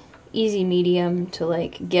really easy medium to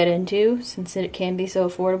like get into since it can be so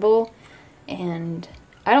affordable, and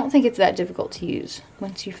I don't think it's that difficult to use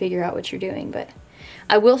once you figure out what you're doing. But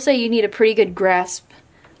I will say you need a pretty good grasp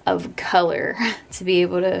of color to be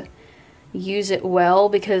able to use it well,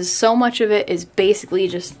 because so much of it is basically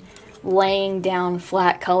just laying down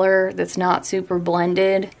flat color that's not super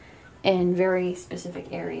blended in very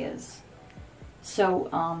specific areas. So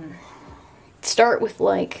start with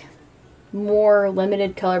like more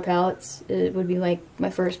limited color palettes. It would be like my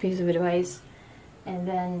first piece of advice. and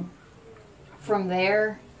then from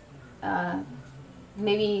there,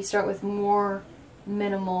 maybe start with more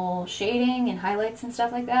minimal shading and highlights and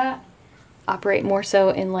stuff like that. Operate more so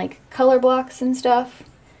in like color blocks and stuff.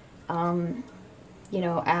 You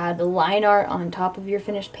know, add the line art on top of your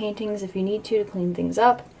finished paintings if you need to clean things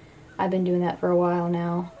up. I've been doing that for a while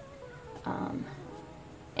now.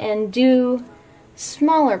 And do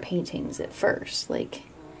smaller paintings at first, like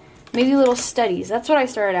maybe little studies. That's what I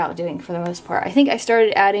started out doing for the most part. I think I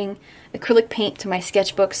started adding acrylic paint to my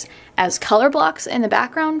sketchbooks as color blocks in the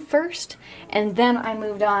background first, and then I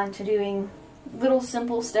moved on to doing little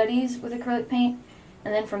simple studies with acrylic paint,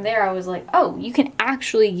 and then from there I was like, oh, you can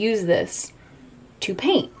actually use this to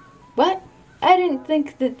paint. What? I didn't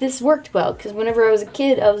think that this worked well, because whenever I was a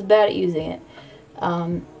kid I was bad at using it.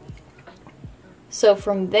 So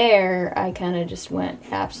from there I kind of just went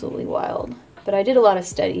absolutely wild. But I did a lot of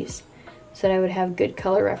studies so that I would have good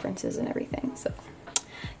color references and everything. So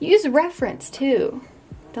use reference too.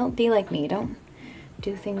 Don't be like me. Don't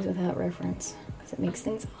do things without reference, because it makes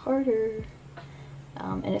things harder.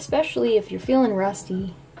 And especially if you're feeling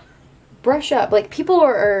rusty, brush up. Like, people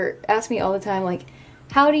are ask me all the time, like,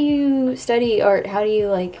 how do you study art? How do you,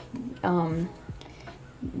 like,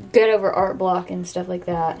 get over art block and stuff like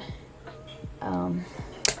that?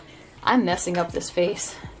 I'm messing up this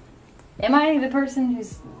face. Am I the person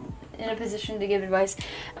who's in a position to give advice?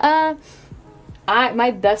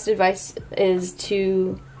 My best advice is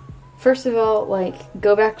to, first of all, like,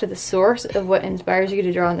 go back to the source of what inspires you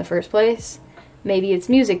to draw in the first place. Maybe it's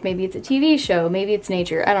music, maybe it's a TV show, maybe it's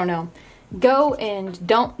nature, I don't know. Go and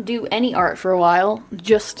don't do any art for a while.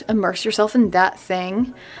 Just immerse yourself in that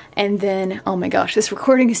thing. And then, oh my gosh, this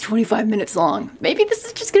recording is 25 minutes long. Maybe this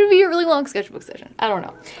is just going to be a really long sketchbook session. I don't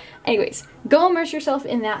know. Anyways, go immerse yourself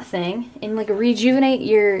in that thing and, like, rejuvenate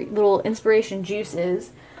your little inspiration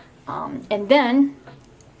juices. And then,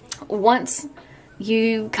 once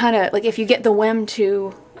you kind of, like, if you get the whim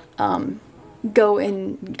to go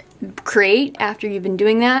and create after you've been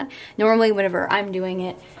doing that, normally whenever I'm doing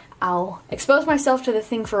it, I'll expose myself to the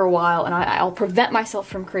thing for a while, and I'll prevent myself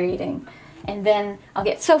from creating. And then I'll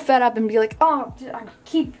get so fed up and be like, oh, I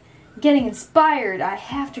keep getting inspired, I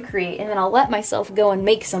have to create. And then I'll let myself go and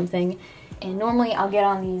make something. And normally I'll get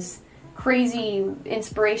on these crazy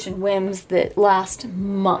inspiration whims that last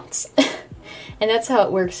months. And that's how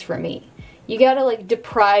it works for me. You gotta, like,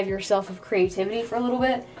 deprive yourself of creativity for a little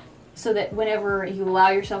bit, so that whenever you allow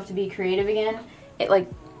yourself to be creative again, it, like,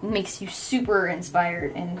 makes you super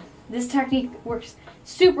inspired. And this technique works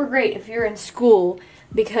super great if you're in school,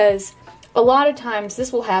 because a lot of times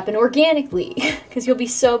this will happen organically because you'll be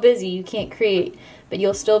so busy you can't create, but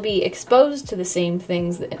you'll still be exposed to the same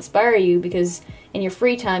things that inspire you, because in your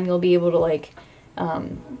free time you'll be able to, like,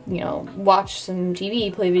 you know, watch some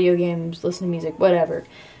TV, play video games, listen to music, whatever.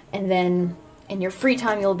 And then in your free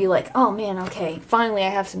time you'll be like, oh man, okay, finally I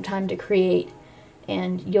have some time to create.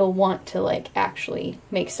 And you'll want to, like, actually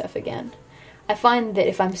make stuff again. I find that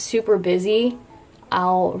if I'm super busy,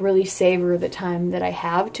 I'll really savor the time that I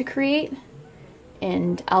have to create,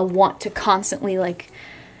 and I'll want to constantly, like,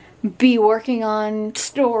 be working on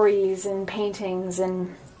stories and paintings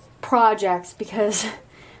and projects, because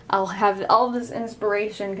I'll have all this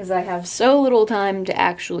inspiration because I have so little time to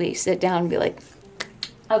actually sit down and be like,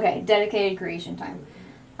 okay, dedicated creation time.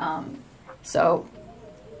 So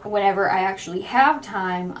whenever I actually have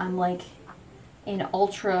time, I'm, like, in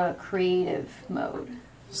ultra creative mode.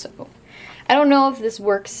 So I don't know if this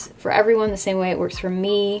works for everyone the same way it works for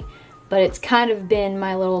me, but it's kind of been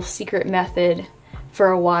my little secret method for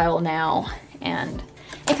a while now. And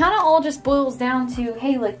it kind of all just boils down to,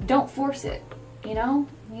 hey, like, don't force it, you know?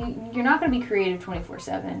 You're not going to be creative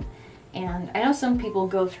 24/7. And I know some people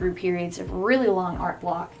go through periods of really long art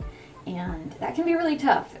block, and that can be really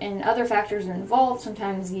tough, and other factors are involved.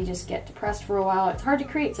 Sometimes you just get depressed for a while. It's hard to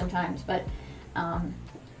create sometimes, but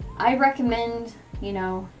I recommend, you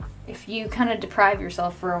know, if you kind of deprive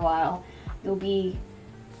yourself for a while, you'll be,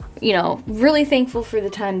 you know, really thankful for the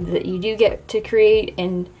time that you do get to create.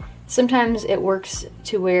 And sometimes it works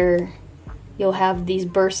to where you'll have these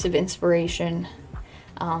bursts of inspiration.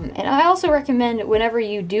 And I also recommend, whenever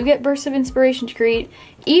you do get bursts of inspiration to create,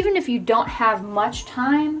 even if you don't have much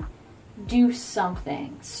time, do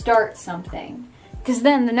something, start something. Because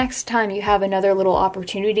then the next time you have another little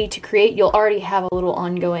opportunity to create, you'll already have a little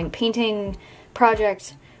ongoing painting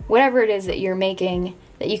project, whatever it is that you're making,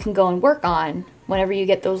 that you can go and work on whenever you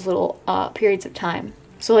get those little periods of time.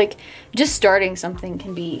 So, like, just starting something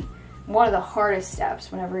can be one of the hardest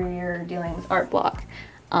steps whenever you're dealing with art block.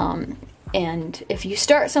 And if you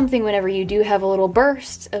start something whenever you do have a little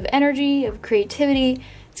burst of energy, of creativity,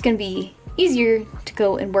 it's gonna be easier to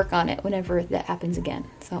go and work on it whenever that happens again.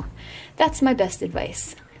 So that's my best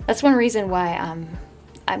advice. That's one reason why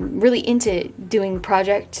I'm really into doing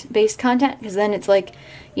project-based content, because then it's like,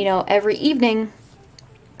 you know, every evening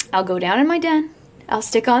I'll go down in my den, I'll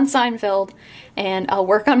stick on Seinfeld, and I'll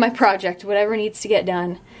work on my project, whatever needs to get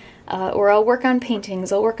done. Or I'll work on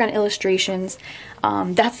paintings, I'll work on illustrations.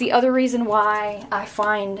 That's the other reason why I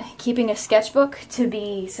find keeping a sketchbook to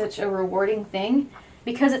be such a rewarding thing,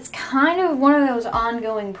 because it's kind of one of those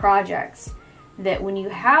ongoing projects that when you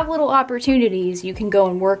have little opportunities you can go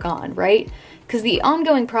and work on, right? Because the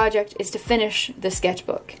ongoing project is to finish the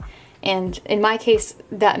sketchbook. And in my case,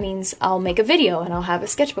 that means I'll make a video and I'll have a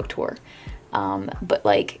sketchbook tour. But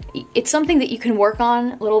like, it's something that you can work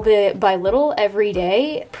on little bit by little every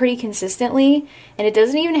day, pretty consistently, and it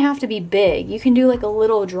doesn't even have to be big. You can do like a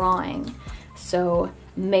little drawing. So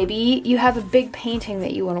maybe you have a big painting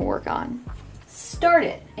that you want to work on. Start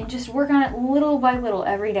it and just work on it little by little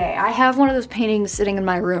every day. I have one of those paintings sitting in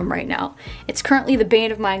my room right now. It's currently the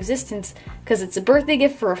bane of my existence because it's a birthday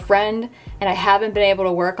gift for a friend and I haven't been able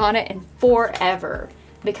to work on it in forever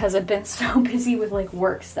because I've been so busy with like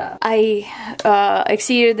work stuff. I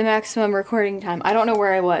exceeded the maximum recording time. I don't know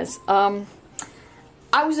where I was.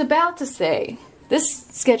 I was about to say this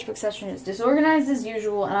sketchbook session is disorganized as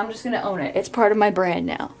usual and I'm just gonna own it. It's part of my brand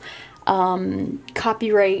now.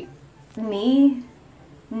 Copyright me.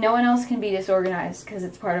 No one else can be disorganized because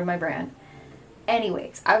it's part of my brand.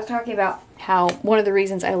 Anyways, I was talking about how one of the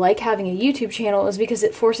reasons I like having a YouTube channel is because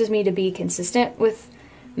it forces me to be consistent with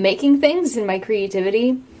making things in my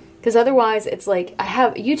creativity, because otherwise it's like I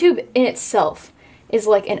have YouTube in itself is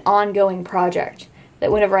like an ongoing project that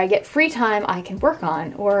whenever I get free time I can work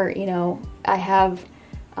on, or you know, I have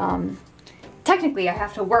technically I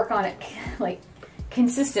have to work on it like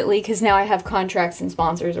consistently because now I have contracts and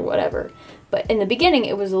sponsors or whatever. But in the beginning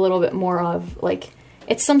it was a little bit more of like,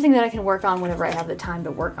 it's something that I can work on whenever I have the time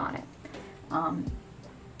to work on it.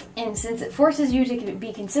 And since it forces you to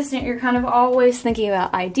be consistent, you're kind of always thinking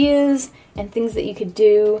about ideas and things that you could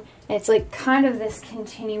do. And it's like kind of this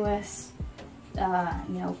continuous, you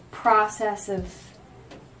know, process of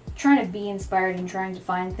trying to be inspired and trying to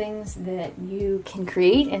find things that you can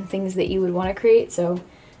create and things that you would want to create. So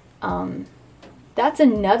that's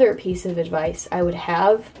another piece of advice I would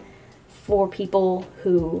have for people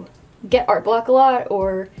who get art block a lot,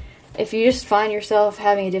 or if you just find yourself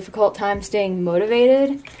having a difficult time staying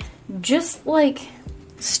motivated, just like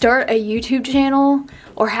start a YouTube channel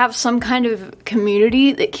or have some kind of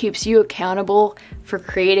community that keeps you accountable for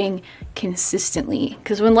creating consistently.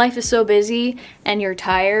 Because when life is so busy and you're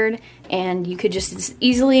tired and you could just as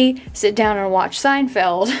easily sit down and watch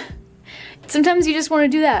Seinfeld, sometimes you just want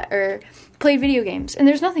to do that, or play video games. And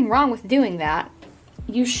there's nothing wrong with doing that.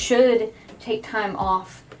 You should take time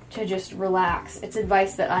off to just relax. It's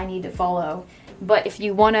advice that I need to follow. But if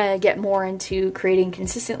you want to get more into creating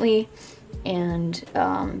consistently and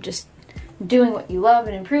just doing what you love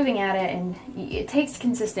and improving at it, and it takes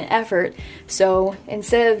consistent effort. So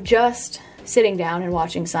instead of just sitting down and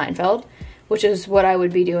watching Seinfeld, which is what I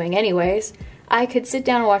would be doing anyways, I could sit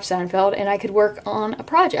down and watch Seinfeld and I could work on a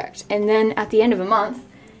project. And then at the end of a month,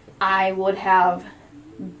 I would have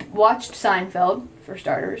watched Seinfeld, for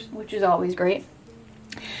starters, which is always great.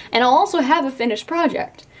 And I'll also have a finished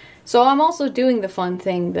project. So I'm also doing the fun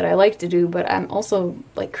thing that I like to do, but I'm also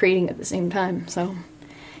like creating at the same time. So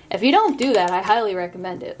if you don't do that, I highly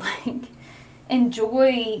recommend it. Like, enjoy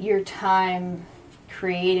your time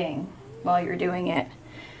creating while you're doing it.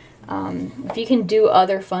 If you can do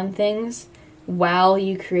other fun things while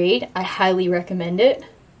you create, I highly recommend it.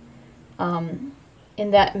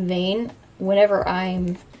 In that vein, whenever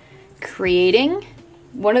I'm creating,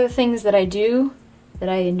 one of the things that I do that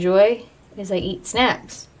I enjoy is I eat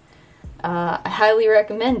snacks. I highly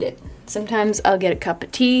recommend it. Sometimes I'll get a cup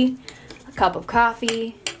of tea, a cup of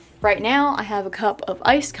coffee. Right now I have a cup of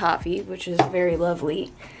iced coffee, which is very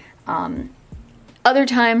lovely. Other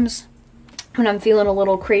times when I'm feeling a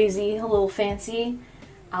little crazy, a little fancy,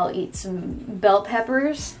 I'll eat some bell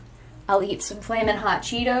peppers, I'll eat some Flamin' Hot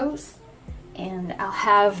Cheetos, and I'll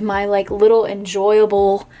have my like little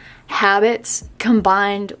enjoyable habits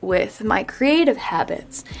combined with my creative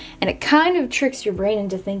habits. And it kind of tricks your brain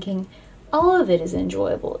into thinking all of it is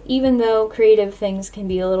enjoyable, even though creative things can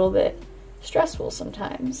be a little bit stressful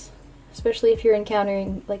sometimes, especially if you're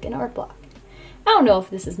encountering like an art block. I don't know if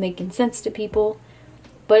this is making sense to people,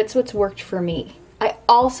 but it's what's worked for me. I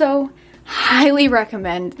also highly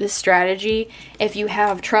recommend this strategy if you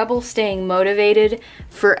have trouble staying motivated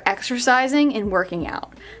for exercising and working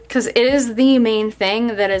out, because it is the main thing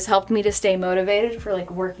that has helped me to stay motivated for like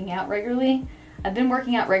working out regularly. I've been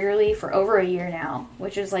working out regularly for over a year now,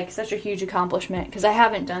 which is like such a huge accomplishment because I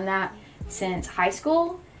haven't done that since high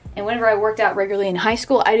school. And whenever I worked out regularly in high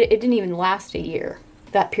school, it didn't even last a year,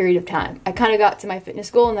 that period of time. I kind of got to my fitness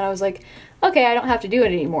goal and then I was like, okay, I don't have to do it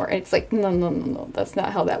anymore. And it's like, no, that's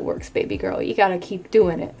not how that works, baby girl. You gotta keep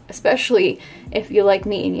doing it, especially if you're like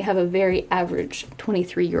me and you have a very average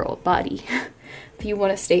 23-year-old body. If you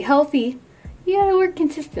want to stay healthy, you gotta work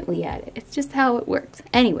consistently at it. It's just how it works.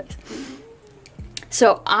 Anyways,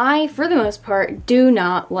 so I, for the most part, do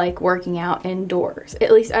not like working out indoors.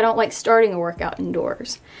 At least I don't like starting a workout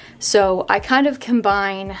indoors. So I kind of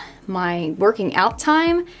combine my working out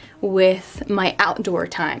time with my outdoor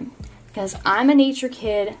time. Because I'm a nature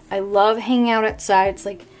kid. I love hanging out outside. It's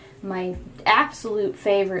like my absolute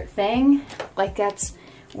favorite thing. Like that's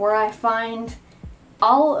where I find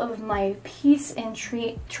all of my peace and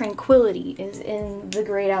tranquility is in the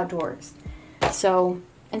great outdoors. So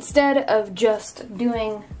instead of just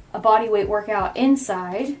doing a bodyweight workout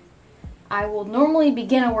inside, I will normally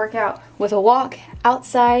begin a workout with a walk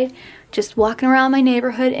outside, just walking around my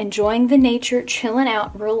neighborhood, enjoying the nature, chilling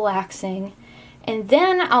out, relaxing. And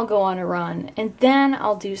then I'll go on a run, and then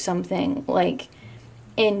I'll do something like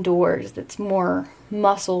indoors that's more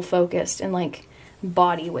muscle focused and like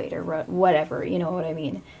body weight or whatever, you know what I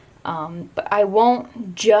mean. But I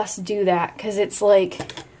won't just do that because it's like,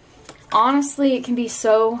 honestly, it can be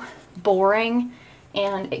so boring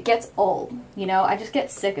and it gets old, you know. I just get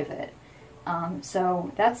sick of it.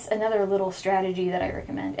 So that's another little strategy that I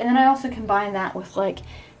recommend. And then I also combine that with like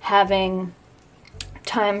having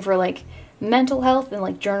time for like mental health and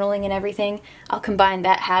like journaling and everything. I'll combine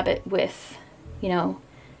that habit with, you know,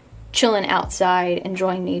 chilling outside,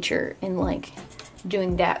 enjoying nature, and like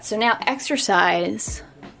doing that. So now exercise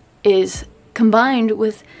is combined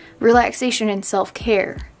with relaxation and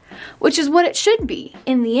self-care, which is what it should be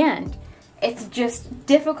in the end. It's just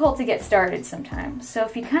difficult to get started sometimes. So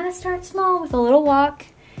if you kind of start small with a little walk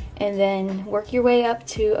and then work your way up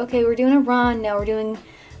to, okay, we're doing a run, now we're doing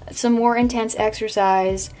some more intense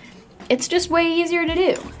exercise, it's just way easier to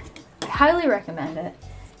do. I highly recommend it.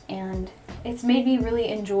 And it's made me really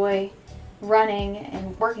enjoy running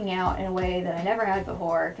and working out in a way that I never had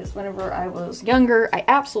before, because whenever I was younger, I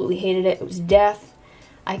absolutely hated it. It was death.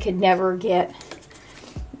 I could never get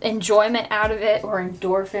enjoyment out of it or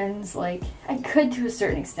endorphins. Like, I could to a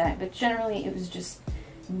certain extent, but generally it was just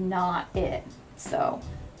not it. So,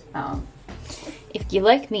 if you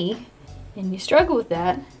like me and you struggle with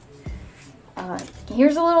that,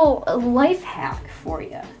 here's a little life hack for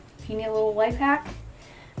you. If you need a little life hack,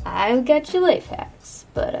 I've got you life hacks.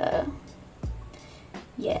 But,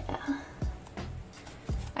 yeah.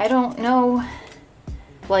 I don't know,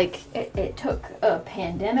 like, it took a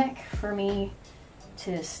pandemic for me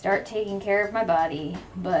to start taking care of my body,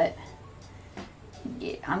 but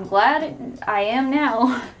yeah, I'm glad I am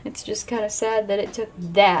now. It's just kind of sad that it took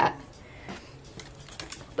that,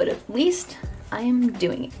 but at least I am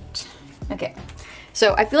doing it. Okay,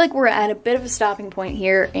 so I feel like we're at a bit of a stopping point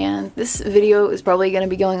here, and this video is probably going to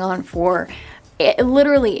be going on for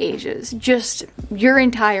literally ages, just your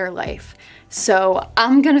entire life. So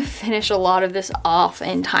I'm going to finish a lot of this off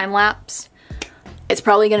in time lapse. It's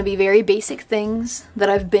probably going to be very basic things that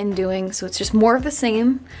I've been doing, so it's just more of the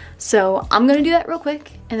same. So I'm going to do that real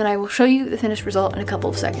quick, and then I will show you the finished result in a couple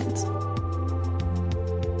of seconds.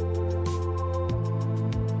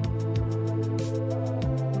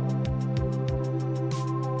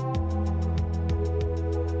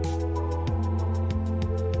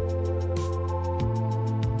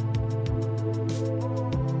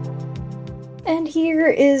 And here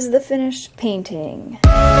is the finished painting.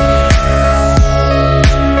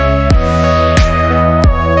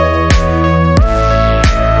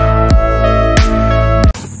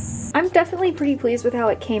 I'm definitely pretty pleased with how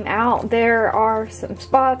it came out. There are some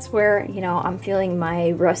spots where, you know, I'm feeling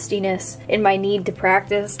my rustiness and my need to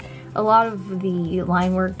practice. A lot of the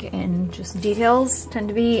line work and just details tend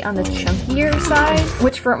to be on the chunkier side,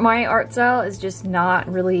 which for my art style is just not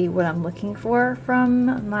really what I'm looking for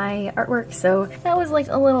from my artwork. So that was like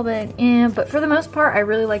a little bit, but for the most part, I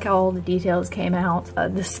really like how all the details came out.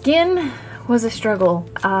 The skin was a struggle.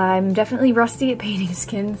 I'm definitely rusty at painting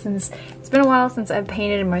skin since it's been a while since I've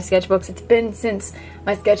painted in my sketchbooks. It's been since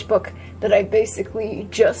my sketchbook that I basically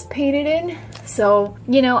just painted in. So,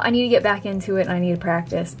 you know, I need to get back into it and I need to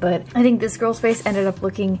practice, but I think this girl's face ended up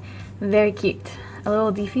looking very cute. A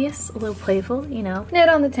little devious, a little playful, you know. Net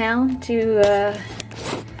on the town to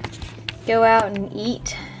go out and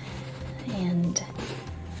eat and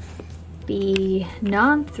be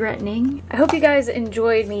non-threatening. I hope you guys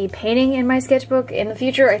enjoyed me painting in my sketchbook. In the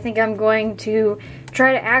future, I think I'm going to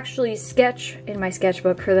try to actually sketch in my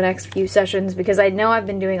sketchbook for the next few sessions, because I know I've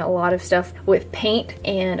been doing a lot of stuff with paint,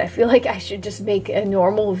 and I feel like I should just make a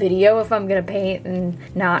normal video if I'm gonna paint and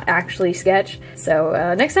not actually sketch. So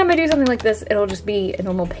next time I do something like this, it'll just be a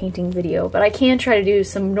normal painting video, but I can try to do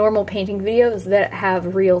some normal painting videos that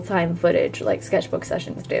have real-time footage like sketchbook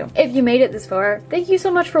sessions do. If you made it this far, thank you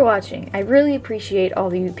so much for watching. I really appreciate all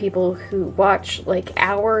the people who watch like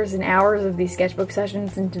hours and hours of these sketchbook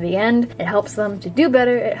sessions into the end. It helps them to do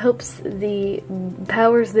better. It helps the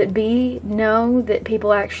powers that be know that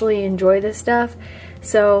people actually enjoy this stuff.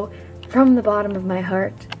 So from the bottom of my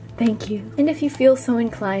heart, thank you. And if you feel so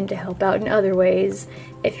inclined to help out in other ways,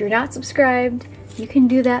 if you're not subscribed, you can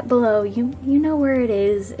do that below. You know where it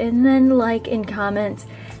is, and then like and comment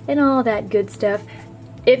and all that good stuff.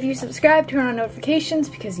 If you subscribe, turn on notifications,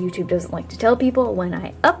 because YouTube doesn't like to tell people when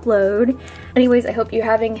I upload. Anyways, I hope you're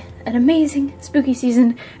having an amazing spooky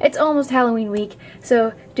season. It's almost Halloween week,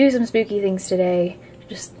 so do some spooky things today.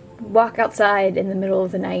 Just walk outside in the middle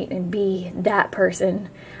of the night and be that person.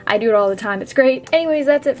 I do it all the time. It's great. Anyways,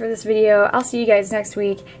 that's it for this video. I'll see you guys next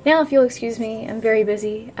week. Now, if you'll excuse me, I'm very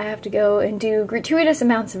busy. I have to go and do gratuitous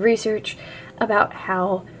amounts of research about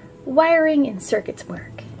how wiring and circuits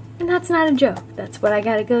work. And that's not a joke. That's what I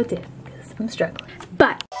gotta go do, because I'm struggling.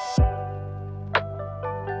 But